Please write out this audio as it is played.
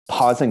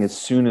pausing as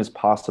soon as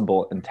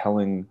possible and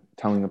telling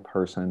a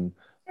person,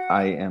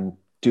 I am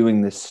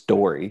doing this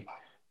story,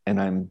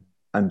 and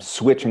I'm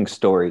switching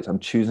stories. I'm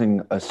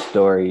choosing a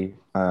story.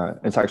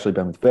 It's actually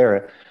been with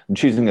Vera. I'm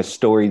choosing a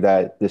story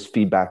that this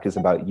feedback is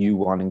about you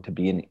wanting to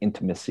be in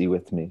intimacy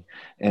with me,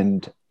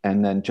 and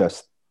then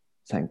just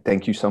saying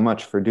thank you so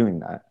much for doing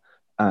that.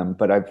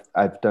 But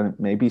I've done it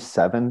maybe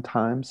 7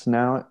 times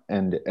now,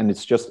 and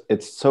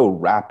it's so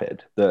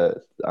rapid,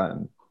 the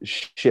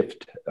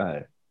shift,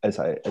 as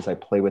I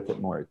play with it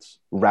more. It's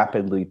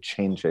rapidly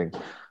changing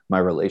my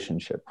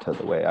relationship to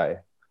the way I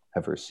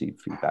have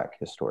received feedback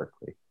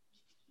historically.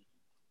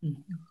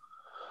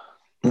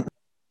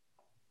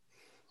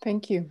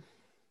 Thank you.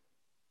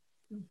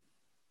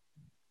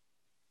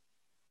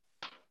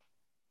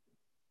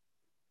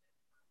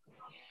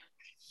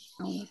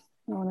 I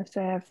want to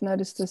say I've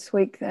noticed this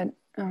week that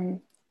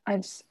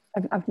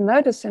I've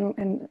noticed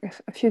in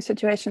a few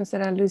situations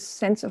that I lose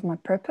sense of my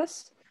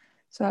purpose.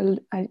 So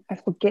I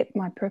forget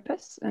my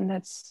purpose, and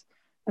that's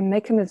a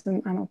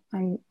mechanism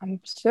I'm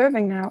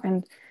observing now.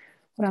 And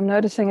what I'm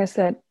noticing is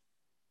that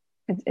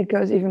it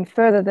goes even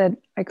further, that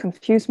I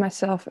confuse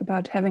myself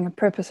about having a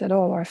purpose at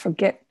all, or I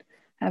forget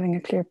having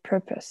a clear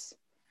purpose.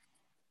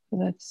 So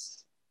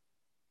that's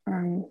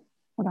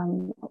what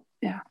I'm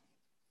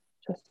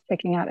just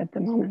checking out at the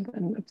moment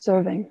and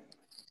observing.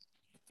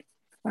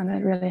 I find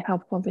that really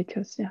helpful,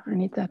 because I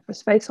need that for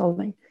space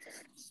holding.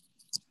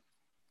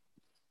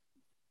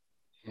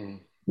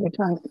 Every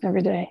time,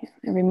 every day,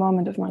 every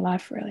moment of my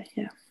life, really.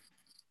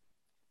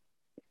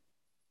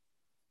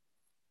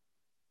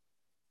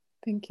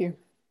 Thank you.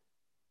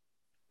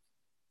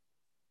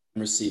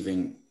 I'm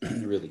receiving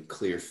really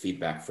clear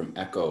feedback from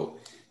Echo.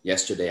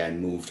 Yesterday, I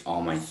moved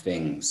all my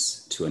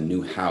things to a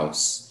new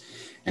house,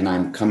 and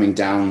I'm coming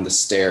down the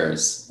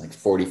stairs, like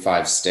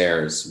 45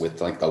 stairs, with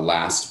like the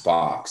last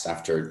box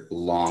after a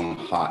long,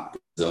 hot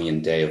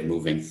Brazilian day of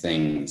moving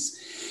things.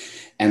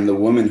 And the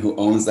woman who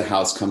owns the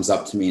house comes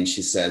up to me and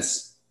she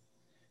says,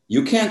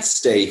 "You can't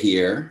stay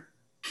here."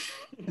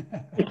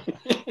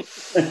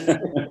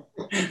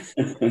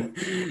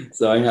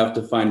 So I have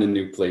to find a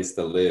new place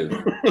to live.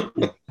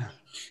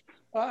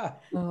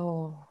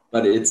 Oh.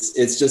 But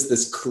it's just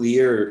this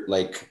clear,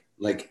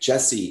 like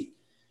Jesse,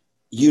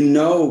 you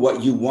know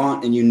what you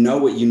want and you know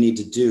what you need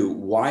to do.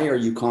 Why are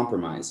you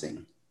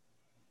compromising?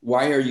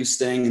 Why are you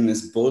staying in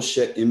this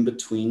bullshit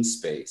in-between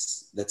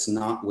space that's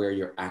not where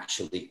you're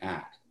actually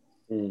at?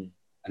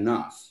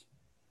 Enough.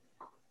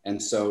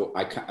 And so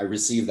I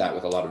receive that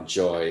with a lot of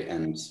joy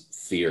and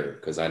fear,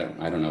 because I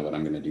don't know what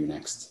I'm going to do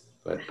next,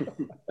 but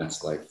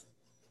that's life.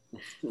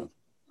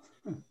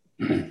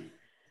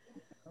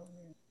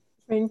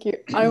 Thank you.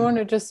 I want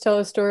to just tell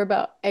a story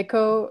about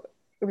Echo,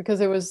 because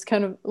it was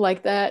kind of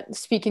like that,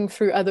 speaking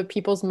through other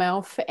people's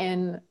mouth.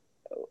 And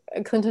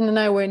Clinton and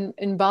I were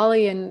in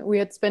Bali, and we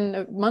had spent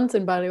a month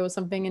in Bali or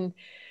something, and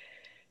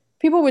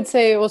people would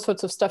say all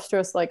sorts of stuff to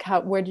us, like,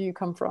 where do you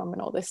come from,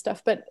 and all this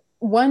stuff. But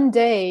one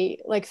day,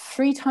 like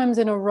 3 times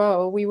in a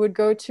row, we would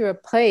go to a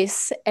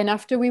place, and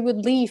after we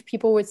would leave,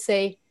 people would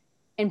say,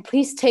 "And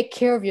please take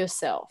care of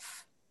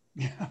yourself."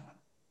 Yeah.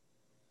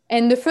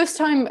 And the first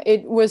time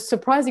it was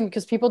surprising,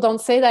 because people don't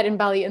say that in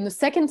Bali. And the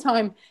second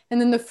time, and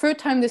then the third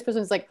time, this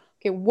person was like,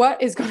 okay, what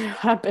is going to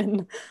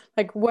happen?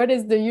 Like, what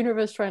is the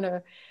universe trying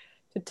to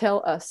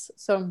tell us?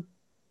 So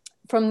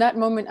from that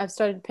moment, I've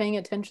started paying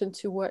attention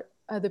to what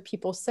other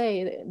people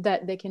say,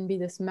 that they can be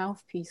this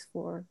mouthpiece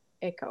for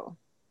Echo.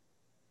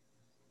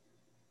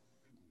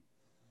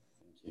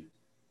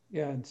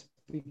 Yeah, and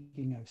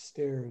speaking of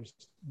stairs,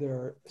 there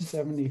are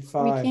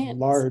 75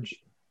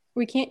 large.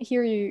 We can't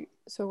hear you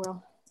so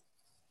well.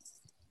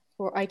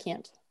 Or I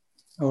can't.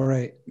 All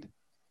right.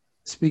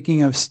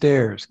 Speaking of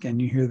stairs, can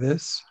you hear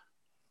this?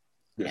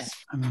 Yes.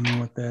 I don't know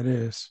what that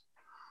is.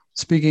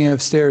 Speaking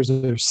of stairs,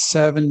 there's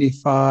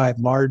 75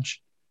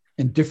 large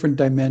and different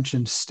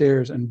dimensions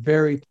stairs, and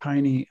very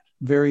tiny,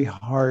 very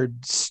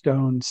hard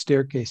stone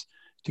staircase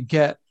to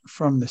get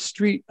from the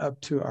street up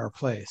to our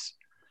place.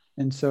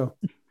 And so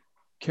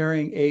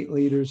carrying 8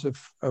 liters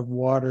of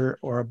water,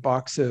 or a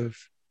box of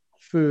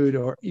food,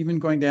 or even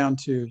going down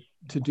to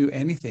do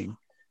anything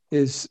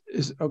is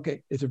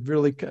okay. It's a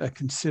really a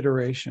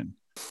consideration.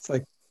 It's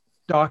like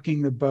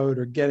docking the boat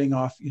or getting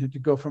off, to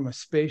go from a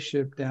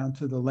spaceship down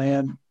to the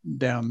land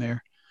down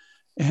there.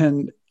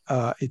 And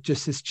it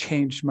just has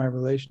changed my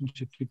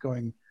relationship to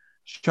going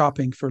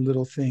shopping for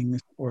little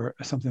things or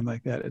something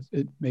like that.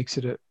 It makes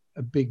it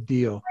a big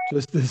deal,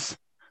 just this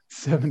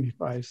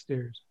 75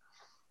 stairs.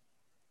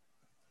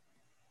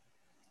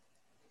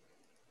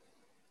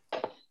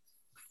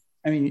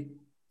 I mean,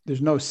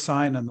 there's no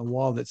sign on the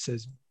wall that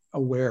says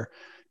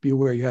be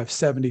aware you have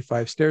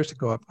 75 stairs to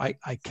go up.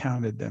 I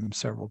counted them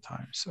several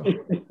times. So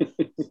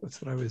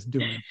that's what I was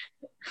doing.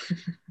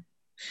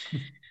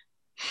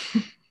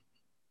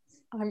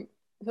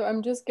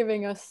 I'm just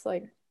giving us,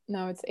 like,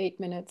 now it's 8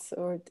 minutes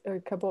or a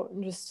couple,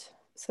 just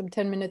some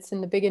 10 minutes in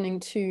the beginning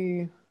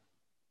to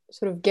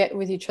sort of get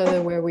with each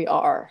other where we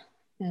are.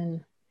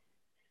 And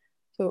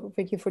so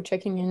thank you for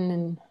checking in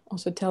and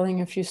also telling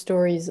a few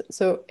stories.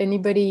 So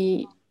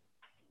anybody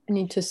I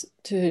need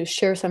to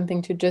share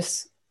something to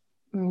just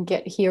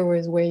get here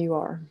with where you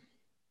are.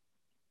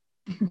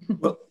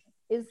 Well,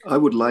 I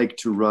would like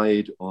to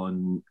ride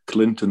on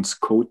Clinton's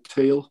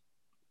coattail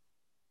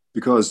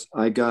because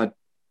I got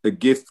a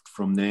gift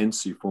from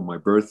Nancy for my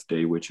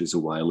birthday, which is a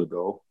while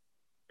ago,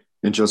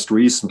 and just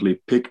recently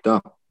picked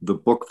up the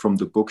book from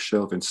the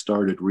bookshelf and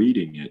started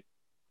reading it.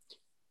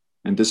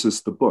 And this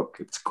is the book.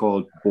 It's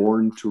called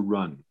Born to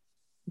Run.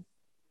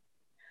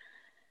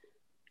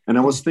 And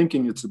I was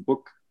thinking it's a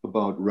book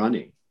about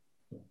running,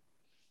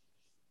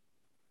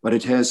 but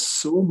it has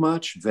so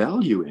much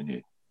value in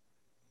it.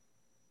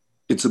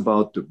 It's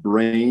about the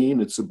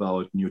brain, it's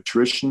about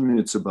nutrition,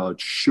 it's about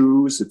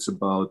shoes, it's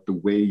about the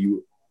way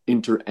you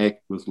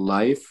interact with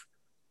life.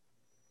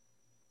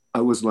 I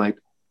was like,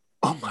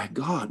 oh my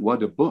God,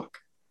 what a book.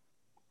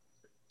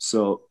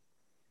 So,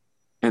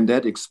 and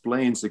that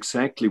explains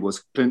exactly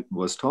what Clinton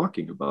was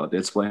talking about.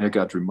 That's why I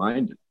got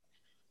reminded.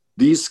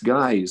 These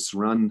guys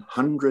run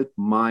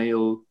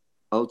 100-mile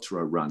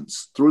ultra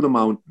runs through the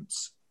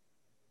mountains.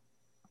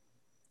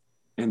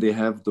 And they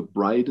have the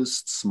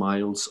brightest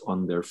smiles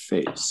on their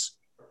face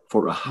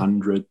for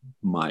 100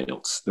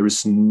 miles. There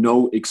is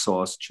no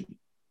exhaustion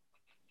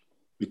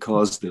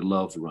because they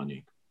love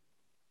running.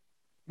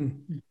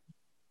 Mm-hmm.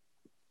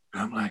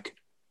 I'm like,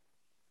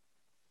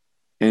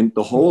 and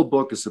the whole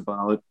book is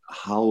about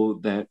how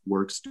that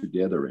works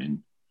together. And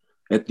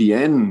at the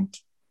end,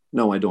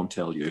 no, I don't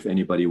tell you. If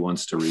anybody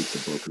wants to read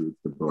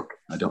the book.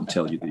 I don't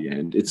tell you the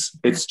end.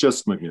 It's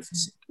just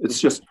magnificent. It's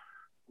just,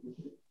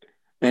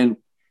 and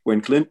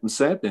when Clinton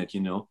said that,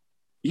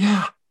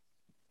 yeah,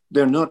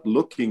 they're not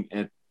looking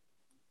at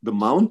the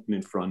mountain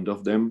in front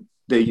of them.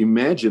 They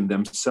imagine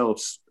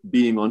themselves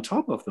being on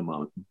top of the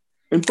mountain.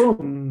 And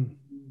boom,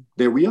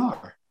 there we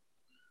are.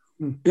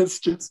 It's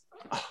just,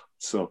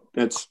 so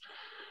that's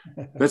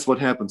what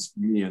happens to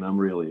me. And I'm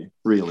really,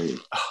 really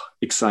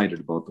excited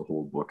about the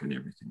whole book and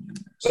everything in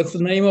there. So. What's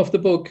the name of the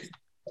book?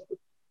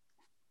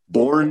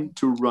 Born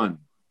to Run.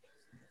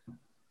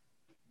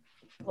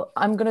 Well,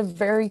 I'm going to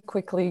very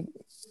quickly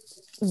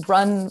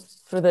run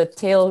for the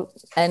tail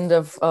end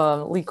of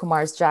Lee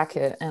Kumar's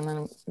jacket. And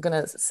I'm going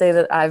to say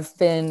that I've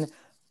been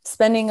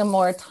spending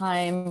more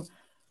time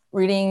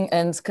reading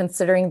and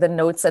considering the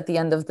notes at the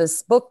end of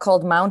this book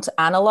called Mount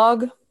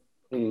Analog.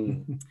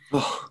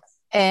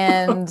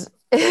 And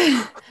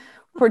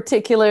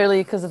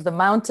particularly because of the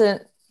mountain.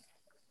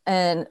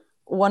 And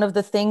one of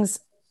the things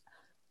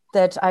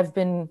that I've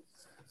been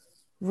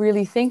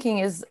really thinking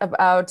is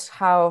about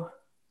how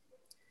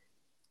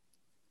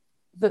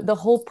the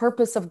whole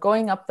purpose of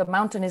going up the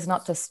mountain is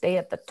not to stay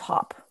at the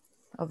top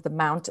of the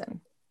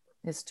mountain,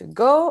 is to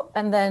go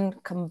and then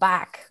come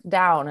back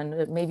down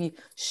and maybe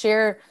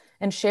share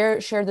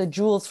the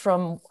jewels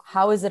from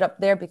how is it up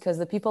there, because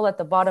the people at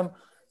the bottom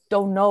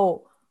don't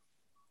know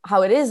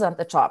how it is at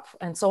the top.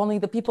 And so only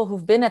the people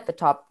who've been at the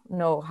top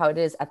know how it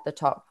is at the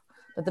top.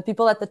 But the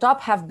people at the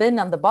top have been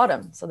on the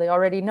bottom, so they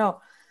already know.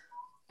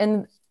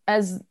 And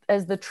as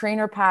the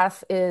trainer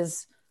path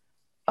is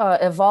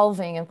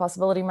evolving and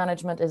possibility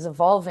management is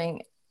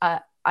evolving,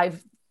 I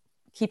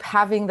keep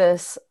having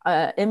this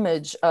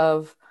image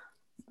of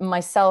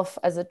myself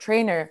as a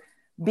trainer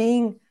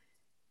being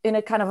in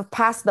a kind of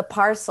past the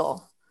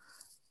parcel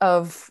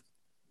of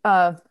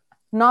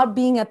not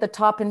being at the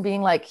top and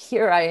being like,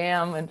 here I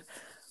am and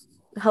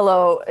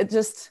hello, it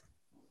just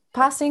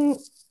passing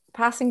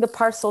the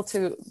parcel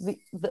to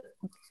the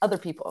other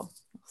people.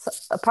 So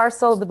a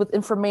parcel with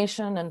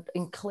information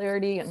and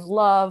clarity and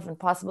love and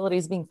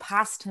possibilities being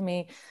passed to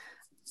me.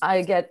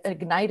 I get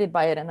ignited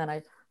by it, and then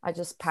I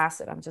just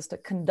pass it. I'm just a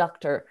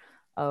conductor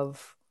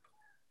of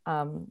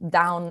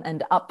down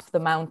and up the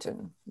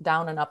mountain.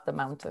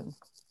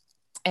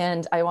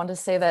 And I want to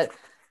say that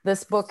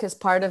this book is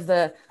part of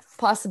the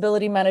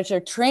Possibility Manager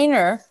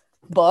Trainer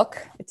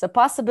book. It's a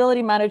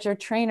Possibility Manager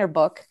Trainer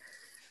book,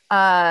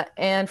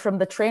 and from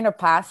the Trainer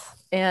Path.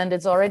 And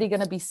it's already going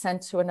to be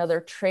sent to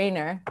another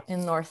trainer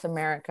in North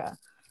America.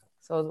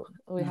 So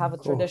we have a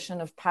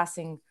tradition of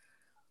passing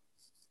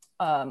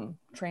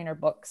trainer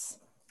books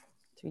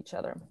to each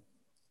other.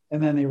 And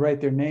then they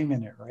write their name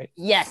in it, right?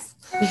 Yes.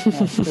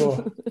 That's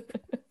cool.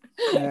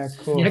 Yeah,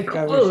 cool. Yeah,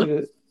 cool.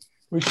 God,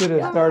 we should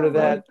have started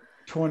that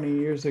 20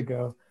 years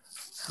ago.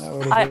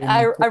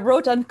 I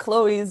wrote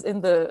Anne-Chloé's in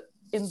the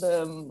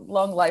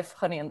Long Life,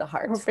 Honey in the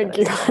Heart. Oh, thank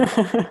you.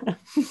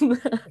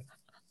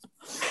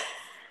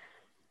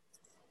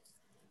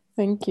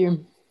 Thank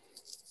you.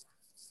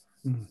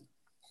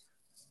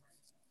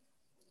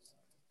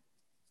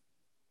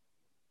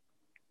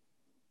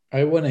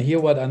 I want to hear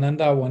what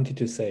Ananda wanted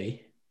to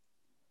say.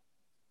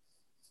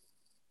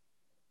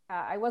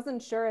 I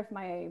wasn't sure if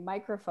my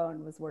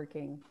microphone was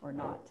working or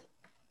not.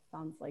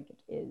 Sounds like it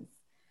is.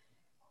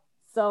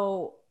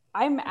 So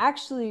I'm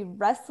actually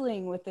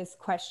wrestling with this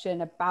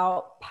question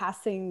about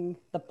passing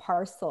the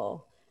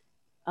parcel.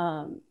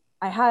 I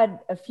had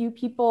a few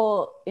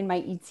people in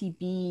my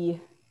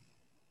ETB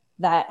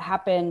that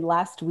happened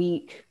last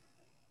week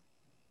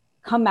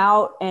come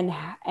out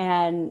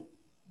and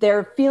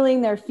they're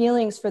feeling their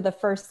feelings for the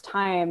first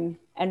time.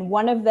 And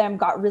one of them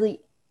got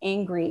really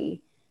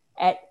angry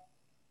at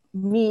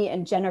me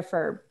and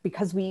Jennifer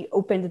because we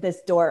opened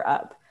this door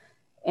up,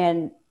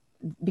 and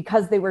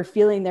because they were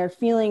feeling their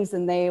feelings,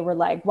 and they were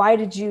like, why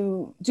did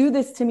you do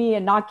this to me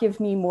and not give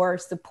me more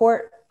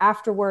support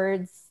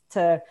afterwards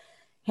to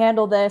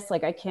handle this?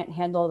 Like, I can't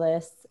handle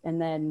this.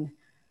 And then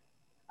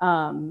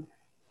I'm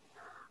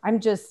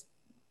just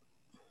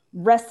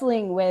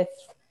wrestling with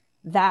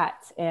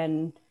that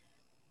and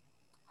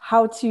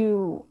how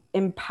to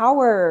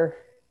empower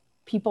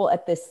people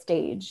at this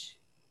stage,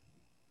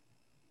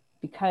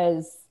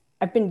 because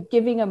I've been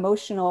giving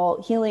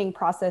emotional healing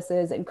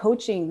processes and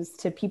coachings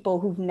to people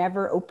who've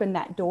never opened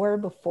that door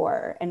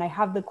before. And I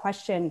have the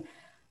question,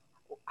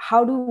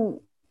 how do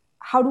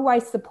I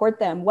support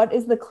them? What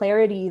is the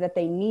clarity that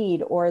they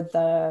need, or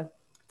the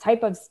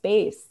type of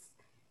space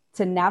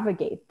to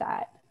navigate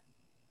that?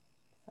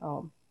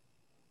 So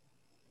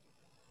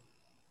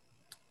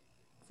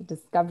it's a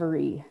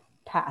discovery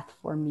path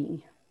for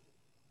me.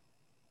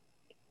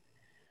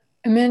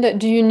 Amanda,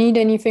 do you need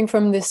anything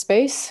from this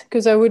space?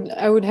 Because I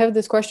would have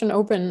this question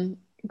open,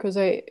 because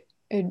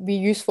it'd be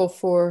useful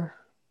for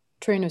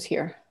trainers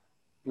here.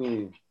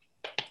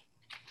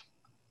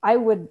 I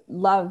would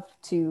love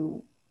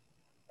to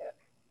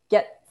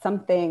get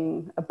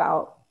something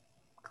about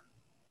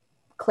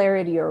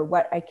clarity, or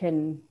what I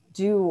can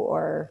do,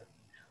 or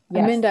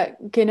yes. Amanda,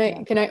 can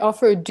I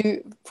offer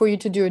for you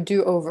to do a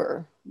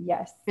do-over?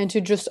 Yes. And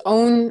to just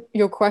own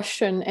your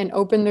question and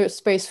open the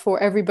space for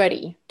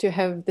everybody to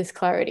have this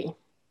clarity.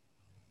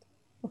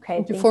 Okay.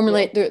 And to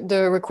formulate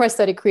the request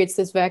that it creates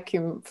this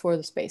vacuum for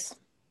the space.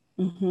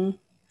 Mm-hmm.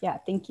 Yeah,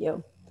 thank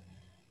you.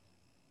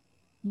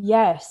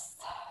 Yes.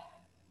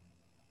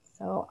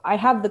 So I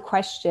have the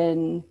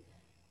question,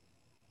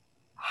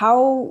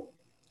 how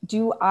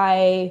do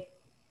I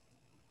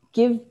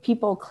give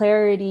people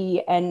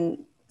clarity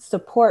and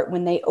support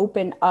when they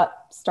open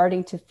up,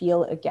 starting to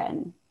feel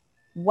again?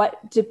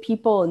 What do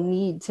people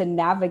need to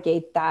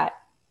navigate that,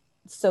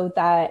 so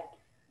that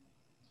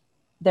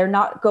they're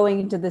not going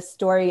into this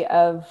story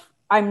of,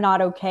 I'm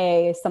not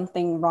okay,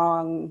 something's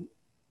wrong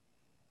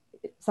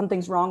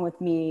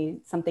with me,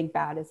 something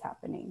bad is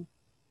happening?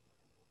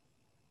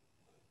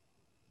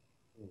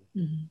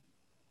 Mm-hmm.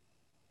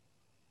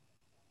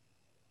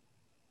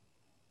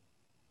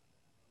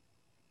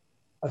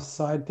 A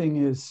side thing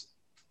is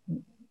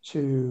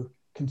to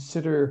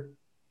consider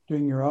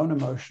doing your own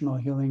emotional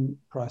healing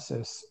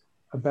process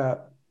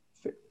about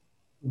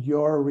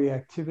your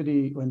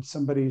reactivity when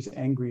somebody's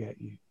angry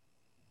at you,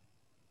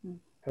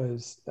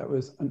 because that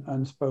was an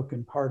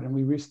unspoken part. And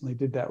we recently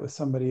did that with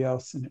somebody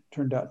else, and it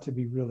turned out to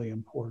be really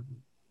important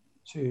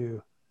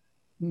to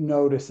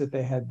notice that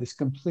they had this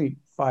complete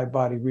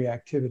five-body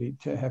reactivity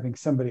to having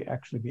somebody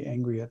actually be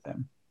angry at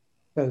them.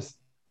 Because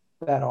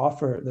that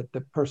offer that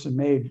the person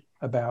made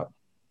about,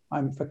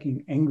 I'm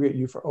fucking angry at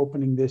you for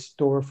opening this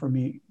door for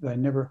me that I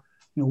never,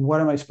 what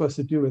am I supposed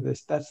to do with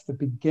this? That's the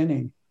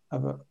beginning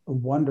of a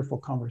wonderful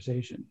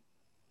conversation.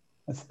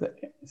 It's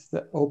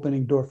the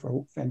opening door for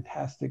a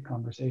fantastic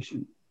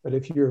conversation. But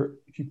if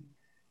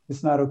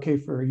it's not okay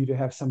for you to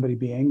have somebody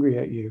be angry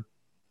at you,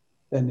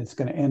 then it's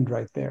going to end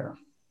right there.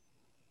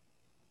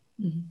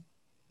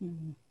 Mm-hmm.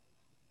 Mm-hmm.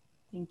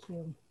 Thank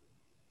you.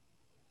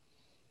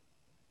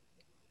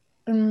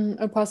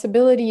 A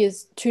possibility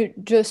is to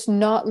just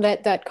not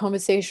let that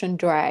conversation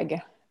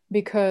drag,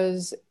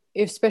 because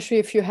especially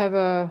if you have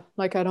a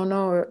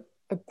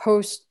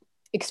post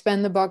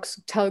expand the box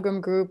Telegram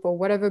group or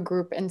whatever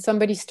group, and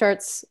somebody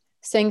starts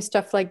saying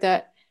stuff like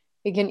that,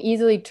 it can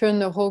easily turn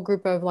the whole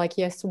group of like,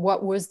 yes,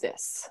 what was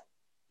this?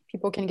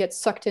 People can get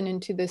sucked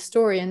into this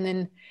story, and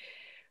then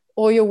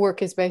all your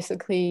work is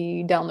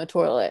basically down the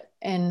toilet,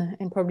 and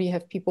probably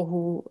have people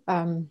who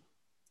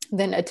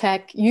then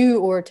attack you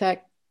or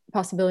attack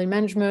possibility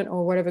management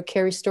or whatever,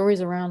 carry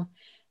stories around.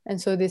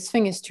 And so this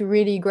thing is to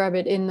really grab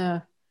it in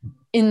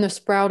the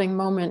sprouting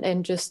moment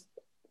and just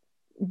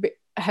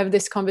have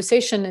this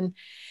conversation.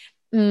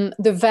 And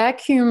the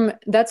vacuum,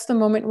 that's the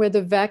moment where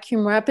the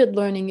vacuum rapid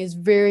learning is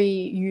very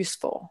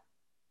useful,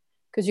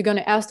 because you're going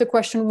to ask the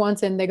question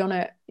once and they're going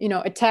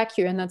to attack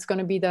you, and that's going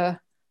to be the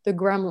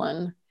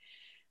gremlin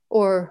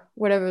or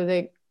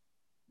whatever.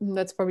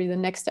 That's probably the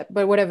next step,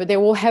 but whatever, they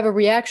will have a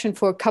reaction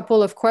for a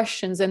couple of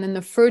questions. And then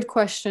the third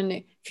question,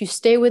 if you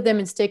stay with them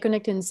and stay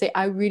connected and say,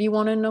 I really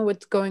want to know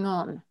what's going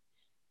on.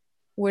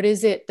 What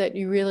is it that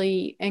you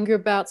really angry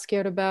about,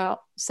 scared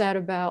about, sad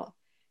about?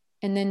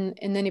 And then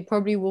it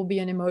probably will be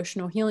an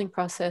emotional healing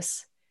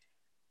process.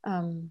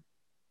 And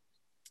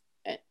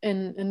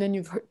then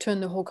you've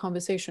turned the whole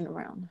conversation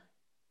around.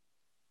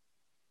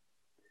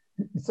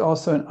 It's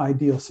also an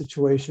ideal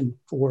situation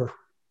for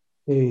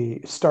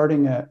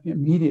starting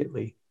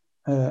immediately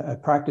a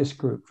practice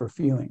group for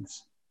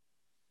feelings.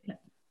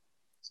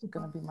 It's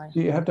going to be my. So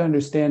you have to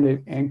understand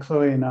it.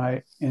 Anne-Chloé and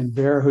I and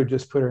Vera, who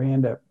just put her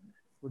hand up,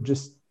 we're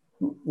just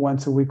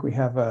once a week we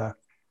have an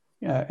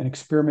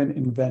experiment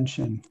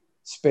invention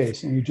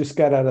space, and you just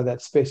got out of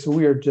that space. So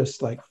we are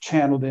just like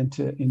channeled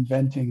into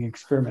inventing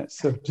experiments.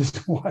 So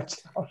just watch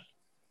out.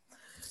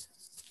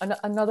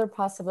 Another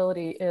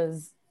possibility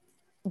is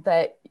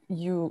that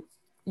you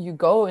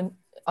go in,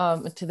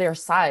 to their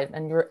side,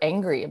 and you're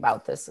angry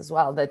about this as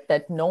well,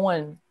 that no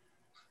one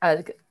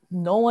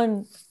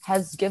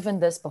has given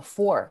this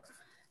before,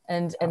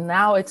 and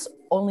now it's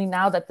only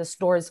now that this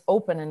door is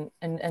open,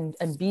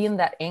 and be in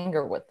that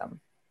anger with them.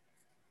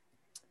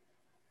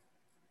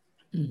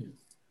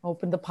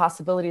 Open the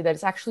possibility that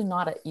it's actually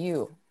not at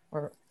you,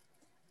 or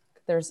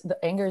the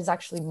anger is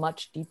actually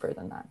much deeper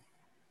than that.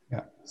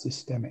 Yeah,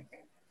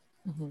 systemic.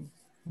 Mm-hmm.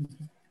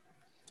 Mm-hmm.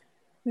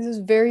 This is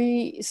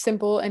very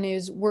simple, and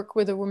is work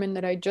with a woman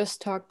that I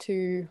just talked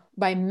to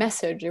by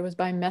message. It was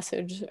by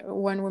message.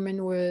 One woman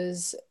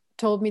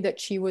told me that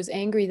she was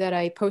angry that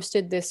I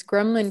posted this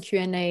Gremlin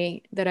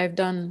Q&A that I've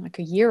done like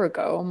a year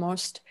ago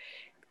almost,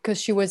 because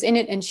she was in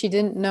it and she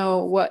didn't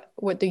know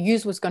what the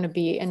use was going to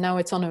be, and now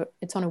it's on a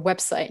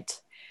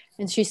website.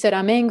 And she said,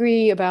 I'm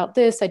angry about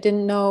this. I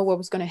didn't know what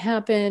was going to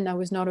happen. I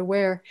was not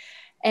aware.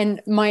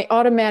 And my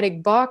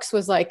automatic box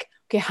was like,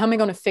 okay, how am I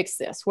going to fix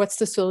this? What's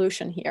the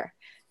solution here?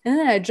 And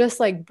then I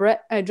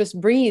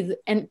just breathed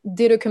and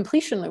did a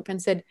completion loop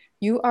and said,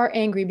 you are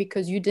angry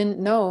because you didn't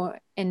know,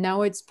 and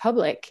now it's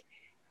public.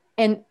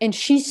 And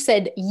she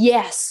said,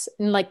 yes,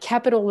 in like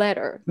capital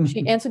letter. Mm-hmm.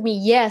 She answered me,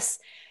 yes,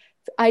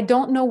 I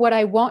don't know what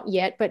I want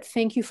yet, but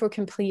thank you for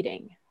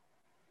completing.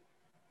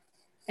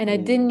 And I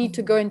didn't need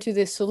to go into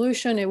this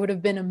solution. It would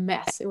have been a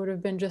mess. It would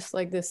have been just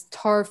like this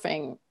tar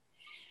thing.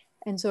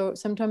 And so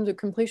sometimes a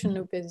completion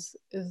loop is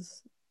a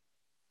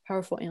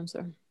powerful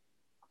answer.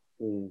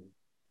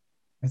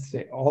 I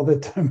say all the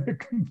time a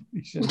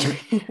completion loop.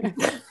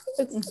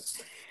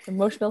 It's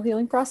emotional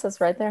healing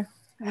process right there.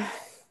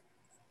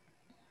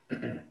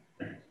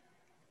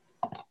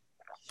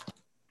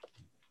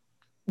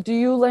 Do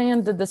you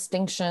land the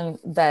distinction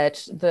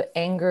that the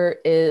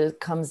anger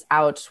comes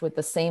out with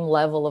the same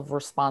level of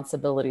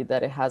responsibility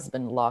that it has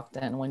been locked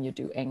in when you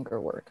do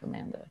anger work,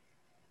 Amanda?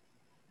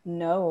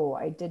 No,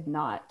 I did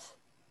not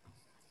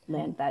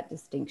land that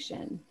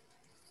distinction.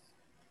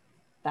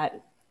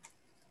 That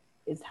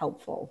is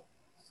helpful.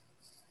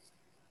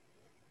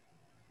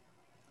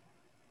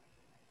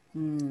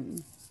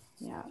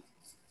 Yeah.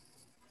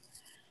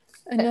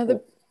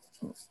 Another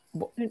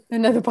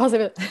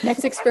positive,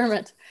 next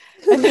experiment.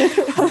 Another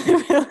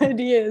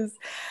possibility is,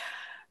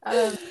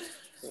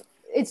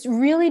 it's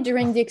really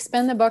during the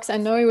Expand the Box. I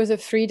know it was a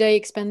 3-day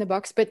Expand the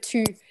Box, but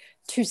to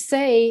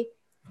say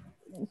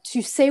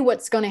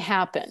what's going to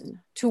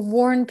happen, to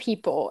warn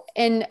people.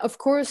 And of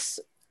course,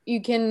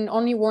 you can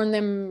only warn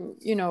them,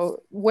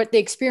 what they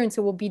experience,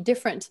 it will be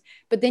different.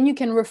 But then you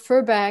can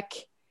refer back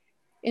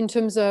in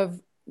terms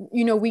of,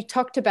 we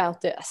talked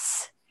about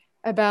this,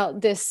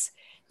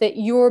 that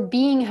your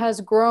being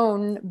has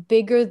grown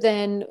bigger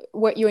than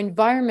what your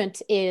environment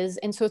is.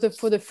 And so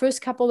for the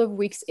first couple of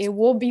weeks, it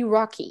will be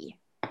rocky.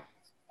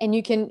 And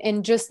you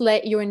can just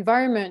let your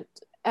environment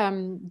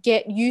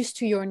get used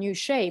to your new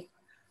shape.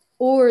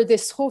 Or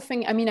this whole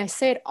thing, I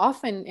say it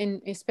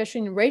often,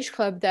 especially in Rage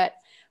Club, that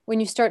when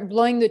you start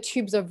blowing the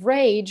tubes of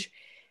rage,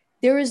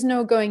 there is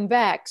no going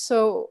back.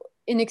 So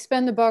in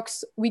Expand the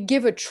Box, we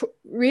give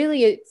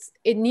really,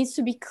 it needs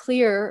to be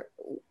clear.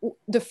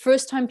 The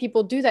first time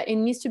people do that, it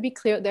needs to be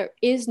clear there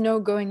is no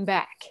going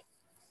back.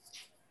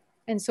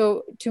 And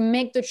so to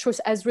make the choice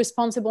as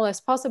responsible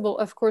as possible,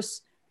 of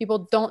course,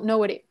 people don't know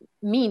what it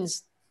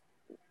means.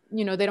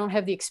 They don't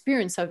have the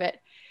experience of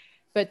it,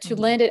 but to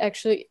land it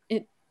actually,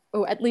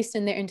 at least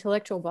in their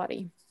intellectual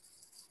body.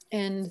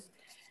 And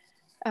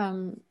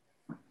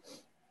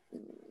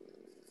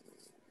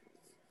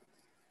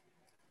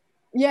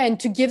and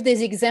to give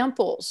these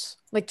examples,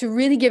 like to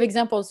really give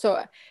examples.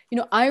 So,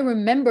 I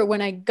remember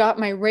when I got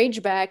my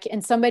rage back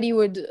and somebody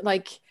would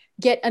like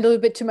get a little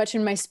bit too much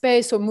in my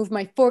space or move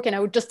my fork, and I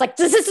would just like,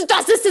 this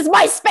is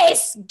my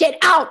space, get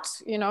out,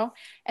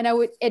 and I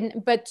would,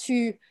 but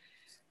to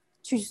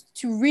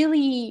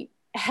really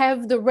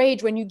have the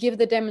rage when you give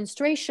the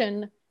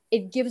demonstration,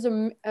 it gives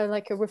a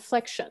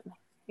reflection.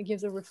 It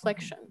gives a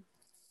reflection.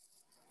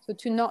 So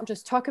to not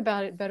just talk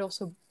about it, but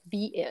also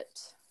be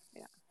it.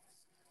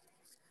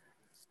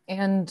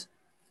 And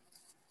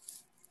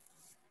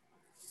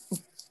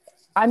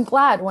I'm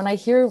glad when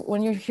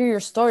you hear your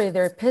story,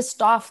 they're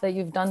pissed off that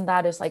you've done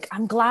that. It's like,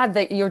 I'm glad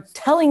that you're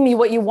telling me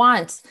what you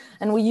want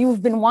and what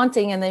you've been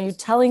wanting, and then you're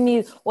telling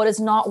me what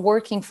is not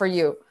working for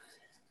you.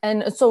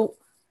 And so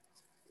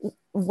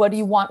what do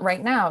you want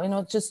right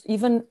now? Just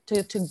even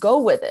to go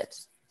with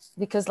it,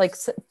 because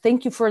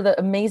thank you for the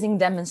amazing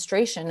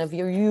demonstration of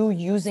you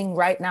using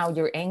right now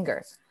your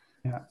anger.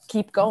 Yeah.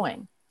 Keep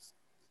going.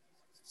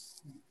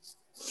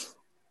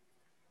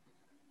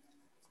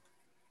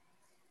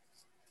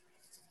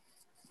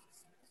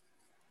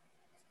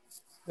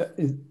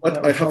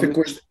 But I have a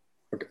question.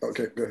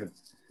 Okay, go ahead.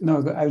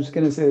 No, I was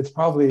going to say it's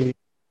probably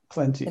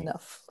plenty.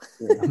 Enough.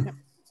 Yeah.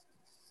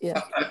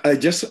 Yeah. I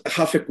just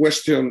have a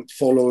question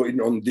following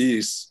on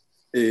this,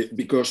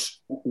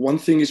 because one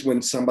thing is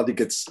when somebody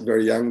gets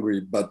very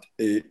angry, but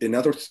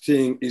another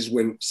thing is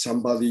when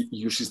somebody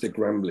uses the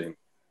grumbling.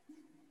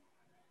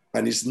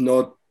 And it's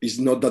not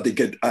that they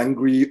get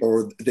angry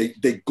or they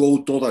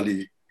go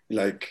totally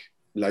like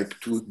like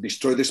to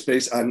destroy the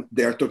space, and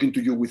they are talking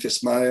to you with a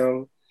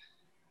smile,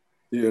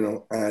 you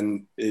know,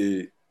 and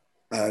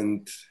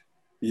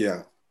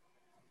yeah.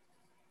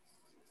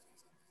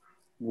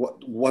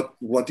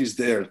 What is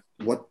there?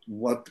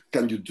 What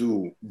can you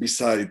do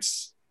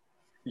besides,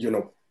 you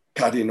know,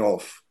 cutting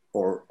off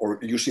or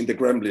using the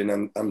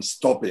gremlin and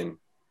stopping?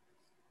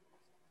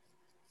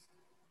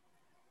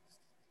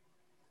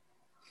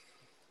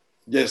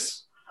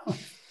 Yes. I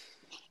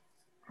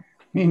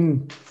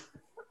mean,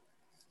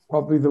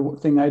 probably the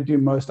thing I do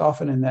most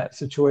often in that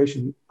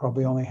situation,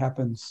 probably only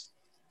happens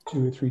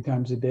 2 or 3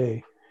 times a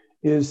day,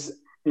 is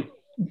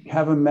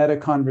have a meta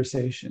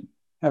conversation,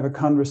 have a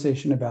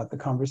conversation about the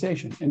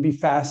conversation and be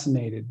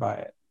fascinated by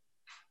it.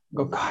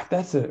 Go, God,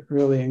 that's a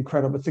really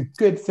incredible, it's a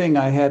good thing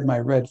I had my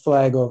red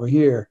flag over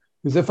here.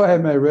 Because if I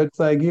had my red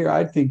flag here,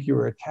 I'd think you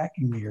were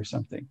attacking me or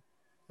something.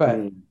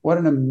 But what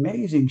an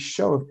amazing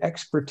show of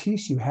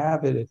expertise you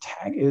have at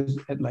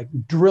like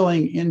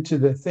drilling into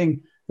the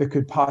thing that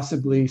could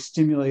possibly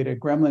stimulate a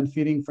gremlin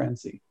feeding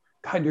frenzy.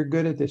 God, you're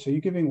good at this. Are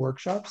you giving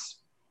workshops?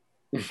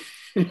 Yeah.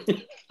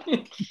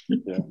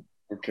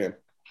 Okay.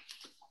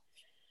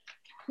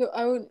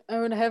 So I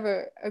would have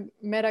a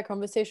meta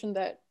conversation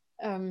that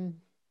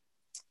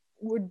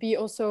would be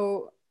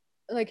also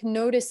like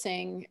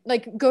noticing,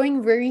 like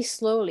going very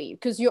slowly,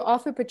 because your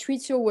offer,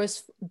 Patrizio,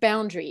 was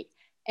boundary.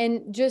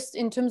 And just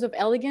in terms of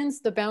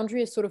elegance, the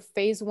boundary is sort of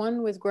phase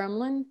 1 with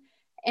gremlin,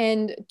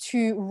 and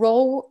to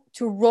roll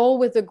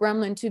with the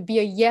gremlin, to be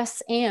a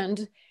yes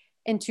and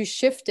to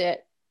shift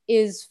it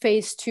is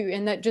phase 2,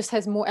 and that just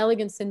has more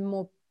elegance and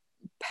more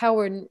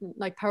power,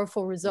 like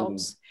powerful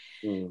results.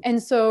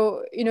 And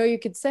so, you know, you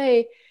could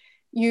say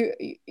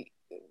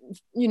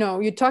you know,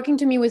 you're talking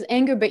to me with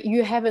anger, but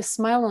you have a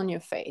smile on your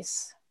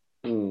face.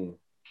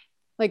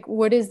 Like,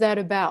 what is that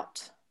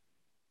about?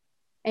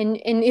 And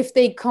if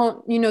they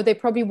can't, you know, they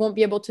probably won't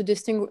be able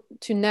to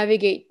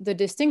navigate the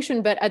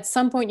distinction. But at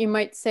some point you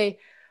might say,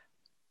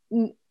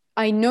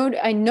 I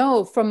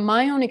know from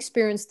my own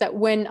experience that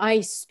when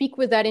I speak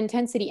with that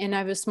intensity and I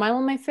have a smile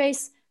on my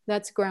face,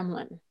 that's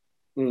gremlin.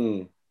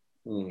 And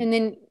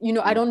then, you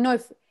know, I don't know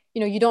if,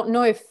 you know, you don't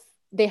know if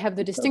they have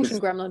the distinction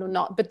gremlin or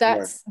not, but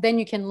that's, then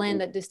you can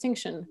land that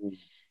distinction.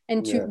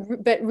 And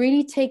but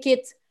really take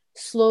it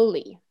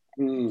slowly,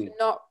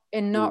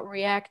 not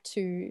react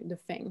to the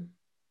thing.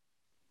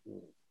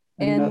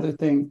 Another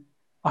thing,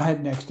 I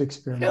had next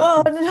experiment.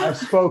 Oh, no. I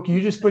spoke.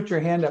 You just put your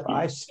hand up.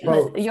 I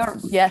spoke.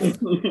 Yes.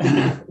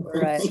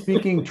 Right.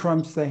 Speaking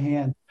trumps the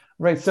hand.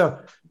 Right. So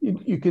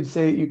you could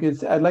say,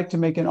 I'd like to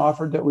make an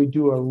offer that we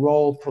do a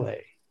role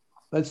play.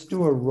 Let's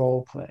do a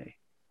role play.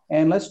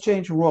 And let's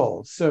change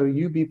roles. So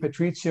you be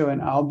Patrizio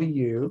and I'll be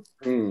you.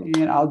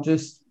 And I'll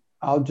just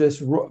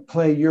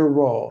play your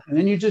role. And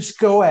then you just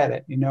go at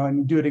it, you know,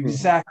 and do it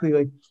exactly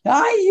like,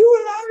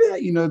 you and I,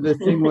 you know, the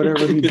thing,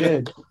 whatever he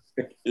did.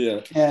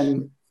 Yeah.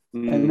 And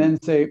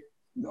then say,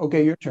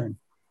 okay, your turn.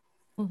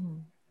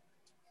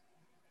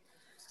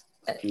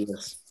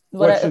 Yes.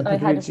 What should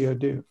Patrizio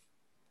do?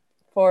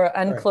 For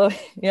Anne-Chloé,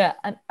 yeah.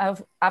 And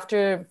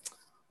after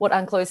what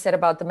Anne-Chloé said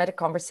about the meta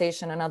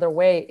conversation, another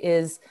way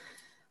is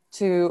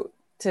to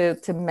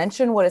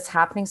mention what is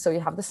happening. So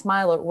you have the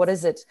smile, or what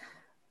is it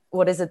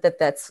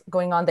that's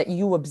going on that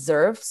you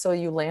observe? So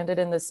you landed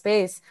in the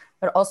space,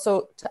 but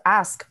also to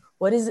ask,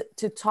 what is it,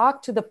 to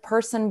talk to the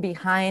person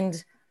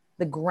behind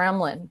the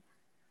gremlin,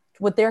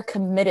 what they're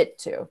committed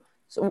to.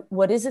 So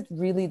what is it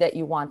really that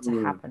you want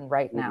to happen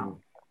right now?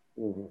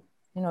 You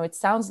know, it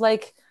sounds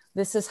like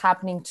this is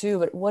happening too,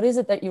 but what is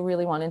it that you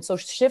really want? And so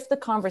shift the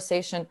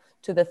conversation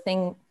to the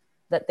thing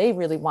that they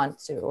really want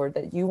to, or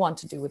that you want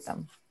to do with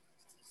them.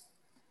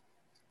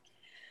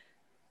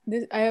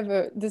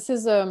 This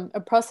is a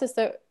process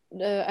that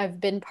I've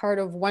been part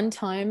of one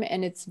time,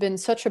 and it's been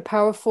such a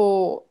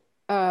powerful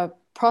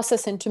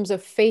process in terms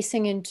of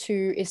facing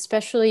into,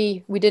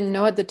 especially, we didn't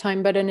know at the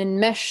time, but an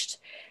enmeshed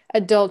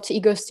adult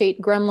ego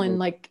state gremlin,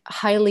 like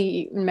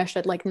highly enmeshed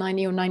at like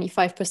 90 or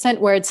 95%,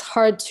 where it's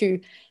hard to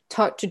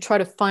talk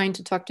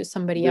to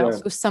somebody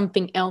else, or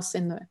something else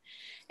in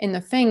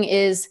the thing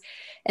is,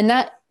 and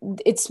that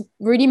it's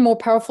really more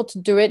powerful to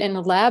do it in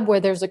a lab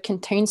where there's a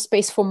contained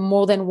space for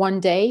more than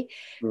one day.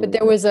 But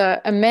there was a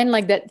man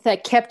like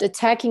that kept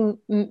attacking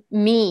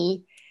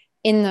me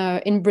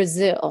in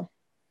Brazil.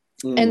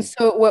 And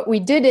so what we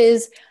did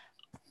is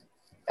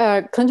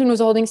Clinton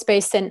was holding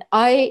space and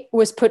I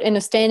was put in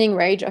a standing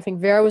rage. I think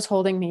Vera was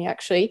holding me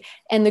actually.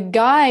 And the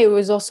guy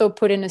was also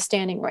put in a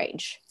standing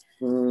rage.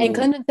 And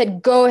Clinton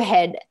said, go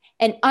ahead.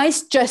 And I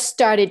just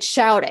started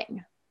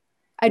shouting.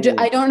 I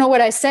don't know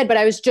what I said, but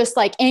I was just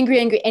like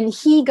angry. And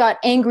he got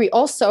angry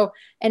also.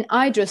 And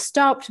I just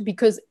stopped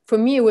because for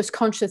me, it was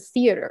conscious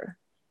theater,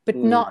 but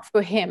not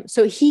for him.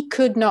 So he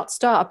could not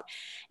stop.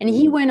 And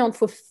he went on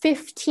for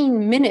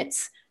 15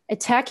 minutes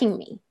attacking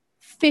me,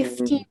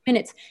 15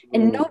 minutes.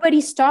 And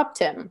nobody stopped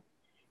him.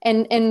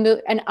 And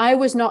I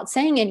was not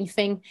saying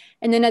anything.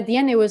 And then at the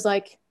end, it was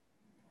like,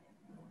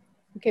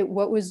 okay,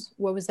 what was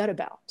that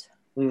about?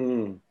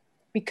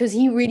 Because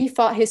he really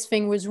thought his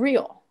thing was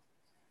real.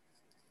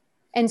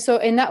 And so,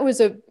 and that was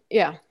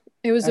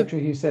It was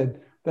Actually, he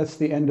said that's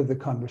the end of the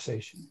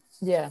conversation.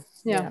 Yeah.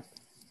 Yeah.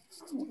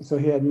 So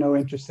he had no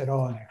interest at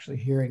all in actually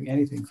hearing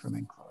anything from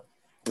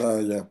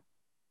Anne-Chloé.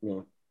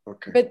 Yeah.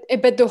 Okay.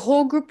 But the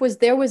whole group was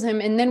there with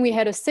him, and then we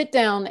had a sit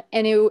down,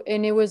 and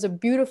it was a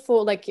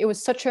beautiful, like, it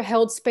was such a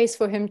held space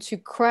for him to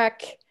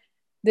crack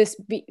this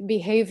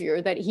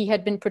behavior that he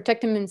had been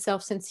protecting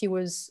himself since he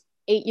was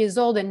 8 years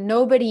old, and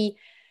nobody,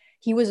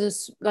 he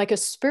was like a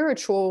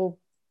spiritual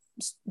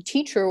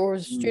teacher or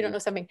student or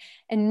something,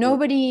 and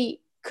nobody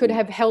could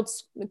have held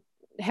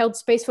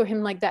space for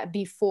him like that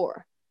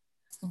before.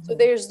 So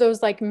there's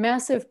those like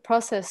massive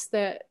process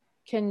that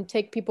can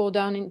take people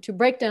down into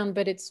breakdown,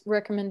 but it's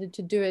recommended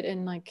to do it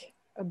in like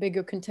a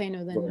bigger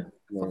container than a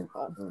phone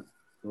call.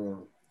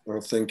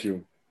 Well, thank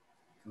you.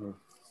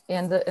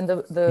 And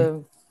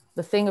the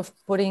thing of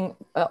putting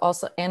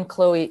also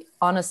Anne-Chloé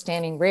on a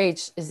standing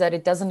rage is that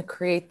it doesn't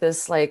create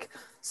this like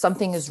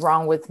something is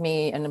wrong with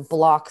me and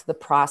block the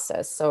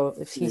process. So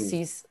if he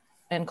sees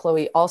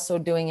Anne-Chloé also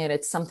doing it,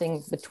 it's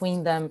something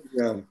between them.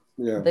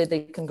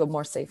 They can go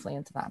more safely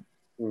into that.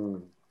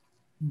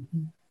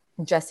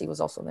 Jesse was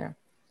also there.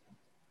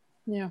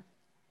 Yeah,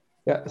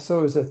 so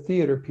it was a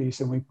theater piece,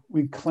 and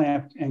we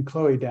clamped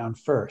Anne-Chloé down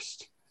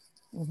first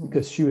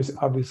because she was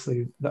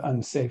obviously the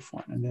unsafe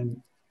one, and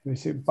then we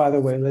said, by the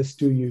way, let's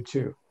do you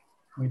too.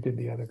 We did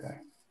the other guy.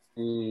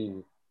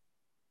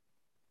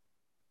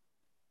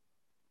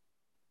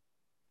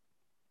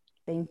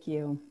 Thank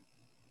you.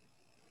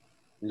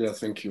 Yeah,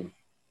 thank you.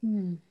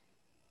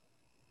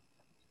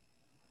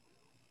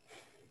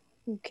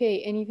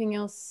 Okay, anything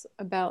else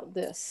about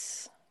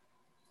this?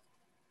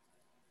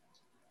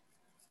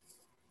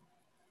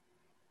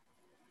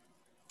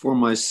 For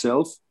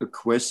myself, a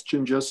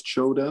question just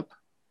showed up,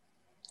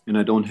 and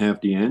I don't have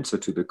the answer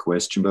to the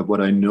question, but what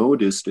I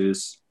noticed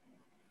is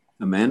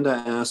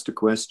Amanda asked a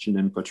question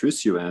and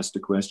Patricio asked a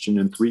question,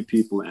 and 3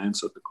 people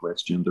answered the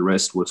question. The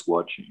rest was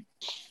watching.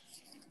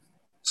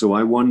 So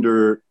I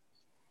wonder,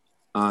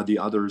 are the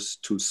others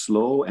too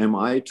slow? Am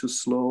I too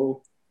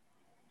slow?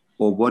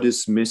 Or what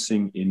is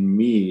missing in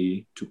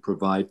me to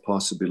provide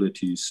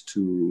possibilities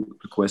to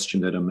the question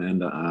that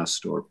Amanda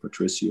asked or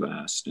Patricio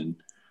asked? And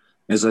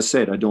as I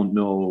said, I don't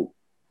know,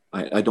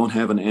 I don't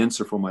have an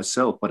answer for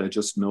myself, but I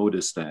just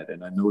noticed that.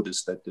 And I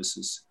noticed that this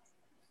is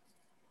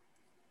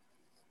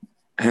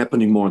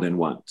happening more than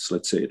once,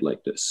 let's say it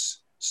like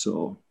this.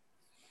 So.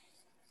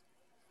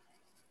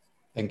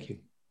 Thank you.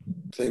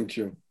 Thank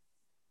you.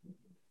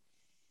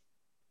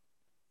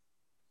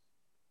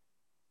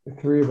 The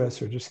 3 of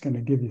us are just going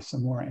to give you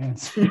some more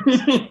answers.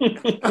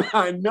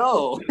 I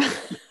know.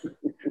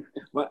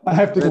 But I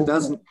have to that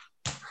doesn't.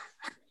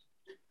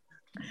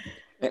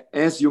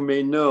 As you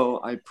may know,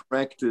 I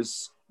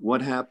practice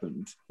what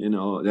happened. You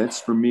know, that's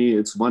for me,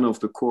 it's one of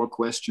the core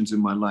questions in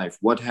my life.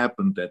 What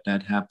happened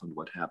that happened?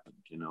 What happened?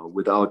 You know,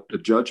 without a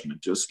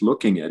judgment, just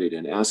looking at it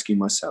and asking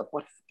myself,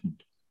 what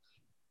happened?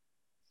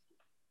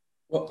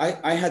 Well,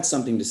 I had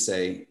something to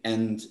say,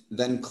 and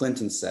then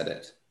Clinton said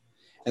it.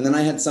 And then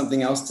I had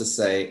something else to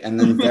say, and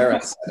then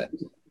Vera said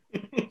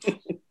it.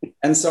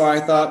 And so I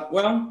thought,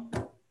 well,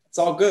 it's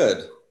all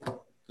good.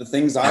 The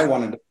things I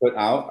wanted to put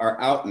out are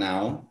out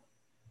now.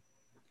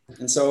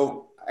 And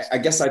so I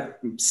guess I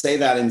say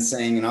that in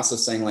saying, and also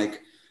saying,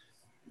 like,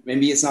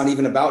 maybe it's not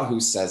even about who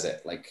says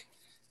it. Like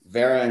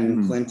Vera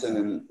and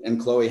Clinton and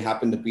Chloe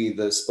happened to be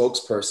the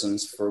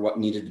spokespersons for what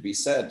needed to be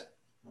said.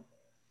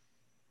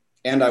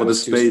 And I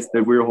was the space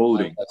that we're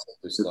holding.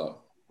 Too slow.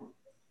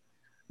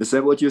 Is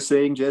that what you're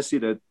saying, Jesse,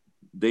 that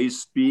they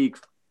speak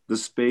the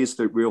space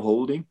that we're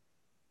holding?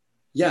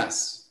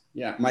 Yes.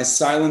 Yeah. My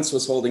silence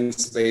was holding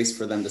space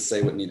for them to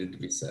say what needed to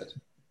be said.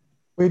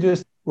 We're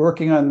just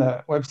working on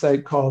the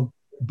website called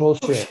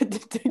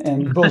Bullshit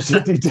and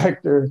Bullshit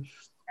Detector.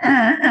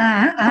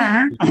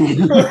 Yeah.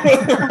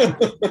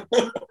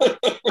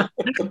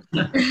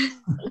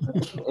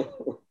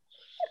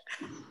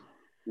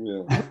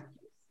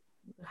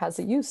 Has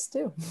a use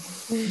too.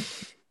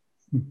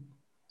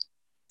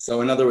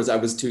 So in other words, I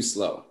was too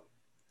slow.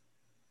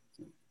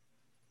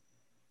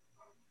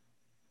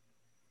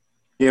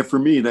 Yeah, for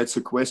me, that's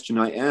a question.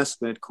 I ask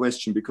that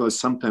question because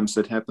sometimes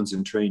that happens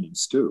in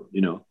trainings too.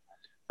 You know,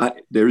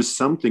 there is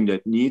something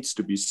that needs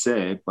to be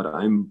said, but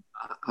I'm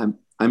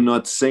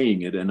not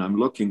saying it, and I'm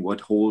looking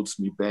what holds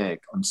me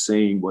back on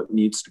saying what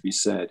needs to be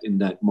said in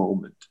that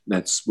moment.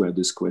 That's where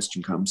this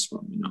question comes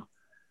from, you know,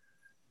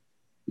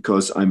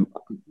 because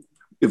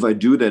if I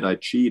do that, I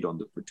cheat on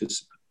the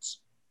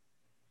participants.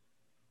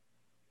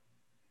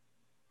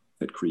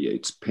 That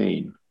creates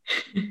pain.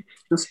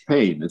 Just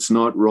pain. It's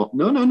not wrong.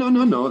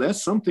 No.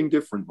 That's something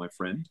different, my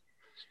friend.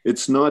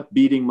 It's not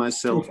beating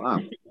myself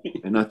up.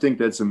 And I think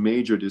that's a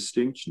major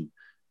distinction,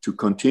 to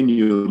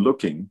continue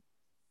looking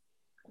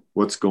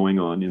what's going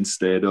on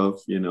instead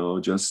of, you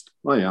know, just,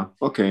 oh yeah,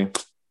 okay.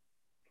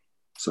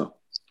 So,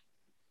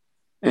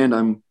 and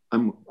I'm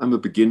a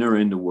beginner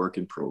and a work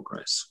in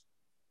progress.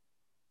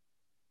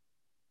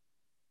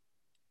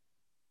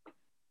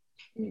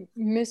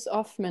 Miss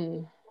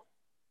Hoffman,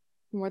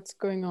 what's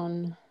going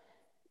on?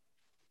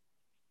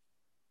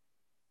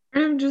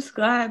 I'm just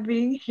glad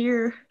being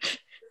here.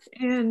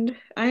 And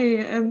I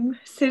am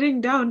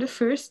sitting down the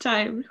first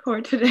time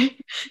for today.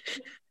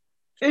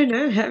 And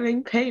I'm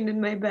having pain in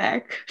my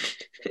back.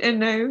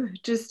 And I'm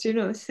just,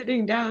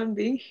 sitting down,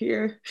 being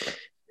here,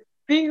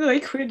 being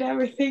liquid,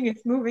 everything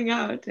is moving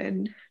out.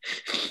 And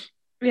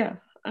yeah,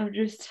 I'm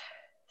just,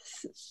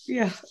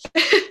 yeah.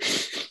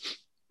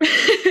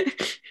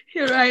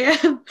 Here I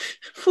am,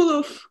 full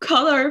of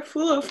color,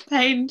 full of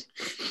paint.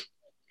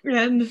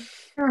 And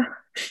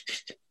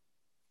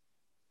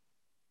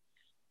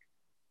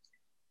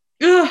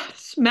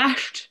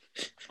smashed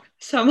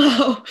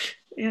somehow.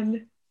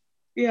 And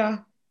yeah.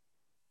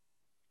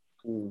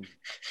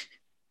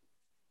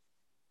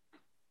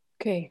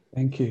 Okay.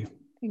 Thank you.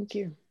 Thank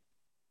you.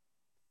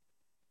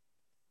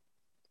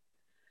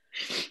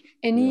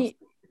 Any,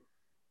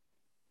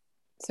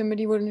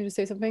 somebody wanted to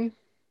say something?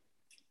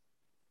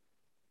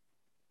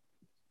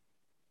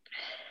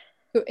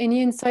 So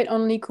any insight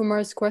on Lee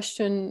Kumar's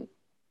question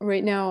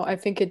right now? I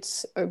think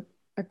it's a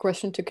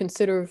question to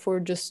consider for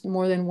just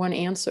more than one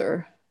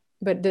answer,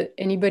 but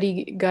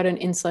anybody got an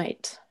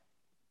insight?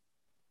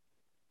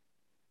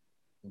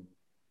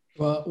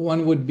 Well,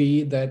 one would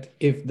be that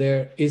if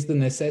there is the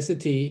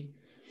necessity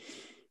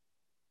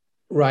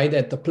right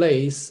at the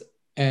place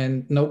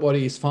and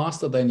nobody is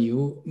faster than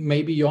you,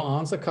 maybe your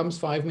answer comes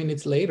 5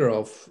 minutes later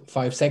or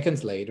 5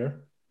 seconds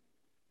later.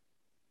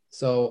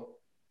 So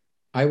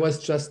I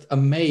was just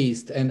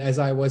amazed. And as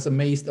I was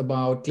amazed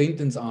about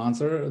Clinton's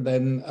answer,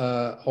 then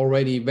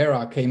already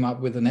Vera came up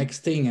with the next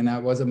thing. And I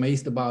was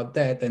amazed about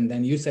that. And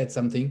then you said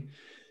something.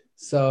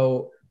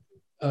 So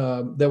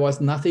there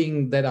was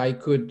nothing that I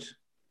could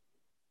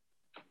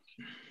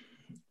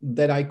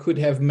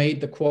have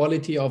made the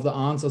quality of the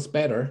answers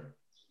better.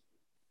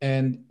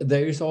 And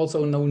there is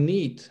also no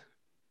need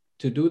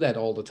to do that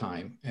all the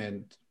time.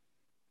 And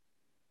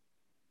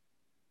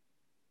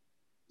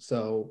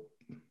so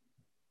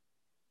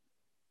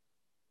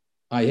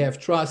I have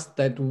trust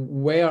that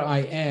where I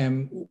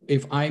am,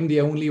 if I'm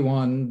the only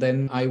one,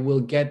 then I will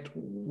get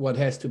what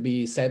has to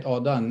be said or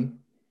done.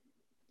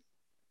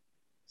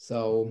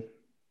 So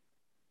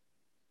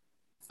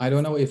I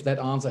don't know if that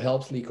answer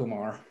helps, Lee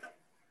Kumar. I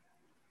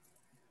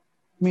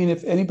mean,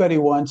 if anybody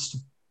wants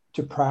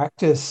to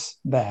practice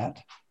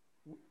that,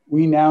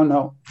 we now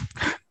know.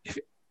 If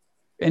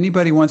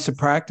anybody wants to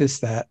practice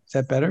that, is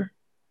that better?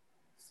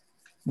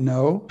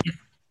 No?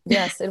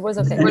 Yes, it was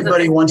okay. If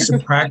anybody wants to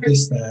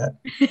practice that,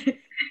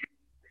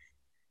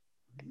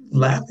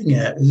 laughing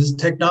at this is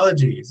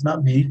technology, it's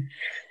not me.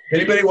 If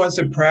anybody wants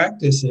to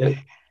practice it,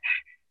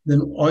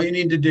 then all you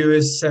need to do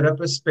is set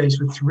up a space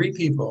with 3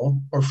 people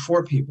or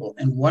 4 people,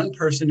 and one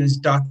person is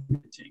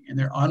documenting, and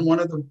they're on one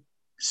of the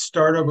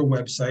start over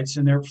websites,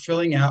 and they're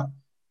filling out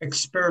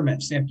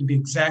experiments. They have to be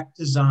exact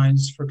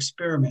designs for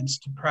experiments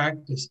to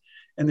practice.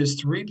 And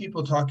there's 3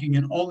 people talking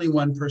and only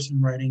one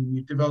person writing.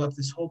 You develop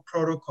this whole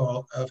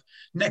protocol of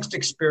next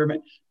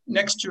experiment,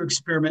 next 2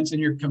 experiments, and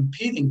you're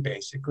competing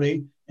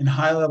basically in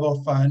high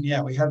level fun.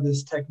 Yeah, we have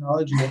this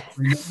technology.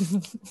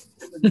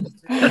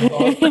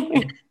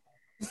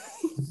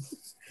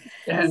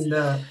 And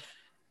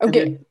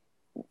okay,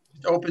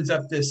 it opens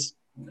up this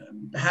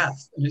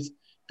path. And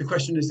the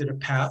question, is it a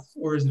path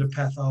or is it a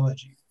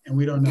pathology? And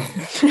we don't know.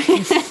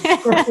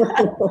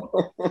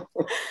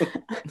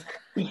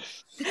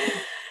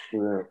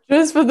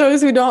 Just for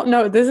those who don't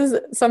know, this is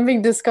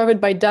something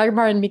discovered by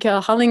Dagmar and Michael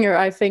Hallinger,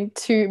 I think,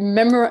 to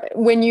memorize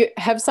when you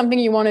have something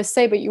you want to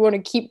say, but you want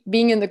to keep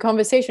being in the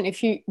conversation.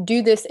 If you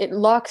do this, it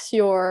locks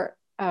your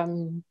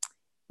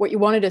what you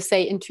wanted to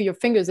say into your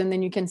fingers, and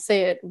then you can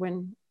say it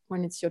when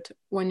it's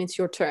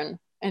your turn.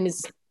 And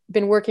it's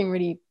been working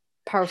really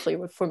powerfully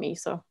for me.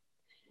 So,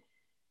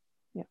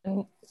 yeah.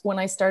 And when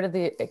I started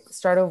the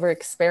start over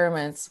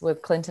experiments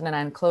with Clinton and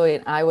Anne-Chloé,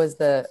 and I was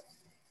the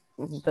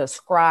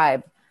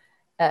scribe.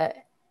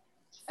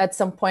 At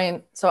some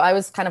point, so I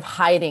was kind of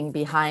hiding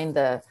behind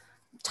the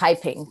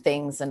typing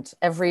things, and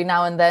every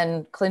now and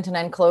then Clinton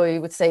and Chloe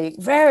would say,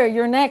 Vera,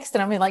 you're next,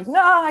 and I'm like, no,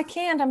 I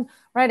can't, I'm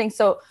writing.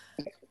 So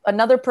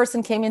another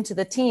person came into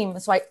the team,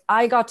 so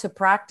I got to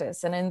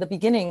practice. And in the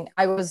beginning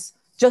I was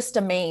just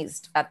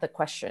amazed at the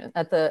question,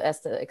 at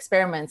the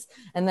experiments,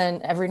 and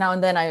then every now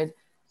and then I would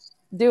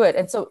do it,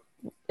 and so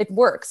it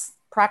works.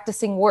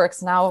 Practicing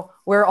works. Now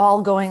we're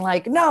all going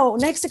like, no,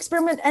 next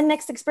experiment, and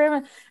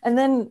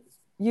then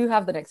you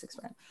have the next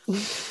experiment.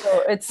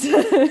 So it's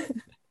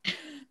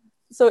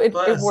so it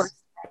works in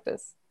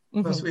practice.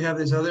 Plus we have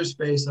this other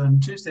space on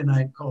Tuesday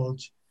night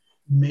called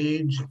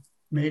Mage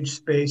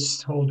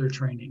Spaceholder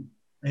Training.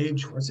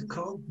 Mage, what's it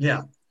called?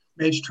 Yeah,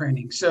 Mage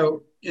Training.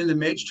 So in the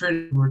Mage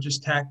Training, we're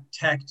just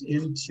tacked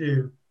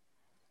into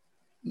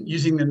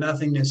using the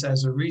nothingness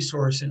as a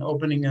resource and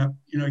opening up,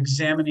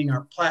 examining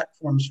our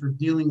platforms for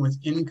dealing with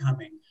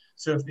incoming.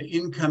 So if the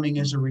incoming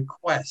is a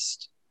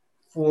request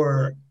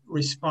for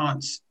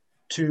response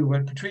to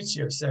what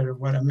Patrizio said or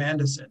what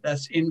Amanda said,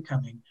 that's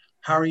incoming.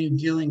 How are you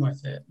dealing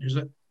with it?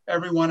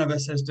 Every one of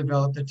us has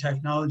developed a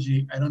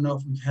technology. I don't know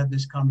if we've had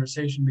this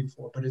conversation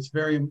before, but it's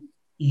very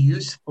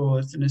useful.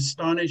 It's an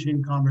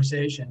astonishing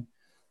conversation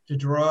to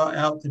draw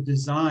out the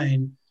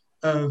design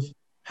of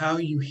how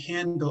you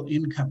handle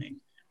incoming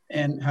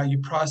and how you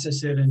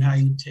process it and how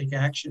you take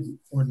action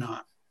or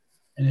not.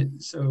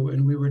 And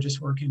we were just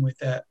working with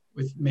that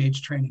with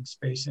Mage Training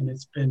Space, and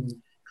it's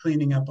been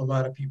cleaning up a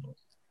lot of people.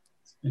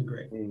 It's been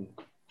great.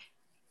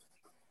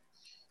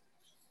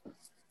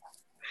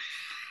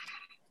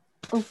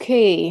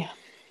 Okay.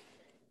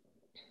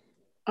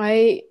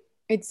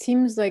 It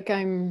seems like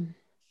I'm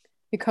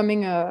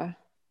becoming a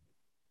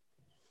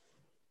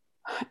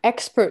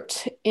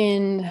expert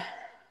in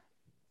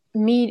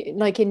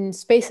like in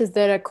spaces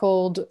that are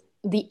called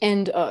the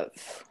end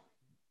of.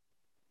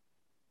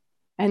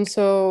 And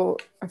so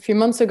a few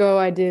months ago,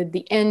 I did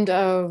the end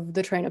of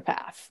the trainer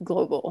path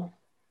global.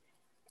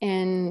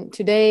 And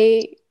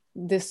today,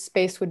 this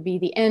space would be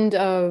the end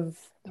of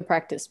the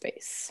practice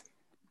space.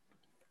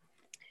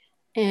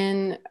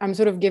 And I'm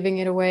sort of giving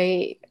it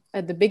away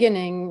at the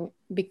beginning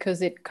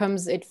because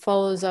it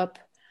follows up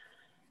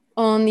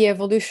on the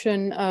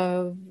evolution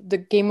of the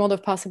game world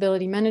of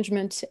possibility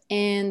management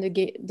and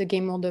the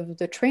game world of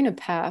the trainer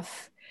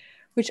path,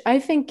 which I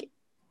think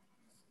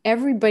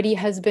everybody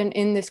has been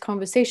in this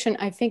conversation,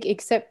 I think,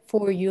 except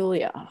for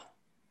Julia.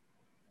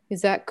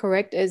 Is that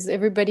correct? Has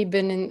everybody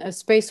been in a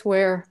space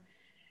where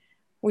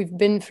we've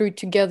been through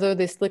together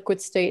this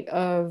liquid state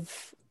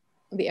of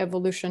the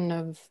evolution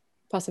of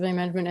possibility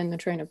management and the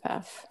trainer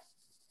path?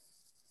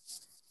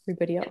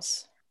 Everybody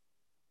else?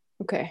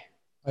 Okay.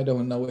 I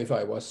don't know if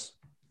I was.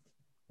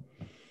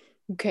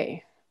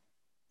 Okay.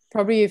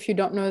 Probably if you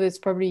don't know this,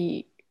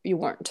 probably you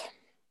weren't.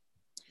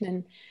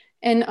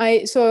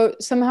 So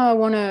somehow I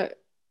want to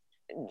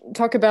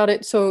talk about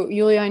it. So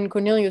Julia and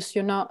Cornelius,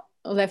 you're not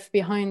left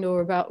behind,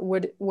 or about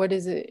what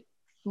is it,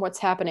 what's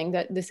happening,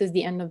 that this is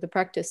the end of the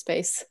practice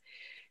space.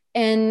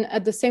 And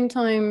at the same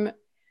time,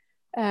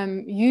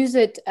 use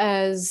it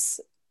as,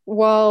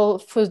 well,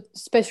 for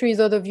especially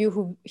those of you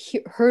who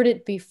heard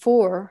it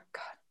before,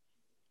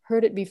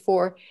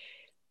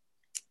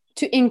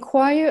 to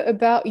inquire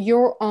about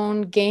your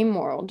own game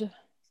world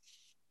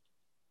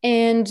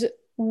and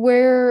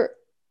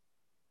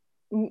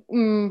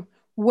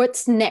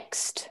what's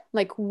next,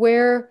 like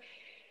where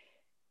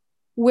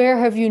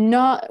has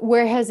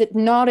it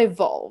not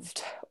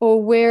evolved,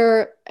 or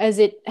where as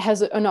it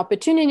has an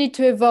opportunity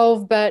to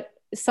evolve, but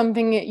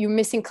something you're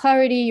missing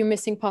clarity, you're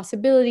missing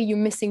possibility, you're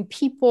missing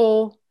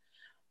people.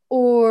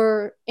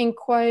 Or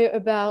inquire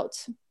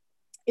about,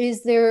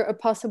 is there a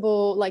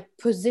possible like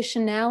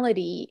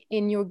positionality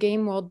in your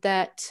game world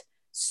that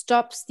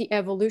stops the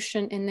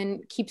evolution and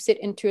then keeps it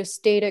into a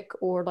static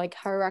or like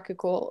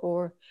hierarchical,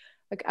 or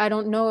like, I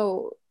don't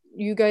know,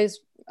 you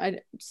guys, I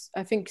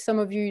think some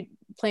of you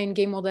play in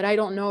game world that I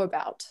don't know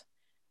about.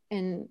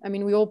 And I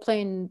mean, we all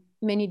play in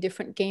many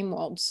different game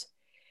worlds.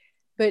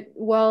 But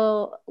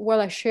while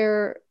we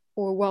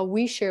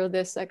share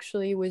this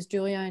actually with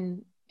Julia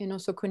and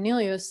also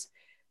Cornelius,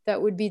 that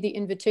would be the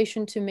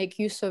invitation to make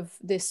use of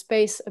this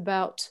space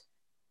about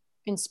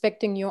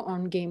inspecting your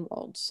own game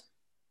worlds.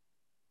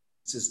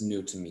 This is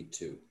new to me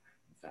too,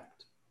 in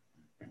fact.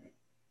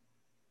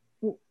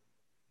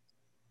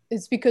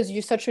 It's because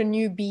you're such a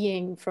new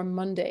being from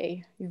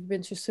Monday. You've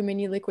been through so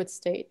many liquid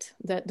state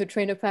that the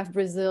Trainer Path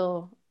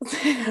Brazil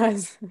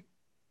has.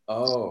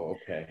 Oh,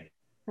 okay.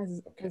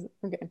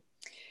 Okay.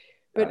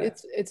 But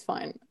it's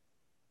fine.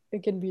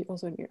 It can be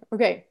also new.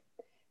 Okay.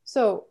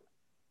 So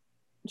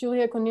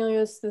Julia,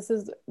 Cornelius, this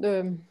is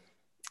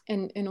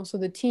and also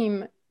the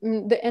team.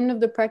 The end of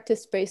the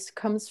practice space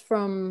comes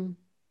from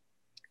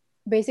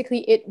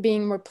basically it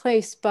being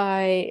replaced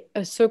by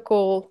a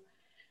circle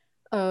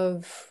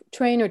of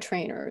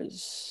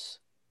trainers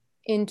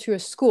into a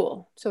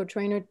school. So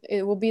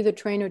it will be the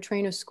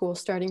trainer school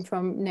starting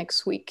from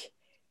next week.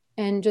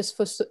 And just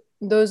for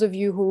those of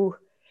you who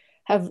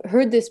have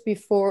heard this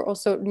before,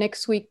 also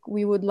next week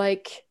we would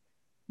like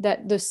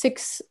that the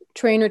 6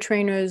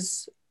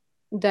 trainers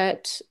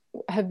that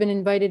have been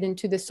invited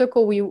into the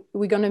circle,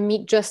 we're going to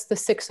meet just the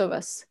 6 of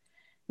us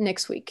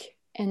next week.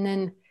 And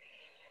then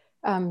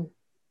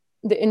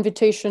the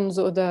invitations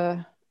or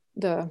the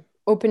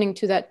opening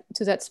to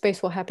that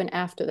space will happen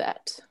after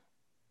that.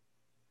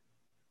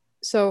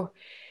 So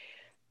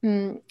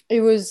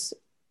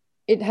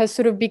it has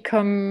sort of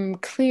become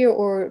clear,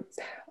 or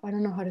I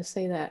don't know how to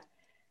say that.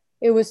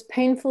 It was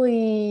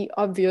painfully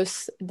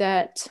obvious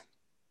that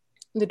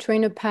the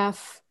trainer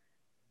path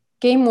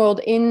game world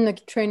in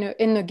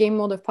the game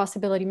world of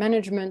possibility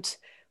management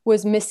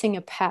was missing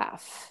a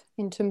path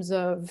in terms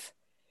of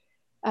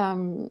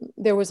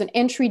there was an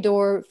entry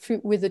door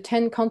with the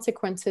 10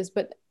 consequences,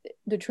 but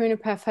the trainer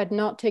path had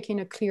not taken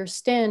a clear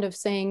stand of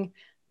saying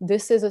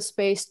this is a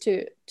space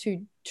to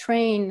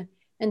train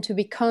and to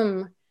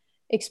become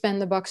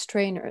expand the box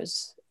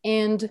trainers,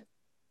 and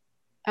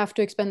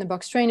after expand the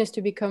box trainers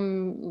to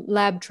become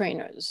lab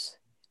trainers,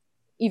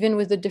 even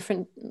with the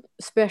different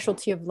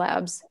specialty of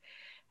labs.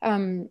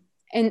 And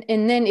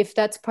then if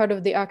that's part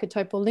of the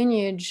archetypal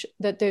lineage,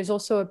 that there's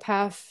also a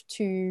path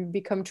to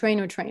become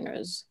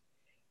trainers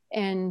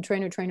and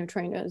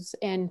trainers.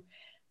 And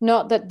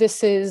not that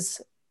this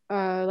is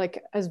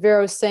like as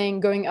Vera was saying,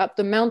 going up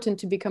the mountain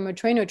to become a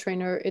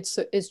trainer,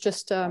 it's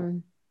just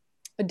a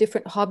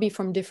different hobby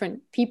from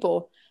different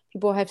people.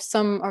 People have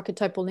some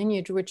archetypal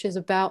lineage, which is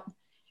about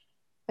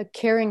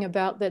caring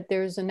about that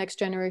there's a next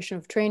generation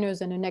of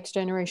trainers and a next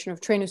generation of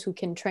trainers who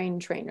can train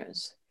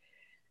trainers.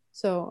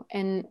 So,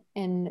 and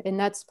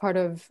that's part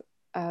of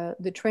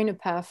the trainer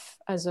path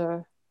as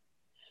a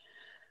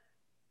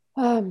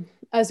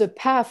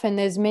path, and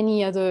there's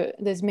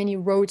many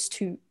roads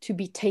to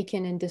be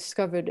taken and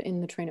discovered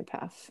in the trainer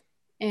path.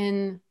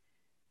 And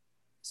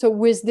so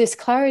with this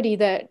clarity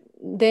that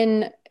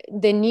then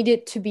there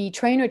needed to be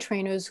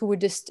trainers who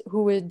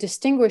would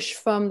distinguish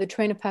from the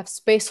trainer path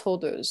space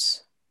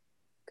holders,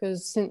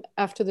 because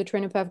after the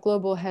trainer path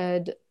global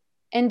had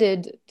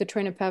ended, the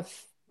trainer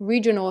path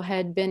regional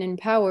had been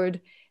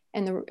empowered,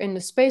 and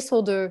the space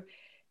holder,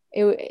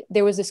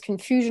 there was this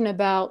confusion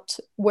about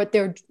what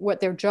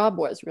their job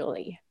was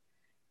really.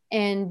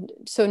 And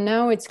so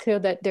now it's clear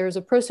that there's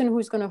a person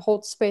who's going to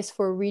hold space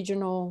for a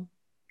regional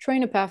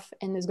trainer path,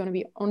 and there's going to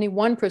be only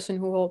one person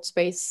who holds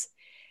space.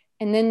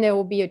 And then there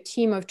will be a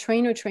team of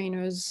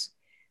trainers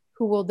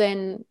who will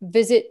then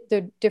visit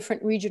the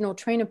different regional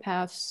trainer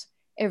paths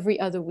every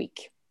other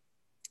week.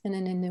 And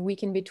then in the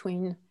week in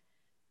between,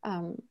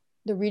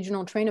 the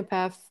regional trainer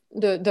path,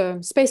 the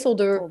space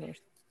holder,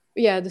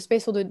 the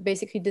space holder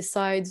basically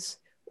decides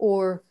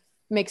or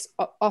makes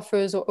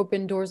offers or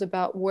open doors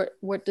about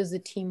what does the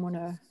team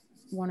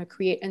want to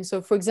create. And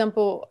so, for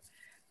example,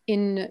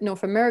 in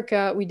North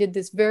America, we did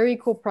this very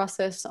cool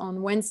process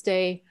on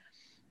Wednesday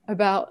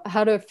about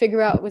how to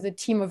figure out with a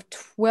team of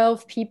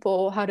 12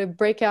 people how to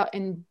break out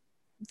in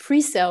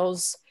free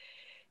cells.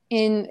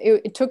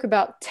 It took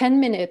about 10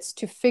 minutes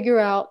to figure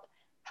out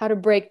how to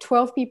break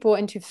 12 people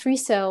into 3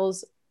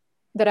 cells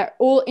that are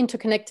all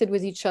interconnected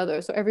with each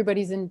other. So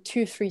everybody's in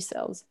 2 3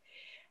 cells.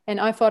 And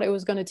I thought it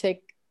was going to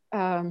take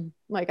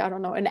like, I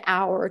don't know, an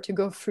hour to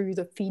go through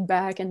the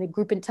feedback and the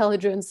group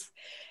intelligence.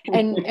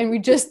 And we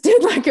just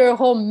did like a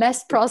whole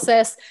mess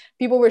process.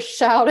 People were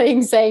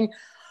shouting, saying,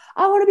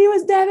 I want to be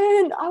with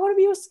Devin. I want to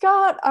be with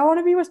Scott. I want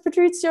to be with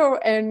Patrizio.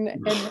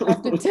 And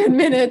after 10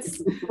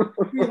 minutes,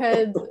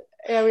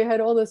 we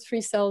had all those 3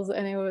 cells,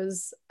 and it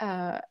was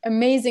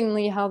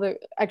amazingly how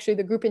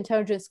the group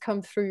intelligence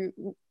come through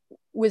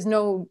with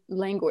no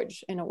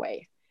language in a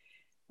way.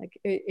 Like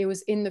it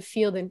was in the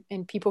field,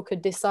 and people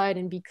could decide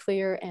and be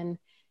clear. And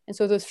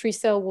so those 3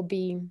 cell will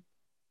be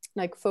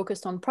like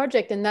focused on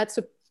project. And that's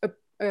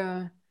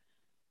a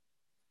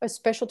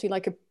specialty,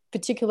 like a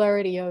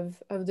particularity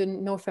of the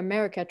North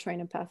America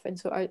trainer path. And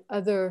so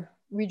other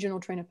regional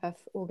trainer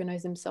path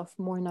organize themselves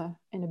more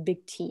in a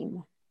big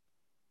team.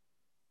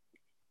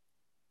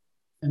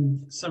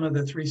 And some of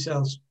the 3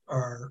 cells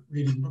are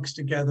reading books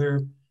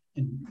together,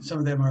 and some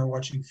of them are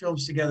watching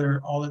films together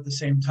all at the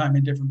same time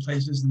in different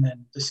places, and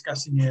then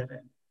discussing it,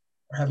 and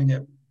or having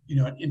an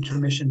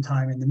intermission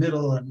time in the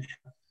middle, and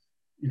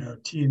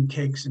tea and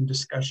cakes and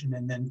discussion,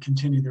 and then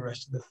continue the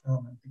rest of the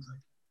film and things like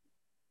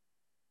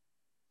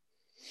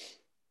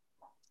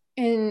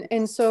that.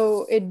 And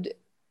so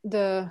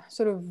the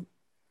sort of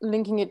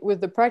linking it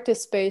with the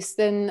practice space,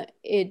 then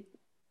it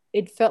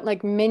felt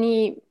like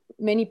many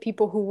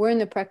people who were in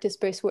the practice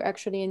space were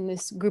actually in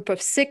this group of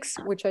 6,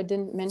 which I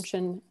didn't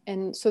mention.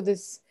 And so it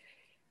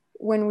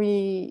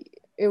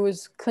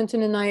was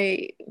Clinton and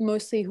I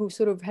mostly who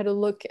sort of had a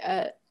look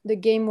at the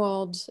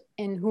Gameworld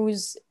and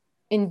who's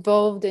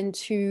involved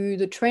into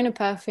the trainer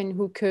path, and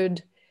who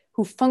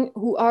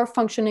are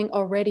functioning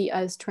already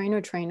as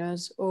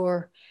trainers,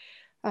 or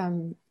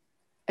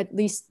at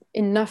least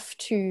enough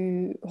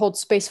to hold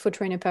space for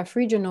trainer path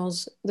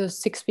regionals. Those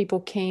 6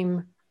 people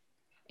came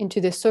into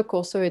this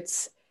circle. So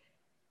it's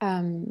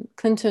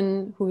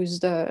Clinton, who's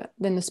then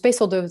the space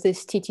holder of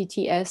this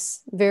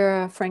TTTS,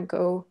 Vera,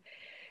 Franco,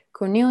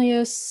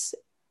 Cornelius,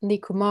 Lee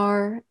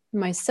Kumar,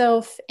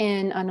 myself,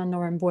 and Ana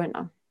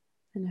Norambuena.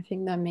 And I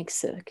think that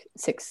makes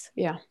 6,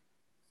 yeah.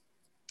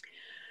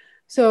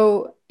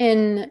 So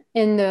in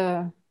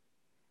the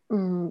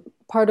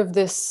part of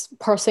this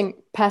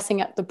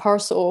passing at the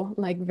parcel,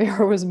 like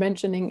Vera was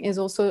mentioning, is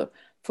also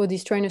for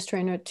these trainer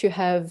to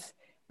have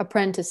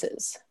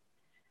apprentices.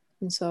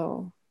 And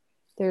so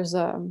there's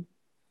the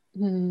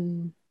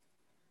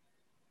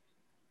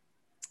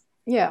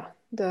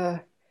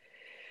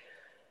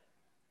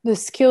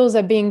skills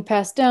are being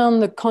passed down,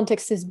 the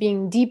context is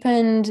being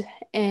deepened,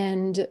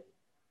 and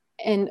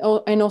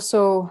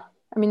also,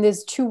 I mean,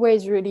 there's 2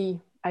 ways really,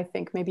 I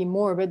think maybe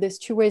more, but there's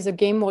 2 ways a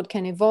game world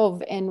can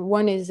evolve, and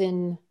one is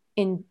in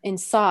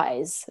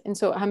size. And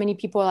so how many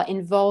people are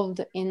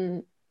involved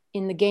in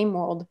the game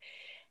world,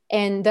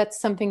 and that's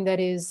something that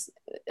is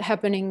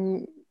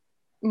happening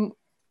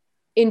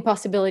in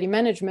possibility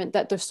management,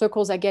 that the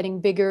circles are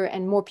getting bigger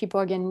and more people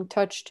are getting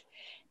touched.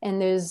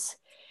 And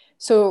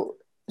so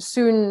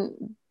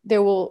soon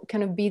there will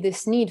kind of be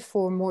this need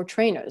for more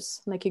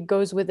trainers. Like it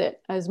goes with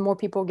it as more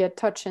people get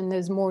touched, and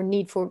there's more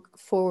need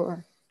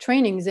for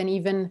trainings. And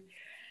even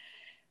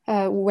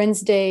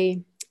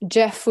Wednesday,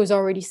 Jeff was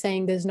already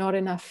saying there's not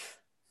enough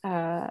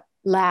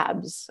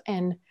labs.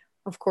 And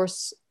of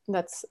course,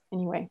 that's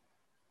anyway,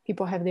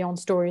 people have their own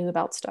stories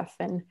about stuff.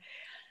 And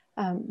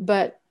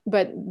but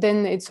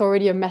then it's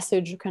already a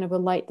message, kind of a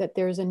light, that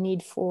there's a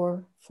need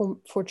for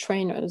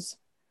trainers.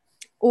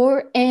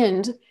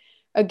 And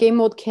a game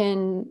mode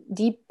can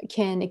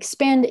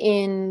expand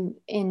in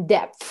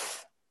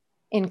depth,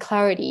 in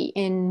clarity,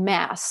 in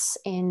mass,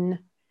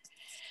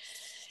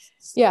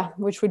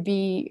 which would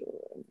be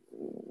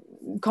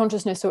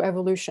consciousness or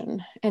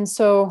evolution. And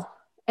so,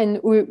 and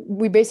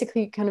we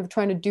basically kind of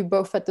trying to do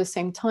both at the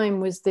same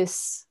time with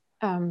this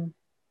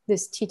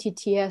this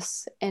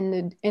TTTS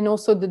and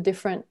also the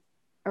different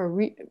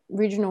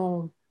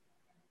regional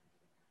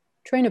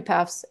trainer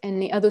paths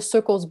and the other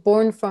circles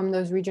born from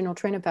those regional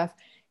trainer paths,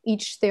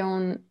 each their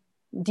own,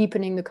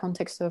 deepening the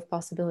context of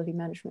possibility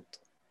management.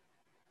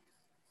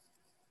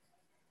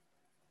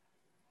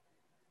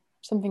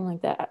 Something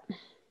like that.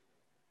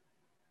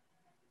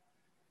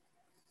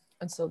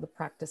 And so the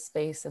practice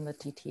space and the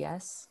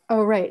TTS.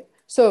 Oh, right.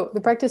 So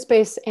the practice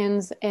space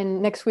ends,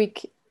 and next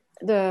week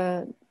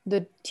the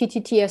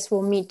TTTS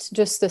will meet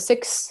just the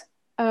 6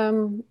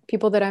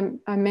 people that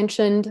I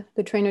mentioned,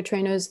 the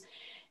trainers.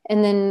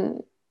 And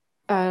then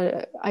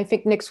I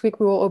think next week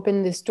we will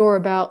open this door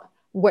about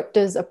what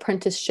does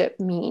apprenticeship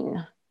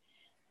mean?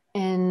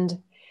 And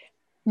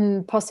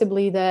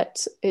possibly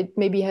that it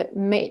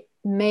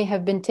may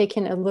have been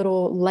taken a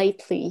little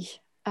lightly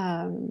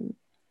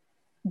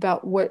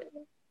about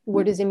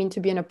what does it mean to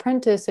be an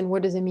apprentice, and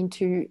what does it mean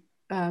to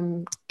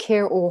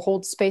care or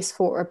hold space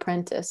for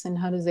apprentice, and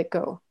how does it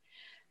go?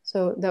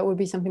 So that would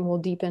be something we'll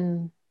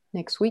deepen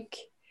next week,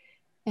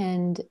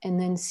 and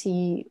then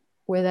see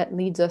where that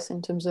leads us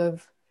in terms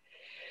of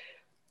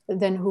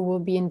then who will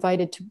be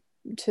invited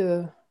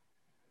to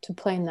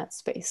play in that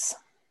space.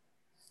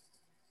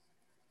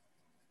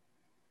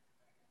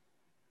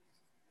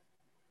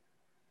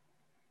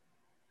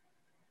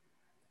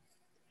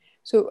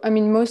 So, I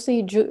mean,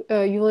 mostly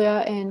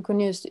Julia and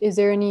Cornelius, is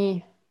there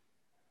any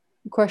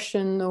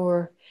question?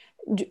 Or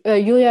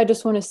Julia, I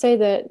just want to say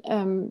that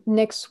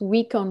next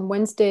week on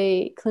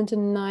Wednesday, Clinton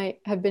and I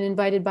have been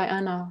invited by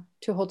Anna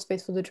to hold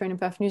space for the Training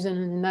Path New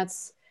Zealand, and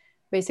that's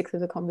basically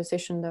the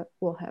conversation that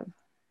we'll have.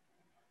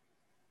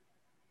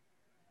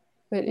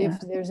 But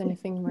if there's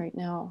anything right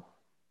now,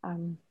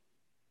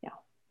 yeah.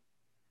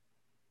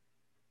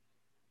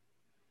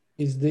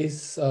 Is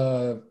this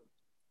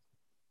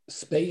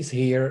space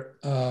here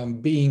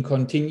being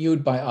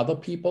continued by other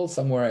people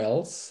somewhere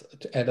else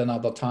at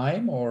another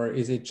time, or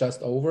is it just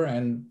over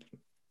and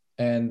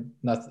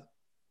nothing,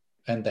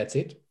 and that's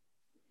it?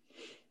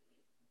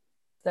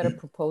 Is that a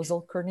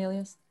proposal,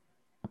 Cornelius?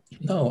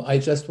 No, I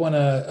just want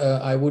to,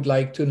 I would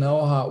like to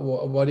know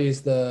what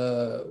is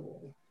the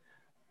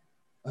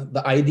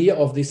idea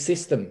of this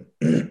system.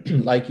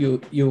 Like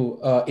you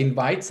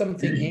invite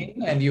something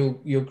in and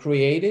you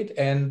create it,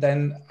 and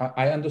then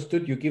I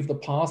understood you give the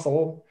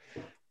parcel,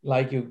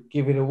 like you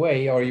give it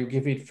away or you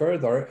give it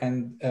further,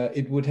 and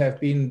it would have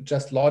been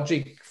just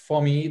logic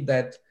for me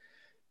that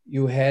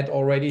you had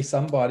already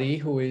somebody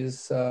who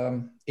is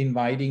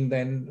inviting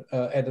then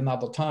at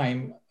another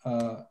time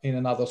in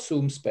another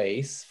Zoom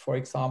space, for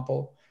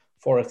example,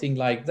 for a thing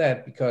like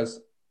that,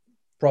 because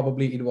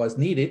probably it was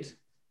needed,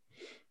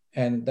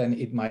 and then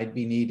it might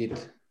be needed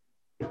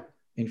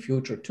in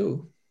future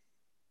too.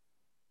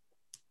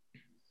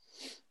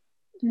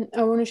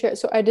 I want to share.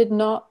 So I did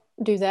not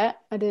do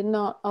that. I did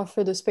not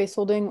offer the space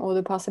holding or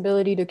the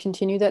possibility to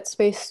continue that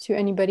space to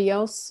anybody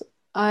else.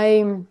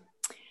 I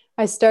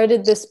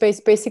started this space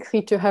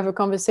basically to have a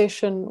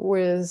conversation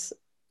with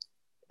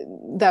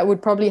that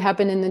would probably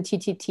happen in the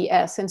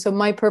TTTS. And so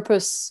my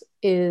purpose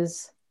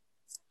is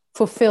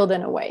fulfilled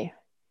in a way.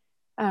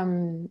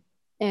 And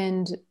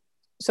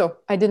so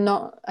I did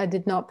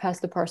not pass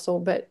the parcel,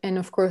 but, and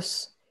of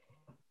course,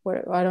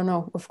 I don't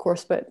know, of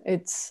course, but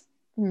it's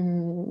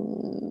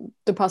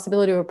the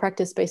possibility of a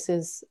practice space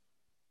is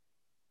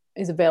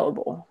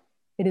available.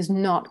 It is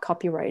not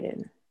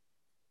copyrighted.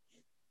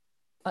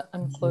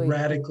 Anne-Chloé,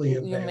 radically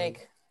available.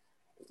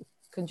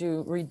 Could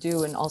you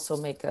redo and also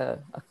make a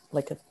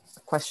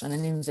question,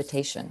 an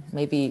invitation?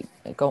 Maybe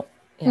go.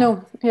 Yeah.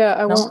 No, yeah,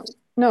 I won't.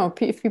 No,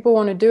 if people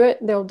want to do it,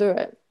 they'll do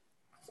it.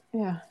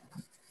 Yeah.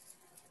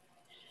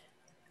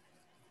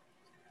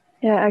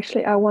 Yeah,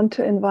 actually, I want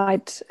to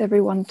invite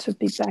everyone to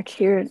be back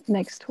here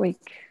next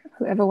week,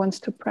 whoever wants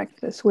to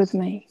practice with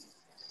me,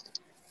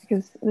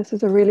 because this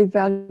is a really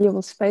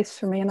valuable space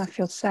for me, and I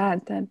feel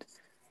sad that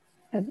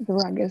the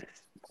rug is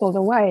pulled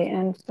away.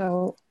 And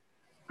so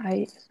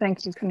I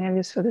thank you,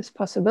 Cornelius, for this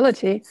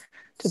possibility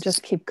to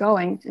just keep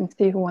going and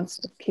see who wants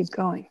to keep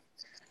going.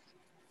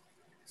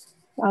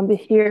 I'll be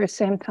here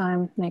same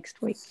time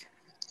next week,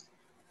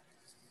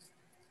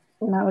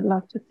 and I would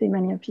love to see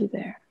many of you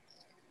there.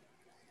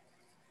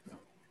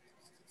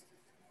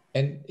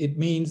 And it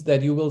means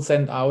that you will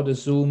send out a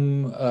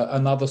Zoom,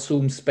 another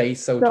Zoom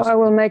space. So I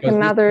will make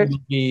another. Will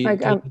be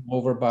taken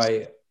over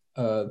by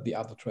the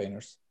other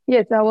trainers.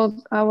 Yes, I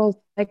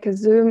will make a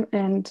Zoom,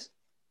 and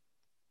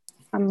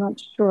I'm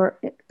not sure.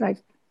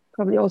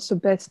 Probably also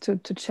best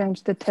to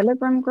change the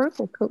Telegram group,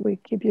 or could we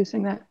keep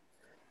using that?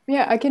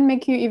 Yeah, I can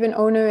make you even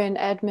owner and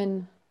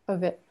admin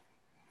of it.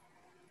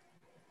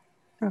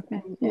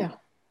 Okay. Yeah.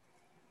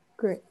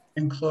 Great.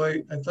 And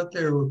Chloe, I thought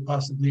there were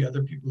possibly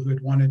other people who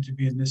had wanted to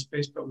be in this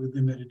space, but we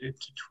limited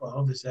it to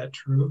 12. Is that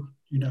true?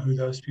 Do you know who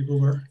those people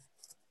were?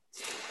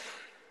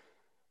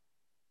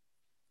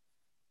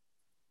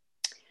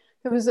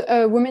 There was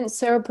a woman,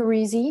 Sarah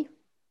Parisi,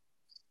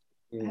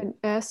 had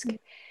asked,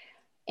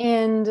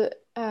 and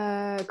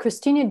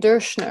Christina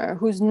Dershner,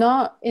 who's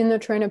not in the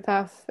trainer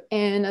path,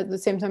 and at the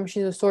same time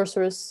she's a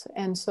sorceress,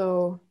 and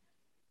so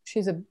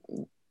she's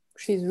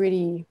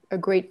really a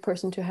great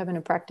person to have in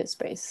a practice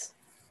space.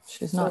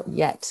 She's not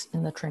yet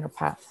in the trainer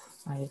path.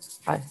 I'm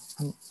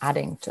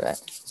adding to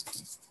it.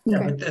 Yeah,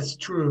 Okay. but that's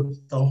true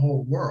of the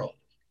whole world.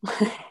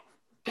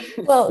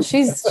 Well,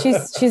 she's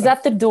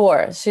at the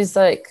door. She's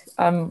like,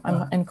 I'm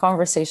in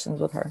conversations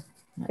with her.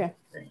 Okay.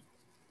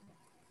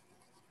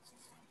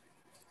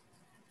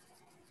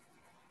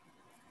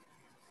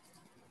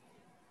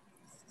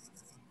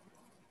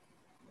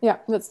 Yeah,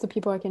 that's the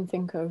people I can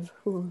think of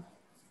who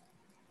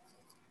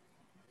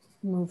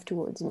move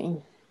towards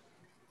me.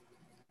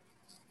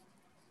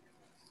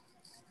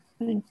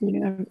 Thank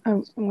you.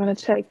 I'm going to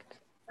take,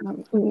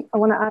 I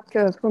want to ask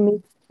a, for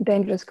me,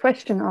 dangerous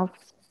question of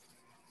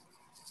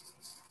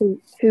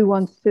who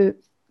wants to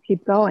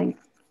keep going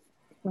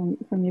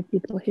from your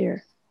people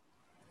here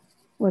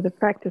with the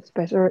practice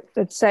space, or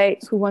let's say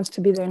who wants to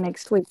be there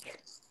next week.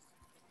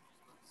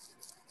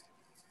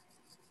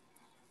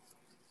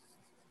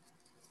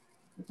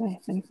 Okay,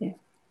 thank you.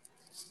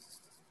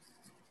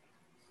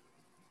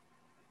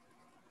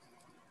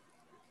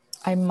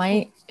 I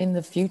might in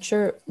the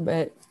future,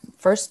 but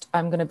first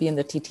I'm going to be in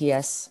the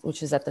TTS,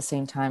 which is at the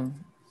same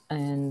time,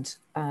 and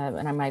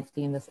I might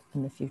be in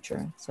the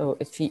future. So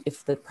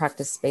if the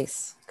practice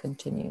space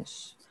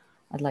continues,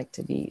 I'd like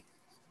to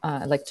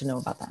know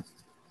about that.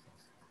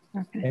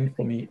 Okay. Same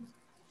for me.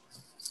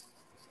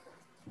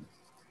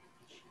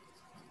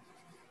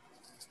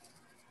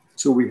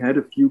 So we had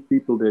a few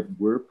people that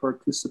were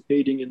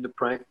participating in the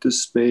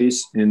practice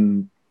space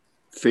and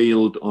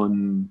failed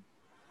on,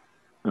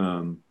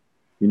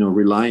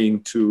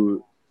 relying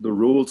to the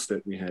rules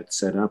that we had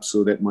set up.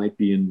 So that might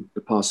be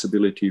a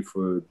possibility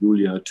for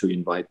Julia to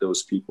invite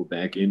those people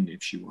back in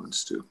if she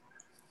wants to.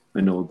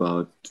 I know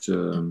about,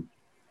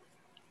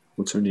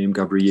 what's her name?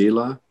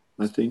 Gabriela,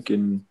 I think,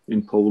 in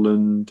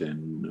Poland,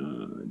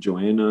 and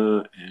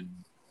Joanna, and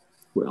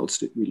who else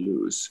did we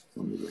lose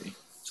on the way?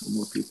 Some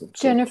more people.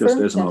 So Jennifer. just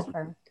as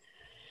an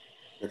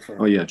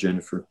Oh yeah,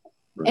 Jennifer.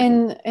 Right.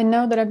 And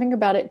now that I think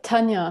about it,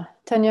 Tanya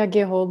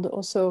Gerold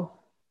also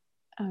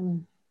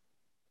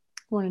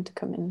wanted to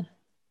come in.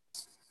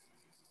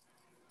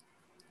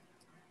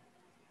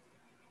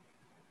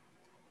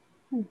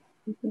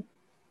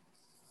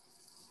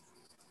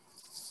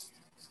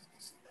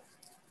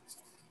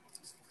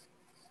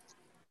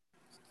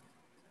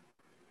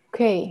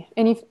 Okay.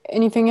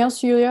 Anything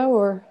else, Julia?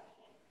 Or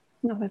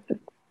no, that's it.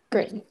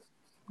 Great.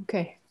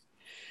 Okay.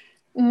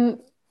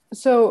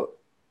 So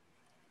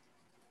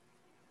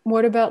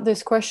what about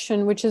this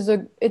question, which is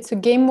it's a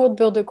game world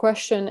builder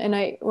question,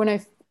 and when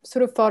I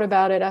sort of thought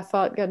about it, I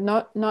thought, God,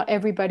 not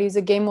everybody's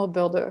a game world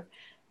builder,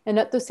 and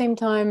at the same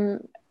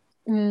time,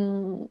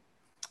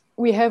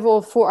 we have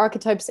all 4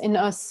 archetypes in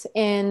us,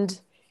 and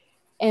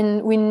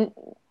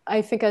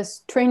I think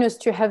as trainers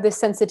to have this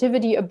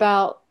sensitivity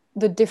about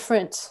the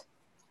different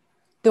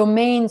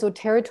domains or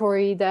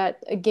territory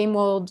that a game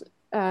world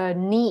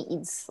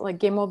needs, like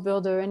game world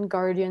builder and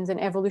guardians and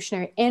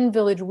evolutionary and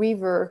village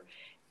weaver,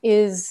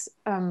 is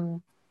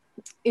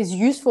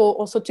useful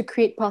also to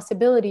create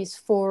possibilities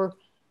for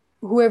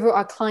whoever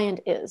our client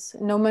is,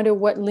 no matter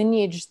what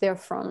lineage they're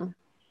from.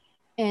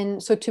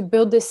 And so to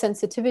build this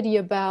sensitivity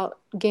about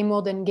game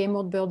world and game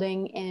world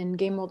building and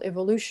game world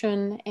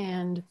evolution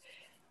and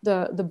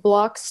the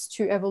blocks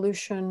to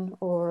evolution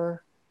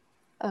or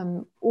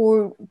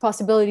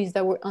possibilities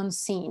that were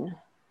unseen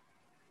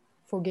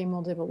for game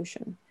world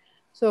evolution.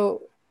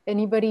 So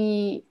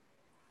anybody,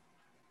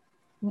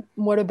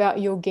 what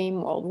about your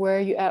game world? Where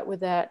are you at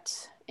with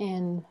that?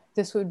 And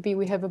this would be,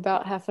 we have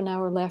about half an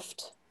hour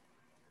left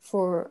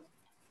for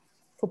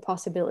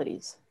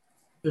possibilities.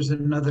 There's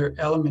another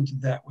element to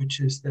that, which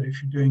is that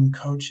if you're doing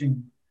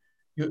coaching,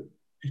 it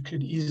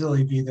could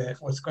easily be that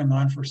what's going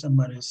on for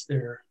someone is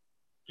their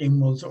game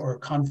molds or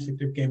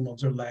conflict of game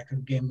molds or lack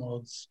of game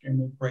molds, game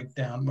mold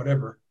breakdown,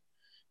 whatever.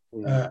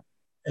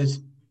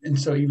 And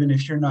so even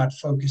if you're not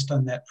focused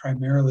on that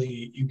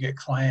primarily, you get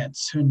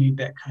clients who need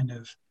that kind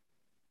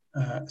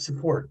of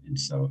support. And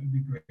so it'd be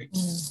great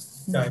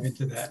to dive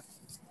into that.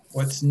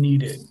 What's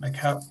needed, like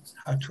how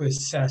to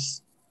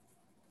assess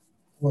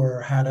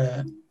or how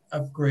to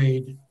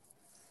upgrade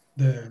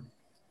the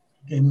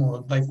game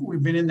mold. Like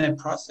we've been in that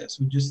process.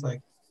 We just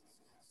like,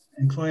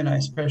 and Chloe and I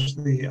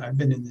especially, I've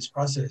been in this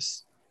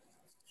process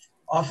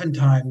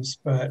oftentimes,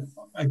 but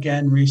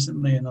again,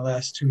 recently in the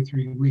last 2 or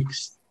 3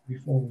 weeks,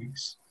 4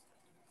 weeks.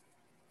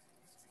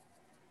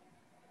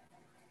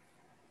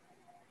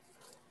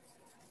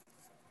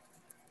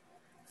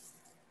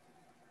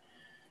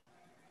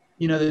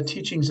 You know, the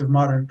teachings of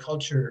modern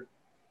culture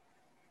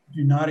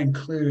do not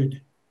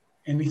include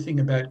anything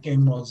about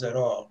game worlds at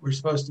all. We're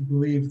supposed to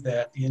believe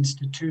that the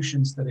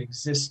institutions that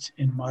exist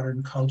in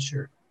modern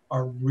culture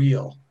are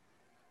real.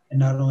 And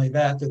not only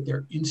that, that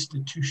they're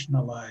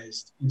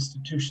institutionalized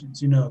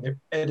institutions. You know, they're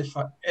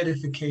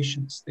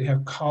edifications. They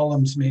have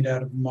columns made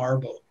out of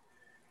marble,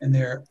 and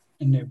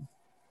they've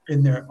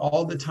been there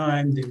all the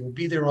time. They will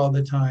be there all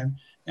the time.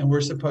 And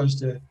we're supposed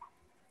to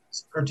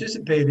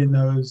participate in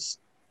those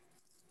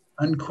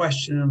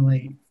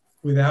unquestionably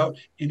without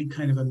any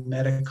kind of a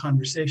meta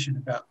conversation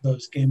about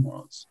those game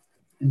worlds.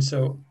 And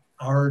so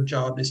our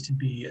job is to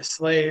be a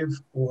slave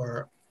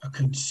or a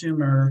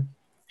consumer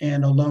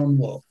and a lone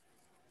wolf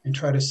and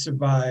try to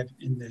survive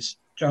in this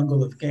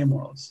jungle of game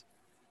worlds.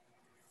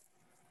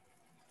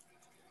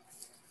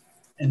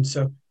 And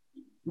so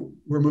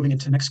we're moving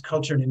into next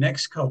culture, and in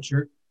next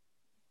culture,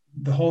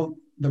 the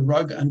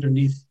rug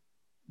underneath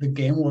the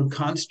game world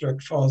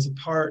construct falls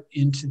apart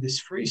into this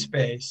free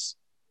space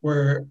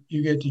where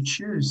you get to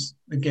choose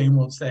the game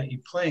worlds that you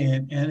play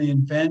in and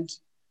invent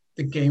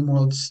the game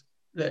worlds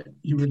that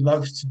you would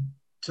love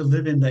to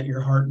live in, that your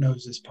heart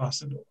knows is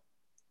possible,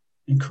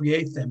 and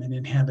create them and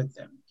inhabit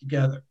them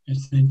together.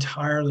 It's an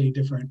entirely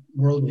different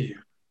worldview.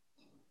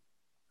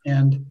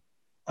 And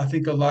I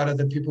think a lot of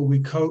the people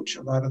we coach,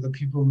 a lot of the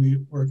people we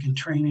work in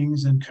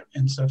trainings and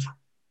stuff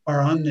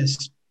are on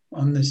this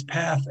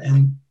path.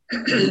 And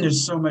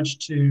there's so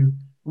much to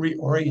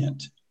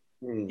reorient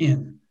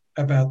in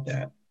about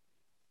that.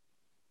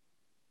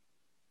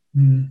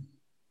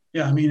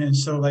 Yeah, I mean, and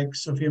so like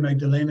Sophia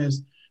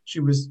Magdalena's, she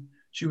was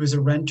a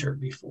renter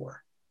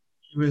before.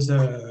 She was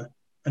an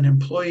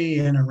employee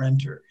and a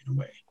renter in a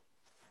way,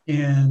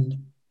 and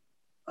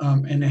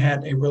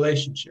had a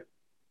relationship,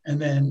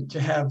 and then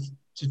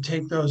to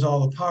take those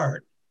all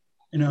apart,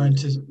 you know, and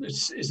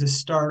it's a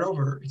start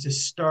over. It's a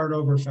start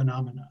over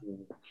phenomenon.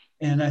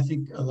 And I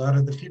think a lot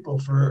of the people,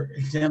 for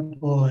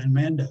example,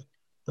 Amanda,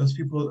 those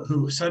people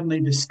who suddenly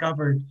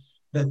discovered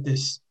that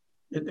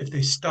if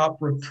they stop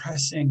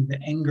repressing the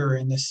anger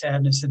and the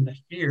sadness and the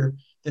fear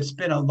that's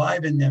been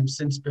alive in them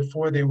since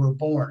before they were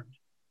born,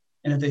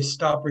 and if they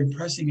stop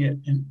repressing it,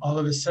 and all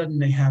of a sudden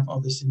they have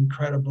all this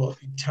incredible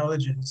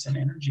intelligence and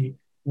energy,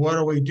 what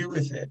do we do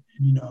with it?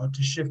 And, you know,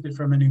 to shift it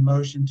from an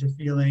emotion to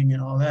feeling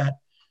and all that,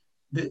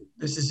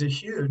 this is a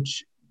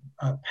huge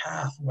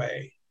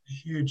pathway, a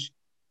huge,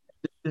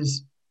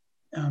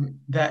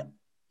 that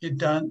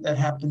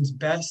happens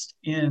best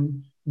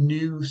in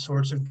new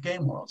sorts of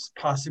game worlds,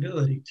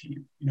 possibility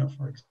team, you know,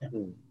 for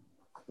example.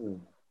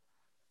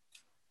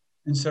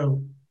 And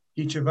so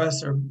each of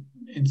us are,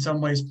 in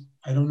some ways,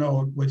 I don't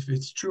know if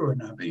it's true or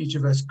not, but each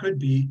of us could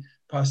be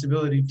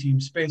possibility team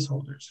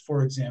spaceholders,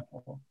 for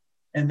example.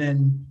 And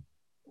then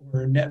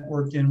we're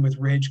networked in with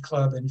Rage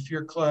Club and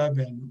Fear Club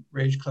and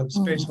Rage Club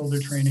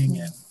spaceholder training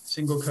and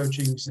single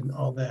coachings and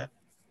all that,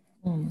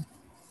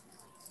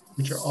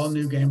 which are all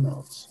new game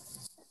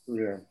worlds.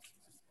 Yeah.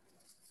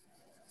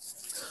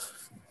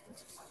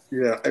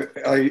 Yeah,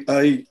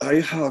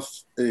 I have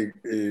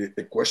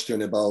a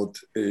question about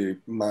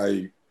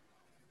my,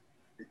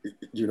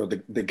 you know,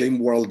 the game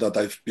world that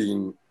I've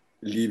been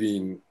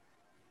living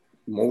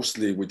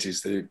mostly, which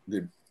is the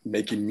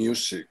making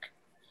music,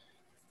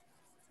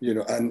 you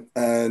know,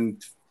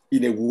 and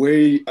in a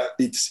way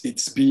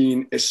it's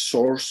been a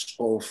source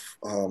of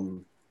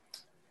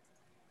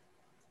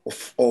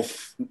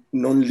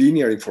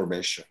non-linear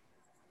information.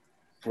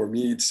 For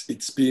me,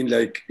 it's been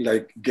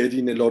like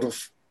getting a lot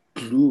of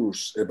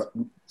clues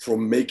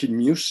from making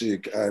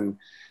music and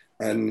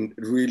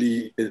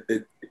really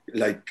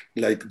like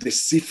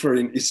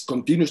deciphering, is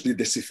continuously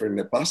deciphering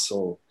a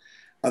puzzle.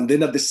 And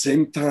then at the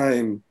same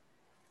time,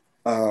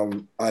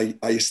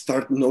 I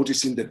start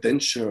noticing the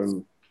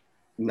tension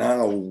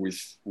now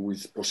with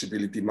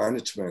possibility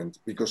management,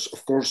 because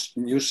of course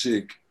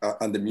music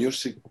and the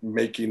music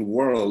making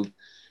world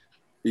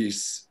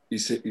is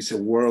a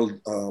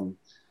world,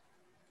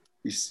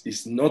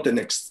 is not the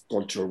next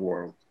culture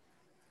world,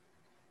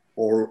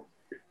 or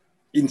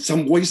in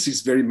some ways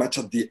is very much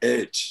at the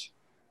edge,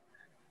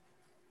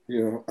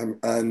 you know,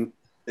 and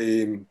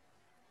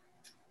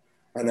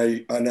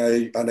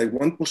I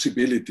want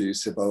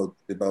possibilities about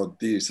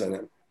this,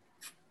 and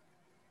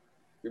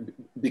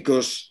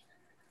because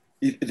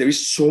there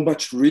is so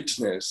much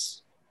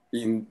richness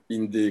in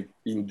the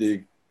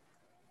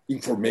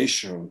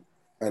information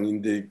and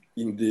in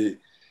the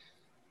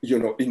you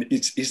know,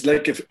 it's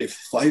like a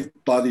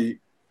 5-body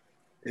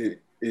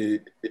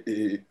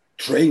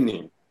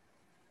training.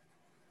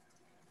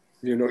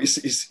 You know,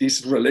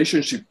 it's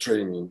relationship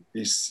training.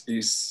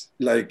 It's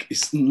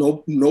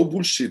no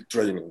bullshit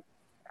training.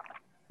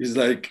 It's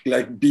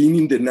like being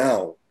in the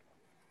now.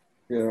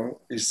 You know,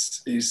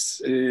 it's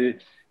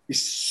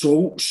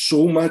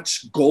so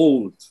much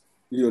gold.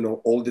 You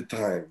know, all the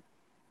time.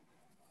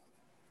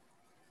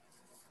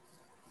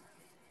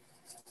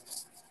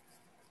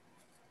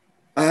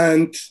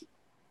 And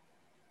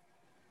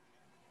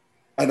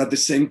at the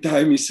same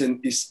time, it's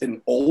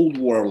an old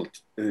world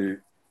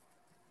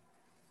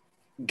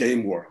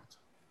game world.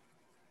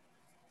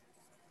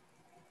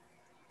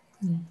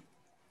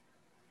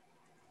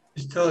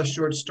 just tell a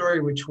short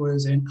story, which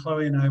was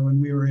Anne-Chloé and I, when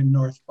we were in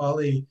North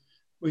Bali,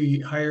 we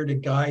hired a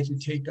guy to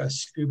take us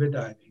scuba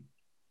diving.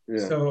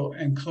 Yeah. So,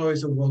 and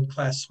Chloe's a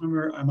world-class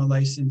swimmer. I'm a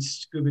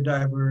licensed scuba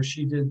diver.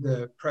 She did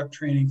the prep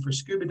training for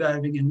scuba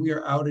diving, and we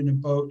are out in a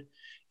boat,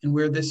 and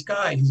we're this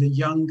guy. He's a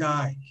young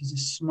guy. He's a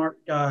smart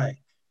guy.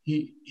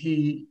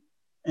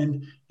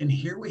 And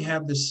here we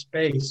have this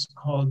space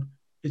called,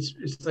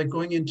 it's like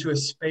going into a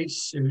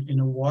spacesuit in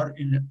a water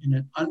in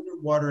an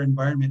underwater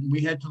environment. And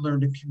we had to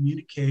learn to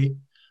communicate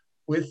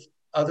with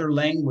other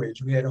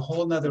language. We had a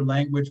whole nother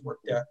language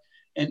worked out,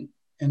 and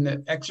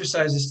the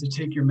exercise is to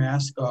take your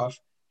mask off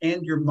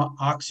and your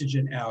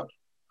oxygen out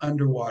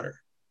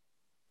underwater,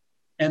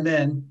 and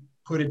then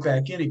put it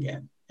back in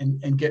again,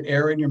 and get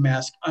air in your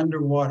mask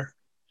underwater.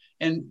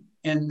 And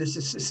this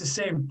is, it's the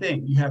same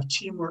thing. You have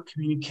teamwork,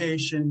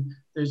 communication.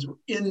 There's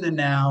in the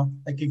now,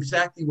 like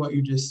exactly what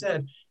you just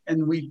said.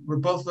 And we're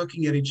both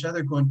looking at each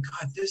other going,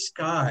 God, this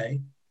guy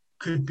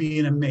could be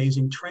an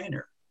amazing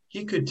trainer.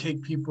 He could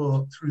take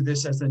people through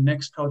this as a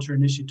next culture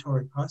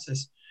initiatory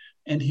process.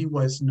 And he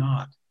was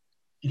not.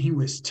 And he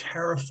was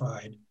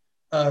terrified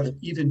of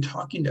even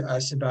talking to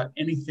us about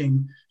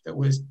anything that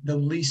was the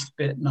least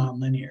bit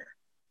nonlinear.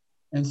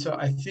 And so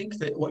I think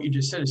that what you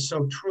just said is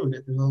so true,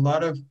 that there's a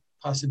lot of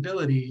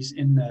possibilities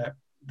in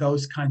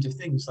those kinds of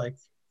things, like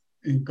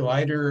the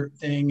glider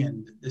thing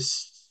and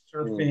this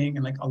surfing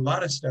and like a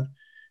lot of stuff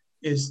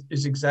is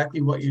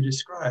exactly what you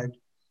described,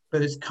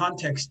 but it's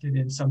contexted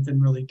in something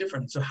really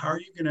different. So how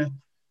are you going to,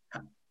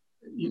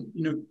 you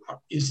know,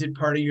 is it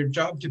part of your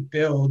job to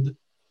build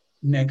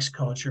next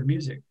culture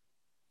music?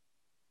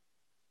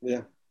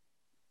 Yeah.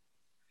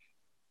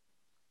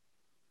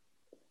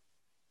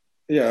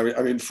 Yeah,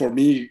 I mean, for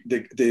me,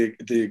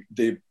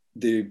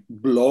 the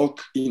block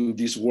in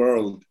this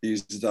world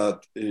is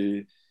that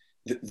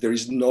there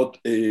is not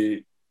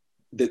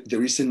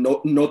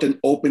not an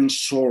open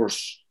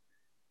source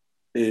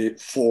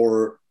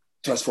for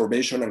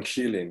transformation and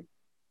healing.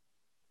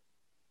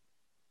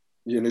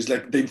 You know, it's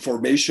like the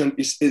information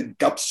is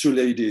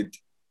encapsulated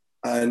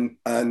and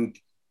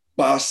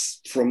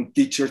passed from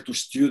teacher to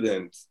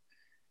student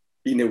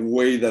in a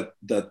way that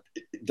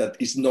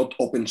is not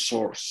open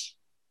source,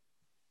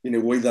 in a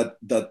way that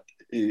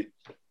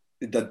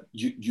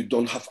you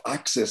don't have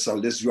access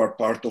unless you are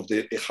part of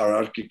the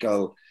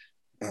hierarchical,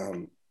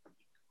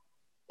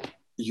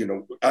 you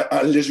know,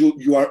 unless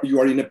you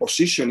are in a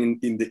position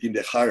in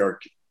the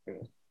hierarchy. You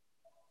know?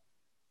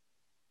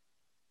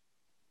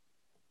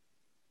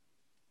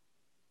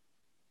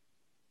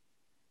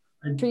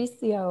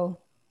 Patricio.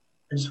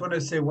 I just want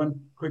to say one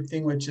quick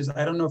thing, which is,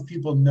 I don't know if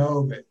people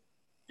know, but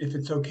if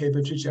it's okay,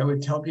 Patricia, I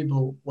would tell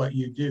people what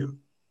you do.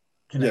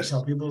 Can I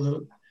tell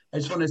people? I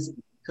just want to,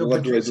 so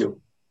what do I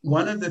do?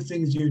 One of the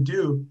things you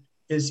do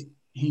is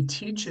he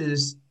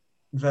teaches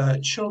the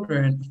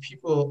children of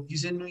people,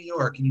 he's in New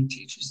York, and he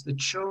teaches the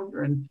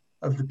children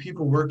of the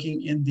people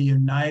working in the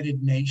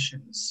United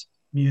Nations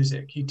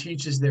music. He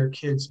teaches their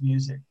kids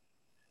music.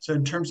 So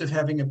in terms of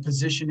having a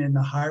position in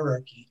the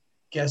hierarchy,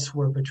 guess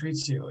where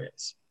Patricio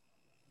is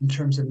in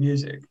terms of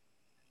music?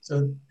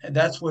 So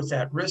that's what's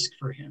at risk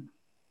for him.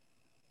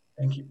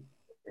 Thank you.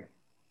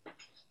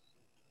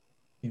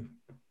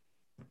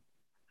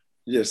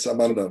 Yes,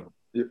 Amanda.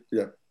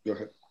 Yeah, go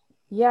ahead.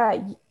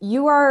 Yeah,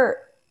 you are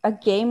a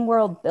game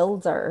world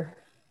builder,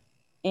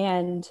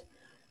 and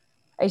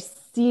I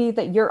see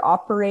that you're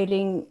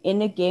operating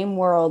in a game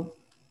world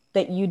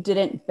that you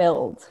didn't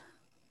build,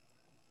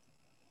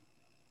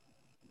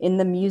 in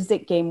the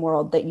music game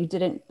world that you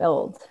didn't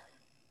build.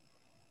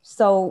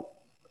 So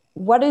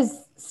what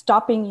is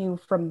stopping you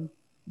from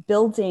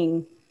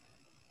building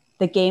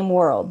the game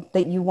world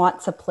that you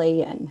want to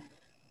play in?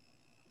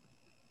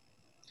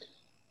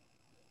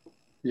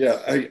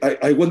 Yeah,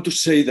 I want to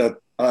say that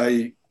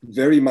I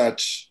very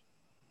much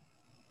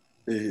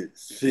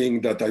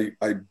think that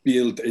I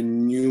built a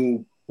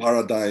new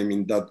paradigm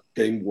in that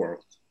game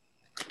world,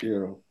 you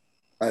know,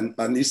 and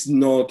it's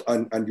not,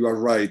 and you are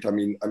right. I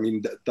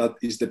mean that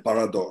is the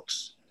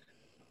paradox,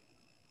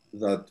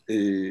 that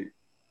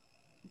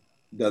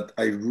that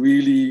I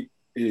really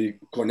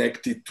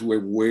connected to a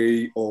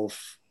way of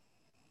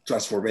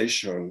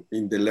transformation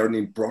in the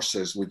learning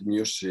process with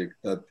music,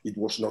 that it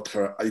was not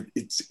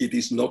it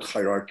is not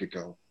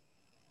hierarchical,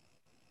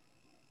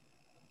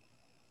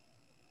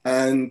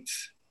 and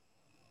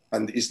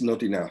it's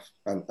not enough,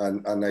 and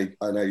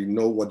I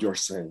know what you're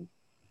saying.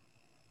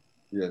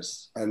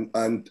 Yes, and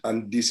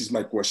this is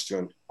my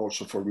question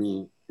also for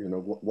me, you know,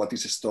 what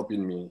is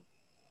stopping me?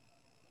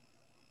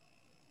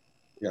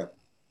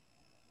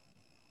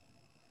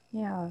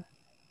 Yeah.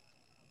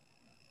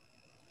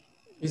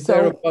 Is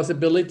there a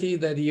possibility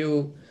that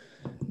you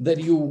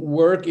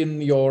work in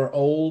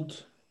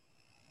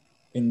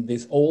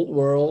this old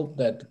world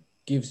that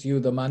gives you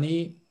the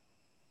money,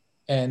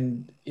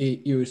 and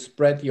you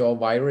spread your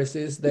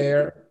viruses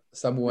there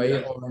some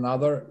way or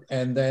another,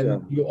 and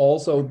then you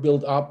also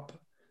build up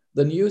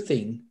the new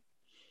thing?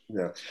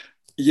 Yeah.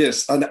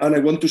 Yes, and I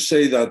want to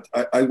say that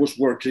I was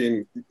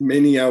working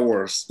many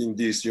hours in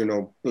this, you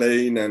know,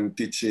 playing and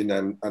teaching,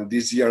 and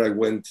this year I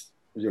went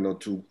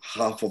to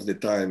half of the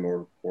time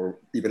or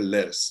even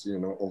less,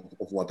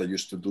 of what I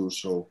used to do.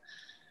 So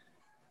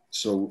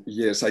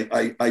yes,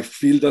 I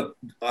feel that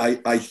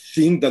I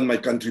think that my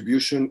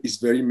contribution is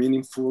very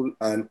meaningful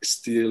and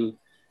still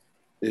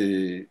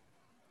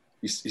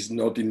is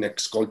not in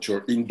next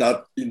culture in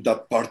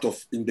that part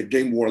of in the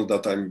game world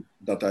that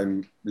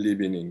I'm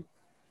living in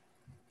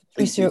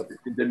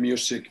the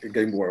music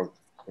game world.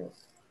 Yeah.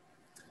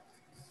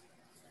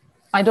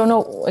 I don't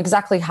know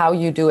exactly how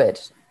you do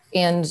it.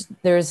 And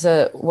there's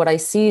what I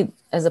see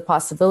as a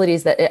possibility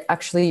is that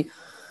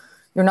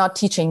you're not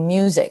teaching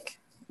music.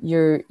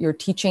 You're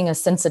teaching a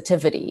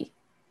sensitivity,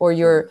 or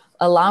you're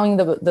allowing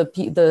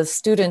the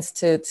students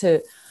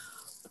to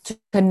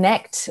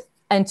connect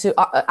and to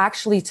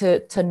actually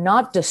to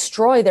not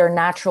destroy their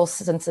natural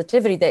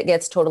sensitivity that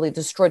gets totally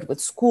destroyed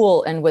with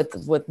school and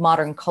with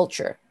modern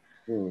culture.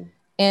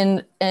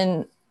 And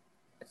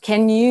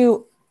can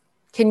you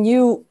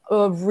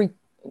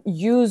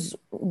use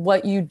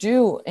what you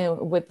do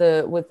with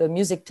the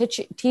music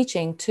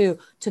teaching to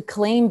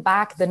claim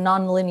back the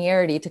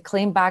non-linearity, to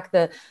claim back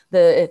that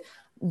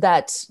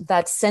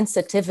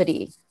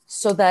sensitivity,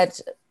 so that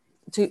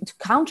to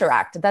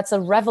counteract, that's a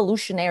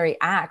revolutionary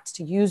act,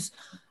 to use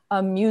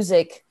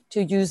music,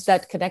 to use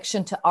that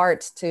connection to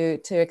art, to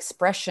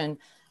expression,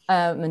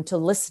 and to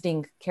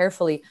listening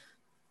carefully,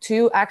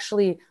 to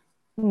actually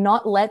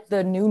not let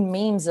the new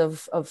memes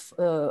of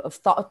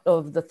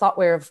the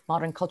thoughtware of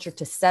modern culture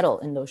to settle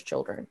in those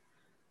children.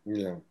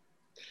 Yeah.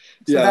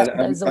 So that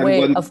is a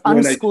way of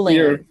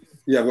unschooling.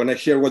 When I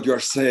hear what you are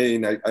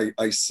saying,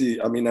 I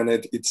see. I mean,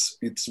 Annette,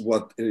 it's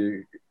what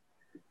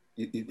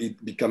it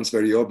becomes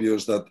very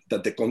obvious that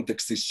the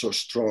context is so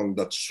strong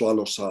that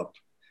swallows up.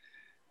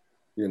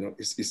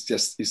 It's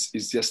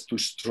just too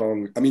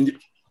strong. I mean,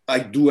 I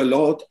do a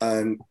lot,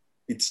 and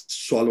it's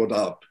swallowed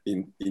up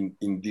in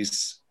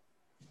this,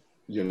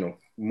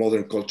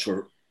 modern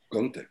culture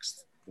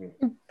context.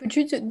 But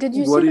did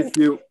you What see if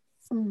you?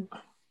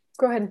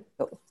 Go ahead.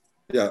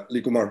 Yeah,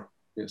 Likumar.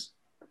 Yes.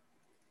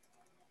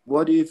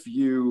 What if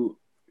you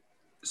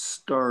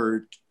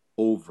start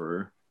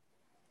over?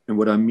 And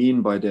what I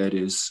mean by that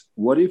is,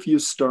 what if you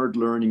start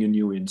learning a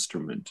new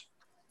instrument,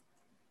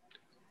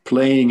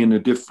 playing in a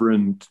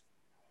different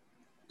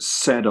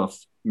set of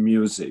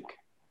music,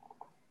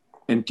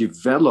 and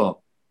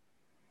develop,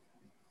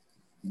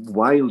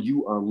 while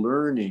you are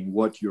learning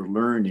what you're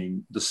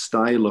learning, the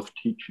style of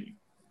teaching.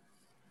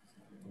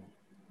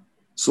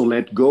 So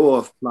let go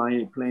of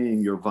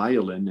playing your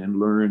violin and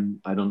learn,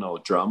 I don't know,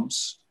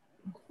 drums,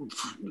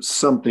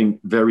 something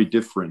very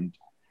different.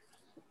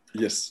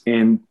 Yes.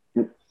 And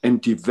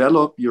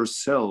develop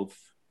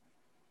yourself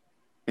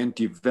and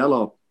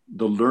develop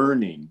the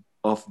learning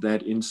of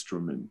that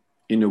instrument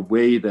in a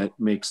way that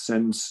makes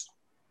sense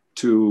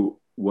to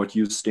what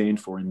you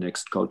stand for in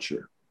next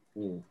culture.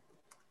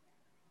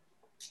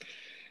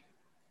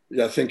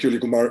 Yeah, thank you,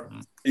 Likumar.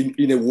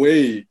 In a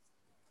way,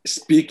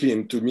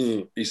 speaking to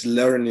me is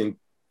learning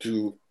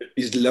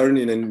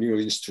a new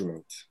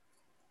instrument.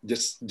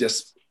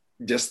 Just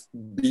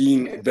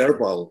being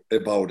verbal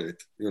about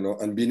it,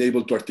 and being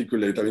able to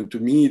articulate. I mean, to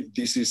me,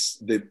 this is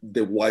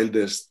the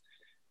wildest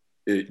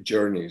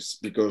journeys,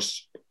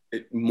 because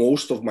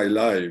most of my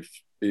life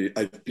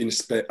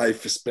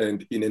I've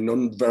spent in a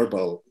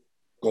non-verbal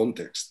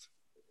context.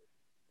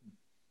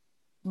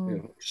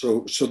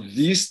 So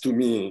this to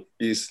me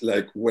is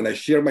like when I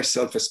hear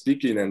myself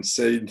speaking and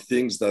saying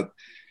things that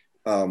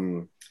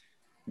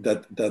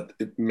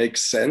it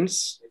makes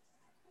sense.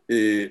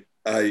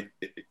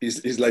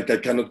 It's like I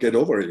cannot get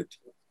over it.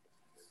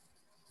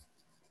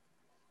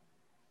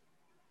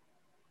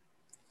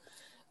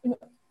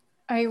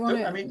 I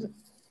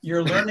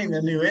you're learning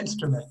a new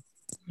instrument.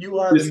 You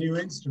are the new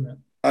instrument.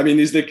 I mean,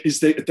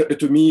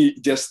 to me,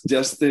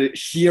 just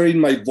hearing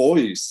my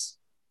voice,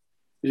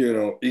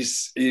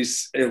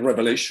 is a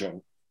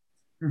revelation.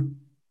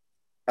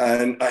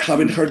 And I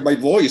haven't heard my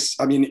voice.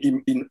 I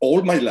mean, in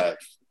all my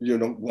life,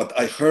 what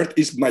I heard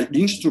is my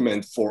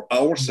instrument for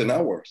hours and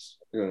hours,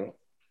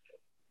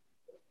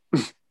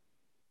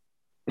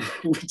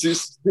 which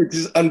is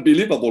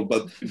unbelievable,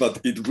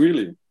 but it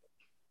really.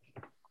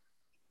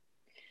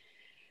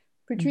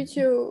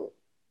 Patricio,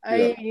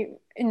 I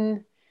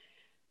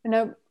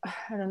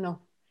don't know.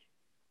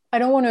 I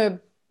don't want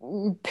to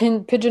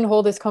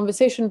pigeonhole this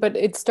conversation, but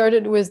it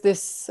started with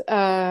this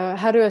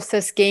how to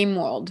assess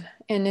Gameworld,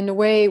 and in a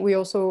way we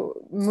also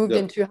moved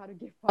into how to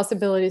give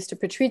possibilities to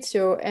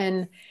Patricio.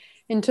 And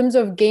in terms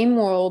of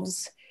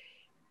Gameworlds,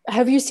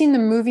 have you seen the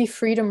movie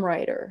Freedom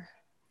Writer?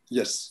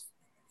 Yes.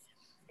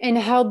 And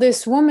how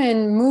this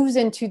woman moves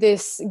into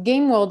this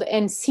game world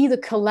and see the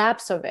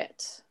collapse of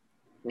it.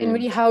 And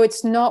really how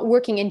it's not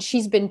working, and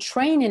she's been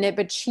trained in it,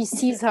 but she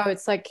sees how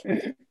it's like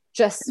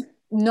just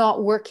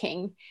not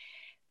working.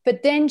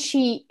 But then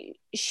she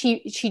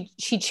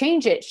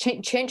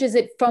changes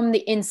it from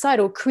the inside,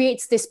 or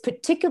creates this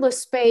particular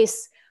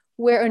space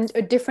where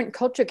a different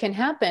culture can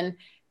happen.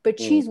 But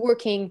she's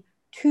working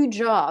 2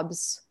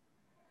 jobs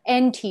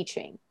and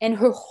teaching, and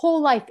her whole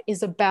life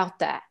is about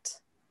that.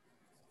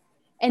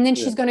 and then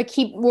she's going to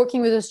keep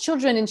working with those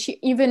children, and she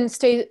even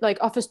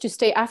offers to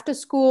stay after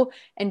school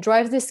and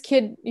drive this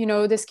kid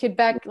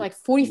back like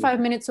 45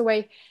 minutes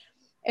away.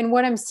 And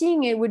what I'm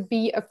seeing, it would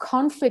be a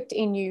conflict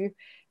in you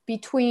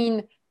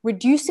between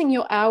reducing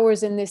your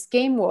hours in this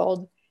game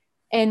world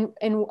and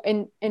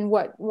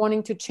what,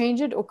 wanting to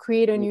change it or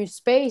create a new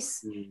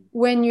space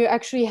when you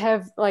actually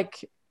have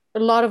like a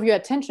lot of your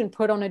attention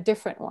put on a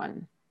different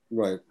one.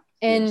 Right.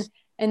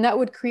 And that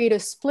would create a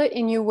split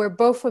in you where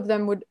both of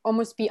them would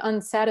almost be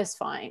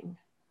unsatisfying.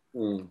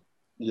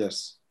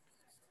 Yes.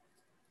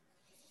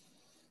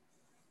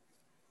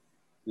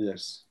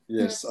 Yes.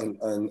 Yes.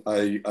 And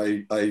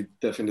I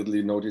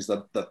definitely notice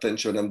that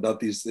tension, and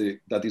that is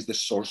the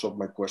source of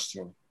my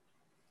question.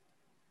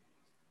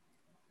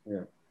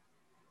 Yeah.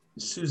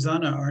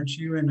 Susanna, aren't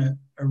you in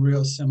a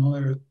real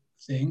similar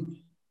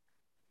thing?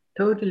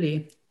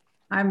 Totally.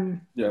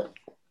 I'm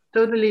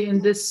totally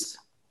in this,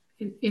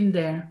 in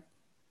there.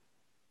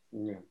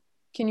 Yeah.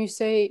 Can you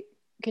say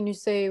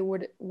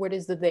what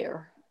is the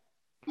there?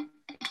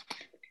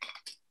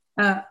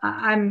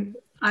 I'm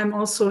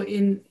also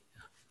in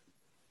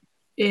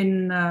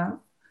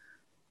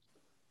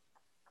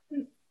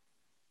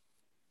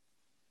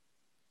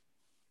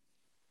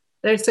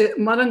there's a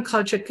modern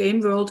culture game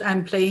world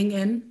I'm playing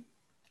in.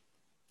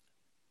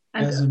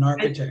 And as an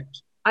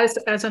architect.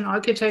 As an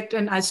architect,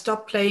 and I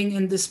stopped playing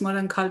in this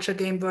modern culture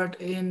game world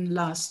in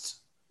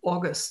last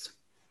August.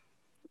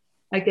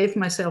 I gave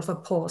myself a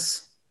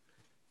pause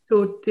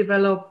to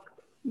develop,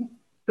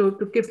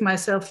 to give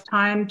myself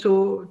time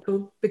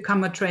to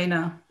become a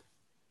trainer.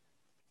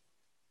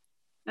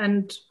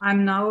 And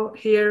I'm now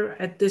here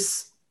at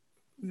this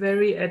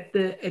at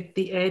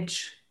the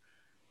edge,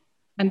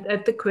 and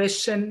at the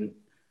question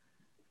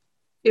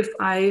if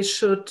I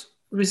should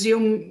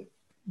resume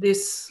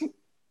this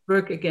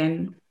work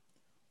again.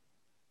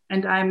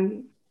 And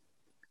I'm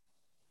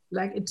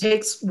like, it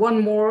takes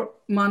one more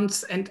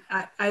month, and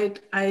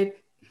I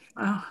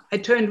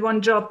turned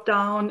one job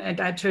down, and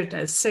I turned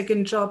a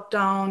second job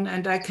down,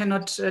 and I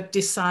cannot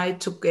decide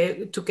to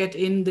get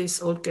in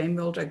this old game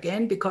world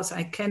again because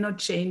I cannot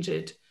change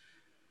it.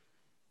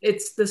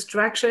 The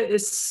structure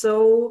is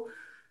so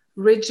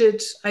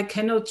rigid. I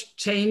cannot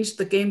change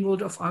the game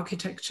world of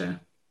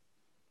architecture.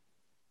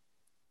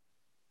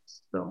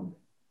 So,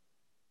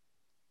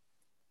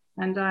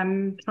 and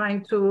I'm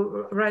trying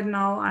to, right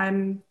now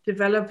I'm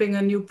developing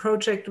a new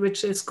project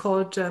which is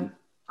called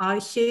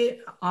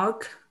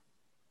Arc,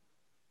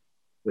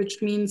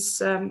 which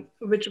means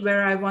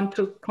where I want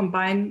to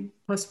combine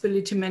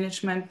possibility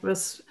management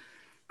with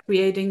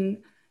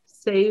creating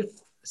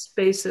safe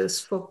spaces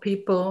for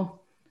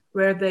people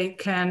where they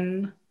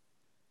can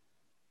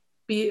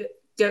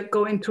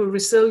go into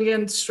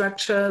resilient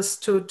structures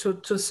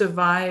to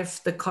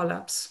survive the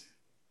collapse.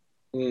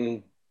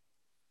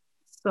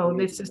 So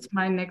this is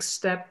my next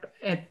step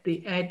at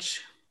the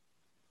edge.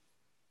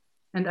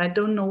 And I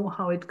don't know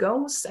how it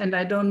goes, and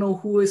I don't know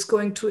who is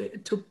going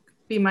to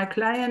be my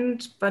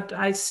client, but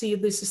I see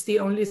this is the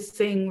only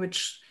thing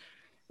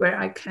where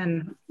I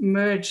can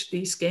merge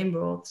these game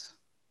worlds.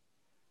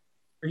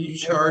 Are you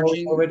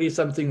charging already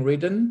something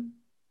written?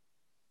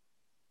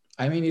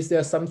 I mean, is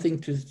there something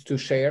to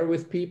share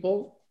with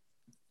people?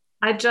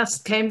 I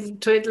just came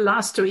to it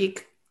last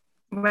week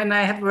when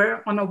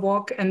were on a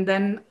walk, and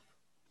then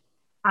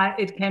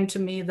it came to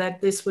me that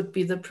this would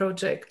be the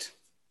project.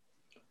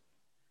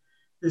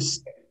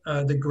 The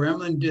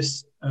gremlin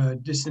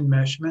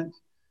disenmeshment,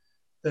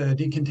 the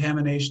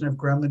decontamination of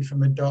gremlin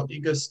from adult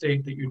ego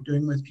state that you're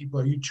doing with people,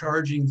 are you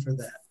charging for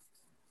that?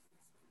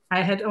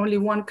 I had only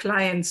one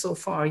client so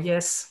far,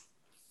 yes.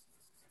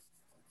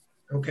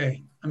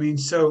 Okay. I mean,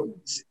 so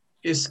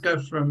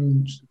Iska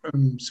from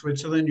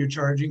Switzerland, you're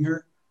charging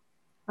her?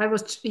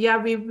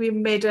 We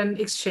made an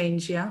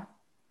exchange, yeah.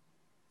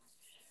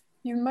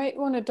 You might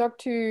want to talk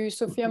to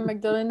Sophia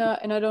Magdalena,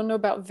 and I don't know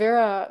about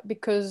Vera,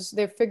 because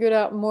they've figured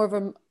out more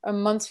of a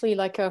monthly,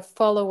 like a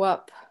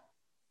follow-up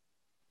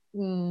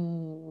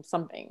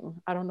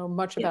something. I don't know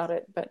much about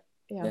it, but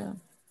yeah.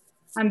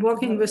 I'm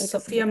working with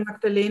Sophia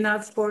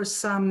Magdalena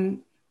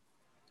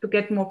to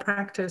get more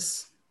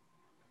practice.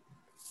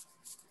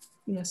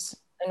 Yes.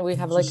 And we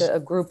have like a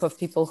group of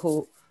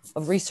people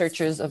of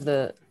researchers of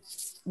the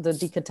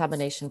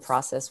decontamination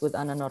process with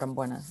Ana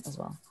Norambuena as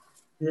well.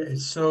 Yeah,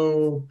 it's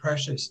so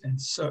precious. And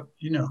so,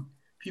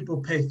 people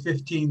pay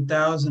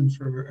 $15,000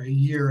 for a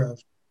year of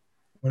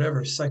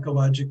whatever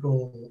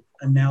psychological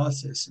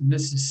analysis. And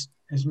this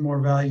has more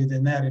value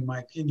than that, in my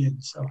opinion.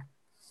 So,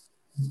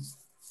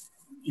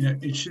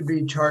 it should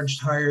be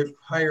charged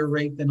higher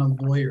rate than a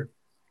lawyer,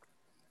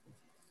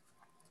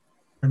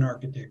 an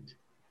architect.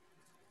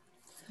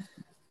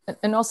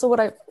 And also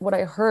what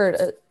I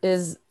heard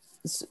is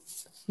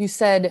you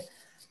said,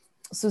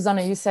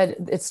 Susanna,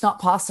 it's not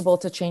possible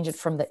to change it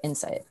from the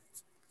inside.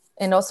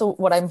 And also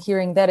what I'm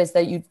hearing that is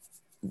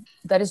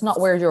that is not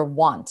where your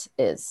want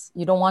is.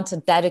 You don't want to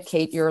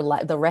dedicate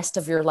the rest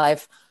of your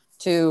life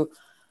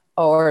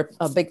or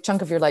a big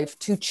chunk of your life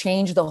to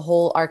change the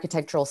whole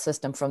architectural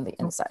system from the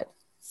inside.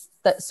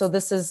 So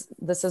this is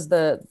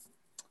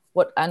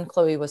what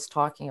Anne-Chloé was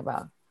talking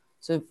about.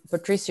 So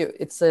Patricio,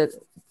 it's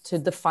to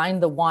define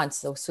the wants.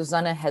 So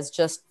Susanna has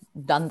just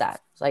done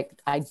that.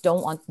 Like, I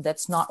don't want,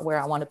 that's not where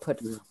I want to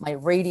put my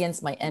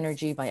radiance, my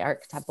energy, my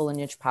archetypal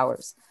lineage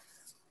powers.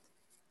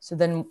 So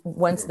then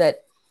once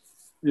that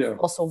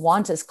also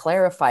want is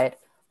clarified,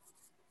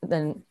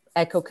 then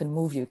Echo can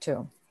move you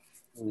too.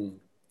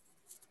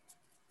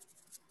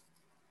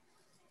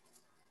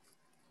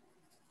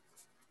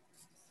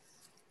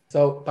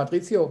 So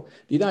Patricio,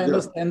 did I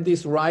understand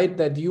this right,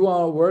 that you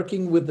are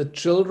working with the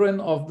children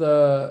of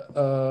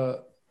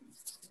the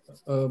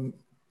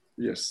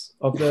yes,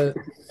 of the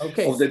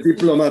of the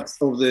diplomats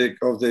of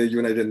the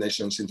United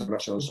Nations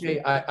International School?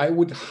 Okay, I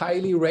would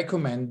highly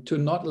recommend to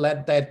not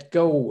let that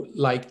go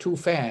like too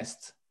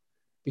fast,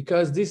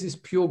 because this is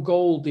pure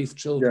gold, these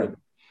children.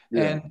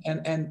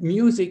 And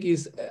music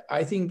is,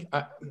 I think,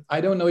 I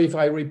don't know if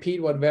I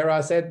repeat what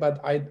Vera said,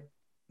 but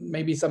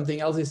maybe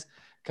something else is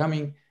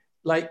coming.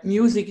 Like,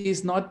 music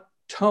is not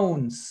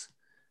tones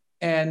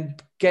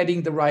and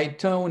getting the right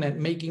tone and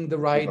making the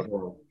right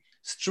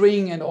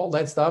string and all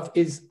that stuff.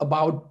 Is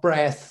about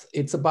breath.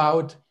 It's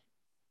about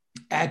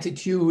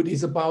attitude.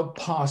 It's about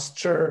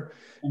posture.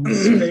 And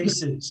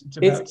spaces.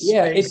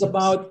 It's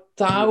about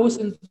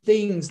 1,000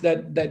 things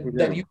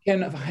that you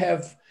can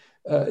have,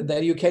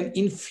 that you can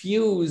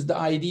infuse the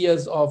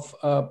ideas of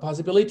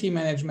possibility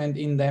management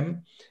in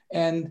them,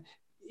 and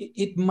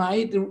it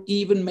might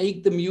even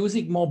make the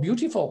music more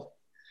beautiful.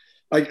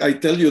 I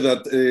tell you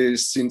that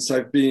since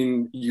I've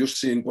been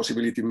using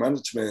possibility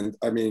management,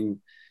 I mean,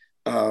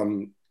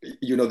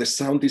 the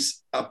sound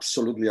is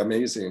absolutely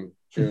amazing.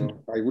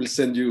 I will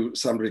send you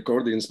some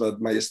recordings, but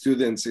my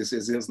students is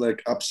just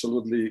like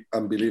absolutely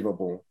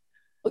unbelievable.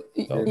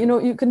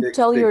 You can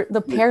tell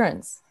the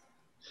parents.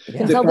 You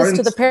can tell this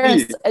to the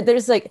parents.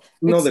 There's like,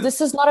 this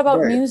is not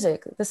about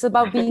music. This is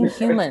about being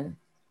human.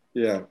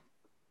 Yeah.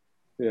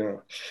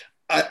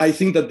 I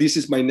think that this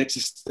is my next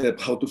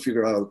step, how to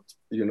figure out,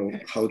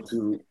 how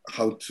to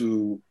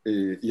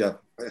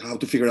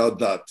figure out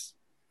that,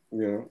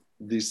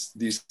 this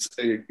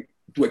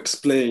to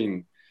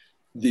explain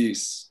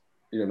this,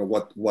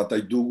 what I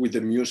do with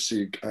the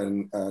music,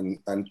 and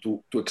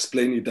to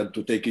explain it and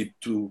to take it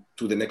to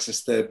the next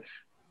step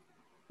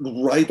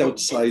right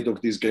outside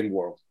of this game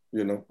world,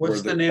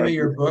 What's the name of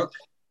your book,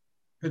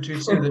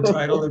 Patricia? The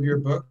title of your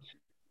book?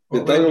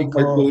 The title of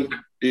my book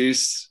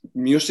is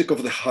Music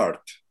of the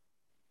Heart.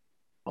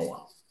 Oh,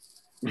 wow.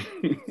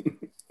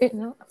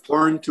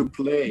 Born to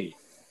play.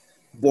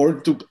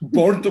 Born to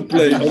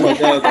play. Oh my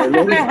God! I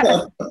love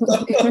that.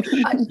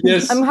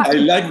 Yes, I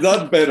like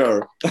that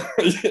better.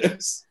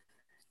 Yes.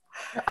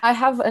 I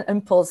have an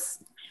impulse.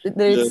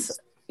 There's,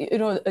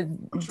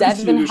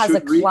 Devin has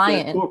a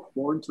client. That book,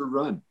 Born to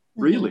Run.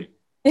 Really?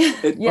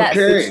 Yes.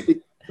 It's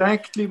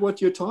exactly what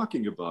you're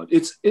talking about.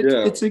 It's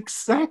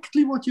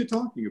exactly what you're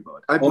talking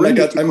about. Oh my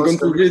God! I'm going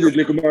to read it,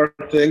 Licumar.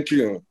 Thank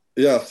you.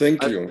 Yeah,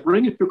 thank you. I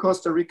bring it to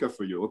Costa Rica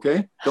for you,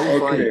 okay?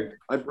 Don't buy it.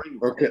 I bring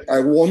it. Okay, I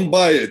won't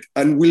buy it,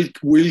 and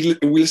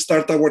we'll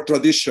start our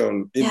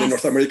tradition in the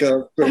North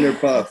America Premier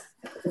Path.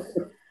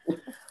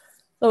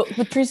 So,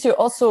 Patricio,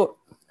 also,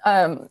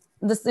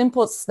 this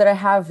impulse that I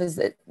have is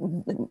that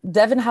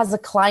Devin has a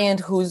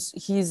client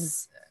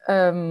he's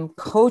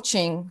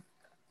coaching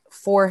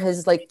for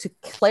his, like, to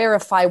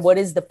clarify what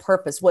is the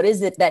purpose, what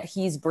is it that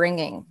he's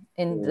bringing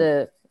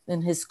in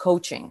his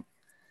coaching.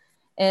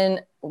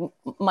 And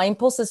my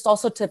impulse is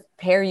also to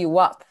pair you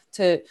up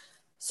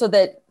so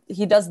that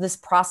he does this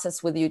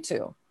process with you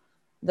too.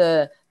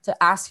 To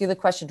ask you the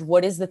question,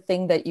 what is the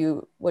thing that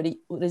what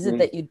is it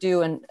that you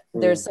do? And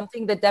there's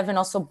something that Devin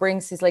also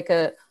brings. He's like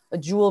a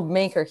jewel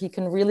maker. He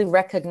can really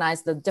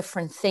recognize the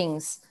different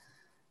things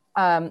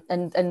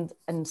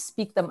and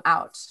speak them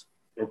out.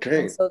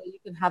 Okay. And so that you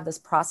can have this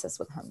process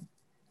with him.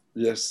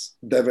 Yes,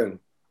 Devin.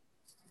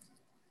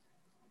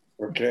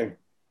 Okay.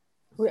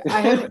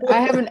 I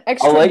have an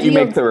extra. I'll let you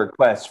make the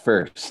request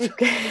first.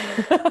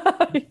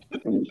 Okay.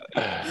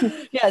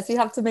 Yes, you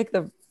have to make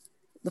the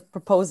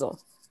proposal.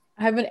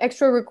 I have an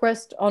extra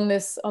request on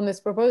this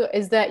proposal,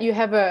 is that you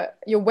have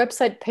your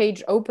website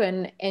page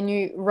open and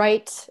you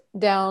write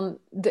down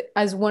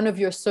as one of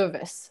your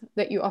service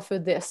that you offer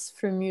this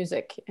through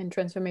music and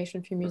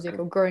transformation through music,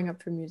 or growing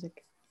up through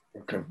music.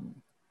 Okay.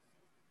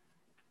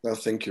 Well,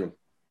 thank you.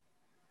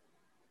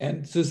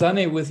 And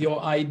Susanne, with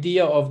your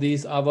idea of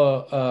these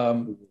other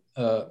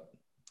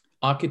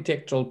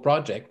architectural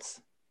projects,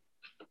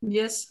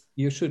 yes,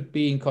 you should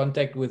be in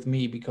contact with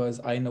me, because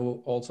I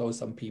know also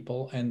some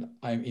people and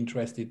I'm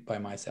interested by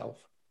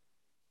myself.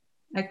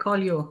 I call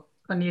you,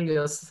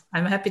 Cornelius.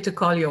 I'm happy to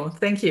call you.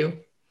 Thank you.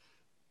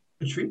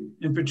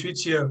 And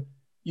Patricio,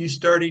 you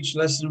start each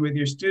lesson with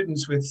your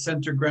students with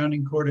center,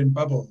 grounding, cord, and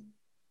bubble.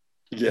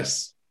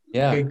 Yes.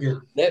 Yeah. Okay,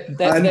 good.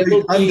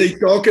 They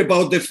talk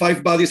about the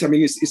 5 bodies. I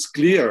mean, it's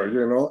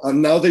clear,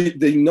 and now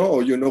they know,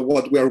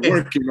 what we are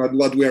working on,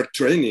 what we are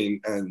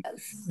training. And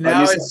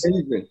now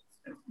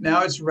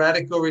it's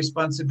radical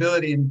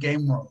responsibility in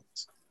Gameworld.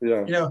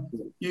 Yeah.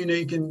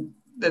 You can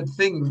that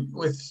thing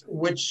with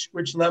which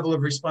level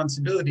of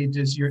responsibility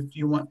do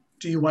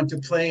you want to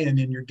play in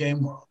your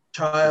game world?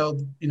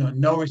 Child,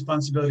 no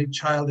responsibility,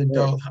 child,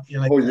 adult.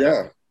 Oh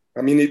yeah.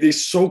 I mean, it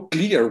is so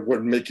clear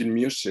when making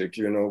music,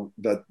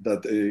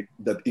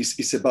 that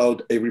is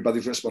about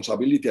everybody's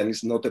responsibility, and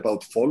it's not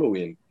about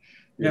following,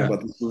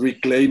 but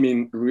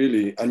reclaiming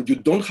really. And you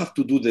don't have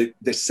to do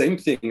the same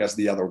thing as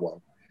the other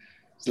one.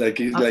 It's like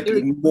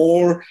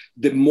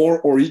the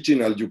more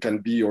original you can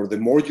be, or the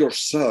more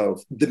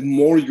yourself, the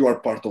more you are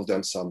part of the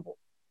ensemble.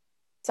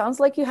 Sounds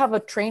like you have a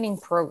training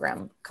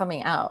program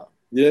coming out.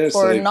 Yes,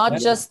 for not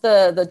just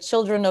the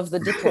children of the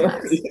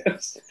diplomats.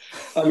 Yes,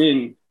 I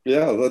mean,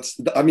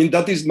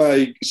 that is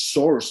my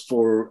source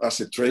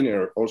as a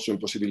trainer, also in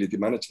possibility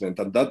management,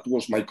 and that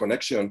was my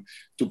connection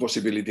to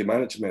possibility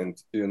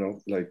management.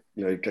 Like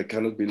I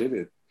cannot believe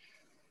it.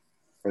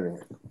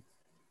 Anyway.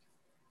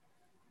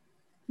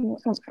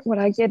 What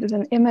I get is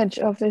an image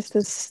of this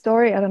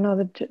story. I don't know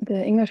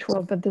the English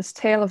word, but this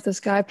tale of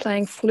this guy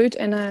playing flute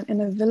in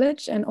a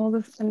village, and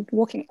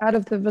walking out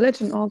of the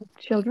village, and all the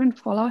children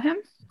follow him.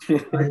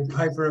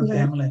 Piper of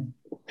Hamelin.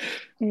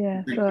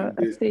 Yeah, so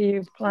I see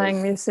you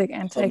playing music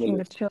and taking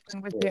the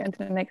children with you into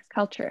the next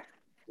culture.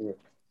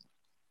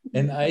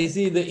 And I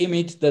see the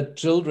image that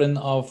children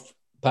of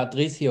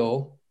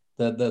Patricio,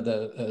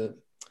 the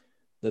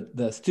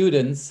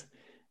students,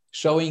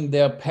 showing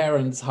their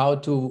parents how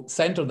to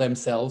center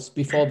themselves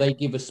before they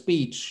give a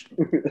speech.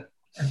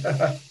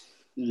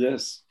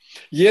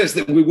 Yes,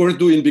 that we were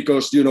doing,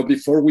 because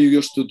before we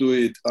used to do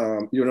it.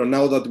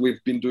 Now that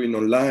we've been doing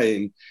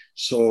online,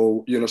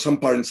 so some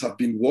parents have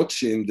been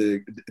watching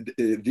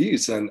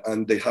this,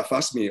 and they have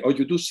asked me, "Oh,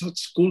 you do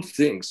such cool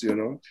things,"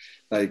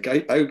 Like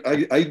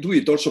I do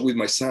it also with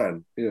my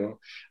son,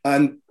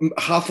 and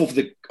half of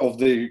the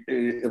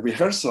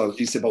rehearsal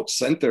is about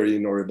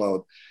centering, or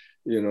about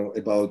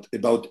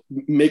about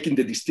making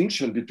the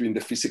distinction between the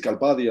physical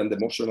body and the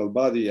emotional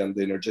body and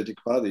the energetic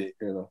body,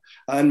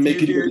 and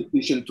making the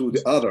distinction to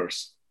the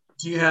others.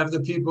 Do you have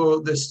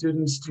the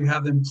students, do you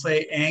have them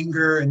play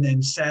anger and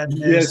then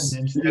sadness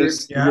and then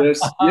fear?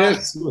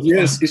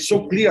 Yes. It's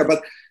so clear,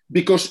 but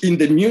because in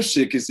the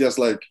music, it's just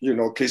like,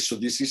 okay, so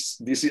this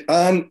is,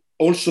 and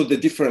also the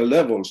different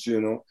levels,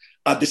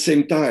 at the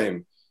same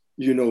time.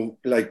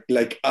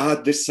 Like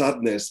add the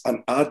sadness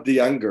and add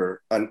the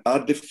anger and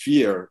add the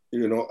fear,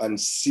 and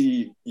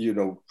see,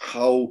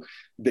 how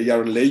they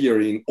are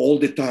layering all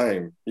the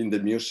time in the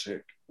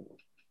music.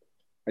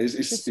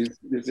 It's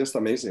just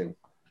amazing.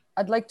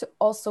 I'd like to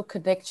also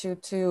connect you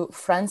to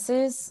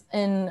Francis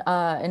in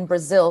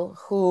Brazil,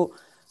 who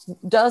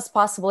does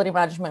possibility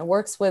management,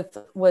 works with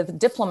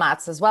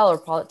diplomats as well, or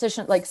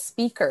politicians, like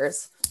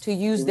speakers, to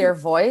use their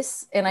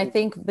voice. And I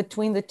think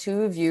between the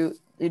two of you,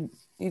 you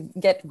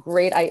get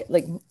great,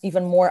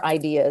 even more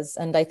ideas.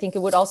 And I think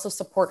it would also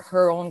support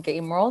her own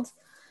game world.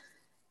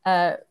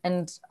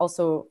 And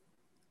also,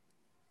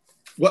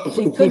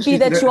 it could be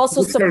that you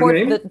also support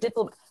the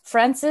diplomat.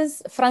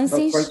 Francis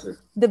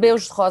de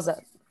Beus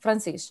Rosa.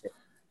 Francis.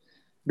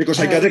 Because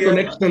I got a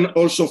connection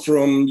also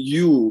from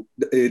you,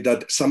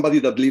 that somebody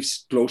that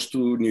lives close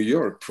to New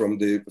York, from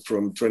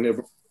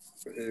trainer.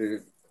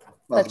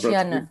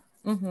 Tatiana.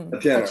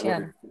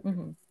 Tatiana.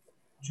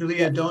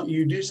 Julia, don't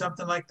you do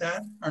something like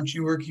that? Aren't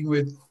you working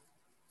with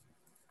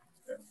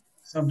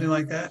something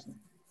like that?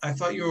 I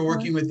thought you were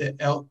working with the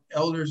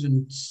elders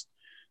and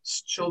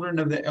children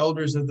of the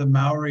elders of the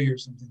Maori or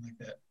something like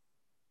that.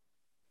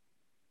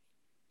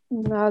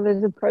 No,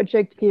 there's a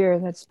project here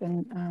that's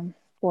been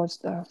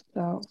forced though.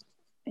 So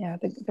yeah,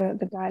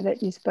 the guy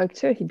that you spoke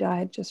to, he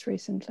died just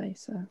recently.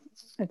 So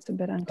it's a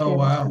bit unclear. Oh,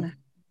 wow.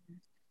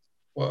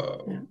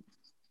 Whoa. Yeah.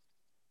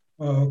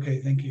 Oh, okay.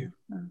 Thank you.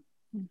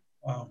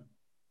 Wow.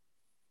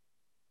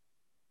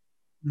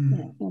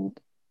 And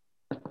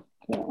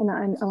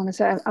I want to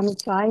say I'm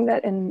applying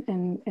that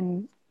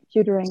in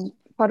tutoring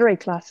pottery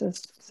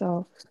classes.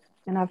 So,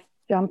 and I've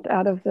jumped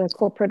out of the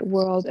corporate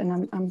world,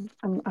 and I'm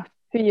a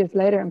few years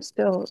later, I'm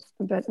still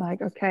a bit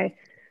like, okay,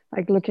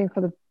 like looking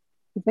for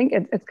I think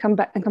it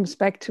comes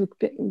back to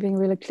being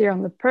really clear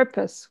on the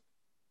purpose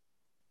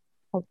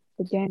of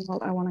the game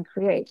I want to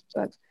create,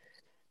 but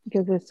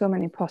because there's so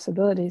many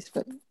possibilities.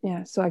 But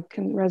yeah, so I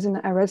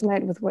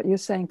resonate with what you're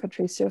saying,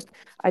 Patricio.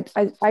 I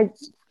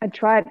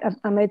tried,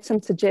 I made some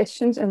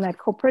suggestions in that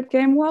corporate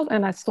game world,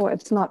 and I saw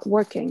it's not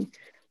working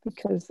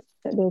because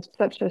there's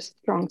such a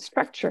strong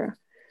structure.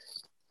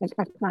 Like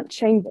I can't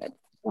change it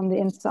from the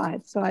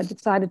inside. So I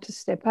decided to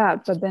step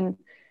out, but then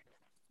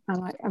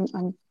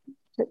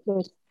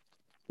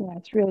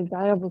it's really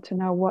valuable to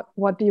know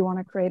what do you want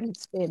to create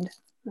instead.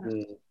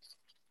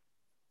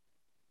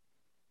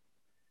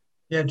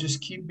 Yeah,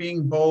 just keep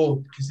being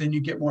bold, because then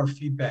you get more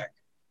feedback.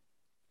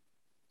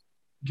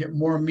 You get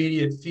more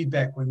immediate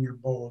feedback when you're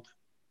bold.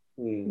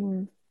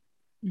 Mm-hmm.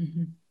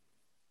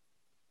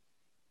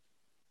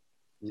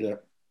 Yeah.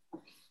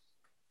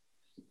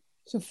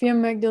 Sophia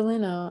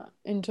Magdalena,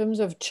 in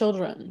terms of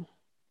children,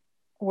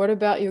 what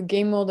about your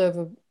game world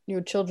of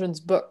your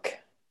children's book?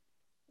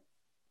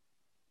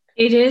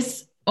 It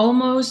is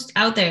almost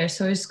out there,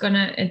 so it's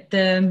gonna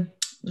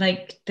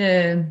like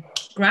the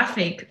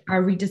graphic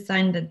are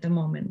redesigned at the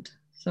moment.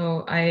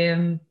 So I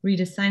am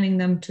redesigning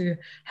them to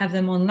have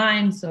them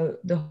online so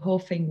the whole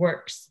thing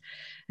works.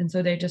 And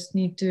so they just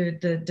need to,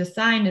 the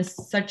design is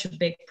such a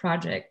big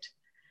project.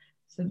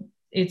 So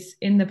it's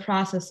in the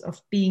process of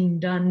being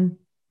done,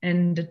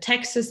 and the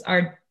texts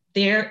are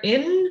there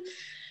in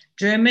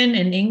German,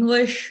 in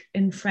English,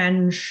 in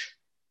French,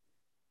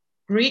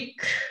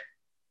 Greek,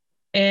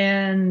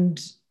 and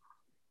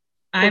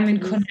I'm in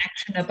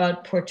connection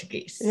about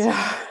Portuguese.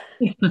 Yeah.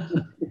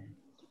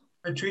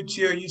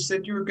 Patricio, you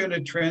said you were going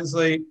to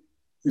translate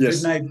the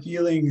Yes. Goodnight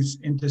Feelings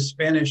into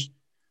Spanish.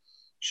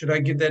 Should I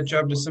give that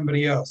job to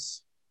somebody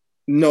else?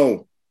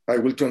 No, I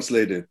will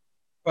translate it.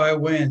 By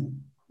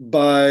when?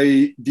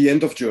 By the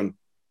end of June.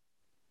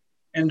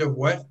 End of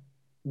what?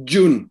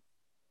 June.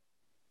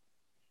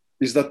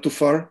 Is that too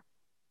far?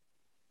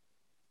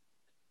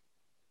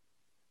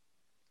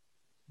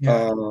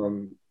 Yeah.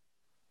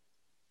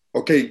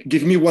 Okay,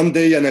 give me one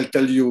day and I'll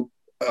tell you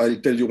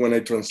when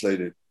I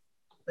translate it.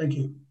 Thank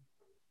you.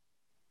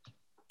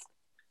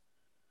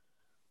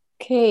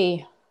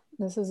 Okay,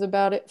 this is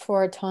about it for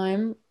our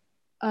time.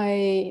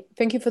 I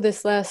thank you for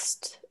this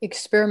last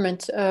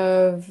experiment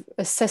of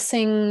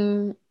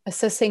assessing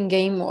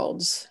game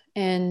worlds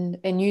and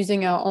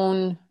using our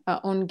own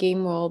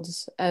game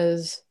worlds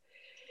as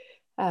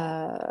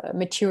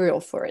material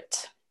for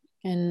it.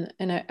 And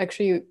I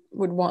actually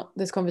would want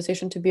this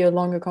conversation to be a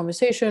longer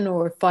conversation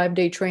or a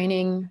 5-day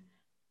training,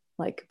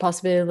 like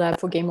possibility lab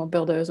for game world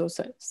builders or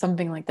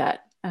something like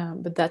that.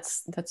 But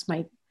that's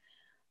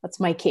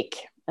my kick,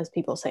 as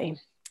people say.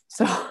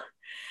 So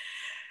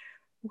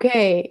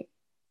okay.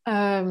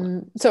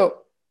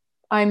 So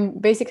I'm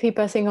basically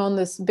passing on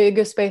this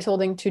bigger space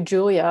holding to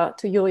Julia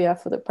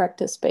for the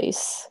practice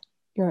space.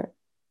 You're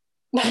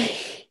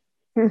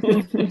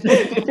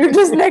you're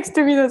just next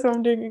to me, that's what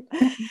I'm doing.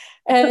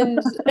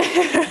 And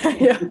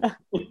yeah.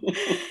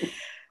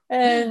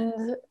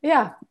 And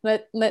yeah,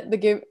 let the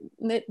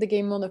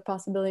game mode of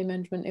possibility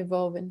management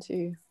evolve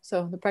into,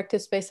 so the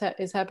practice space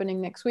is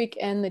happening next week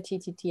and the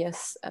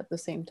TTTS at the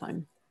same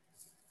time.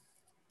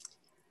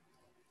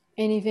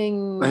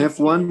 Anything? I have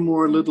one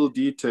more little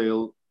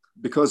detail,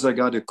 because I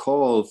got a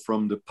call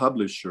from the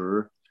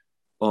publisher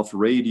of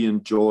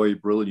Radiant Joy,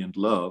 Brilliant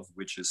Love,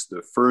 which is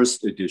the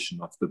first edition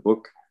of the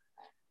book.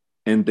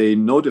 And they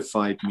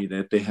notified me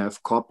that they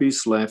have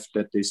copies left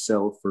that they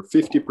sell for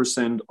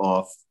 50%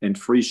 off and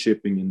free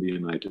shipping in the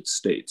United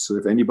States. So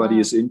if anybody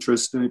is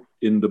interested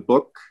in the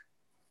book,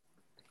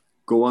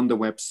 go on the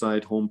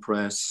website,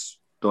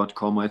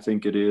 homepress.com, I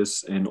think it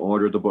is, and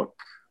order the book.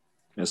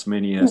 As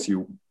many as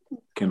you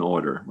can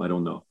order. I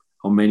don't know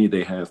how many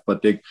they have,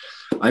 but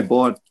I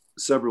bought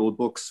several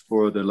books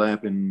for the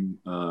lab in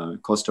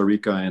Costa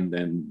Rica, and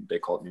then they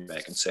called me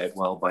back and said,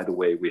 well, by the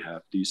way, we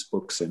have these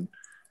books, and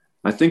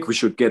I think we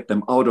should get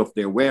them out of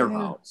their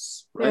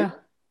warehouse, right?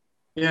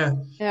 Yeah.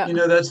 You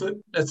know, that's what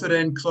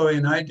Anne-Chloé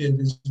and I did,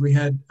 is we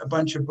had a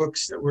bunch of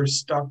books that were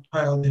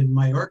stockpiled in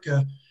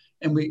Mallorca,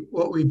 and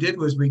what we did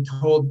was we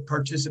told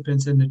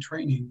participants in the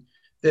training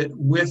that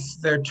with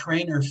their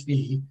trainer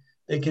fee,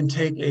 they can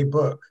take a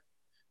book.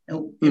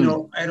 And, you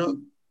know,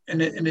 and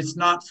it's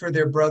not for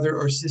their brother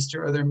or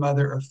sister or their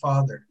mother or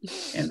father.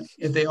 And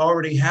if they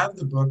already have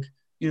the book,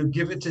 you know,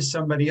 give it to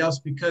somebody else,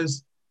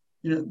 because,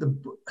 you know,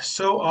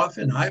 so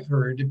often I've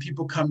heard that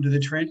people come to the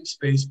training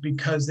space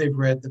because they've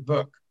read the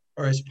book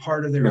or as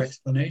part of their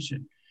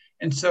explanation.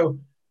 And so,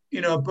 you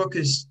know, a book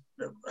is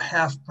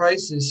half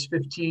price, is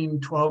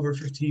 12 or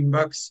 15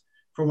 bucks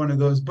for one of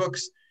those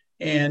books.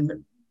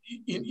 And,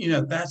 you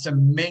know, that's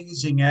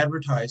amazing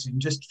advertising.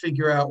 Just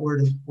figure out where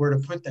to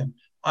put them.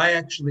 I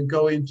actually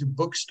go into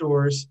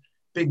bookstores,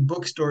 big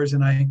bookstores,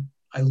 and I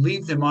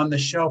leave them on the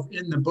shelf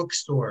in the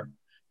bookstore.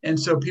 And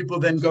so people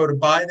then go to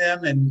buy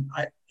them, and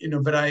I do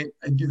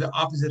the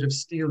opposite of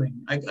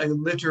stealing. I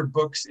litter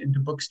books into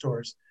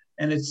bookstores,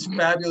 and it's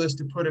fabulous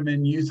to put them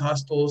in youth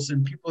hostels,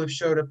 and people have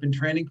showed up in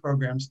training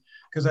programs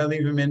because I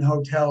leave them in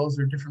hotels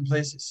or different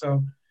places.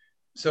 So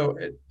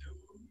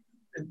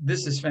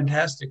this is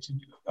fantastic to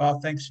do. Oh,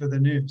 thanks for the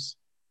news.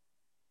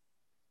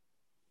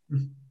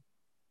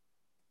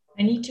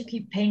 I need to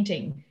keep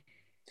painting.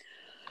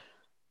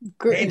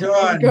 Paint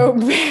on.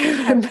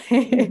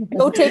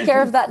 Go take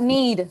care of that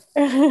need.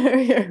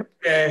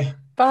 Okay.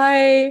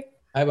 Bye.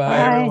 Bye-bye. Bye,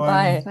 everyone.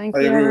 Bye. Thank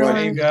Bye, you, everyone.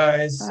 Bye, you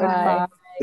guys. Bye.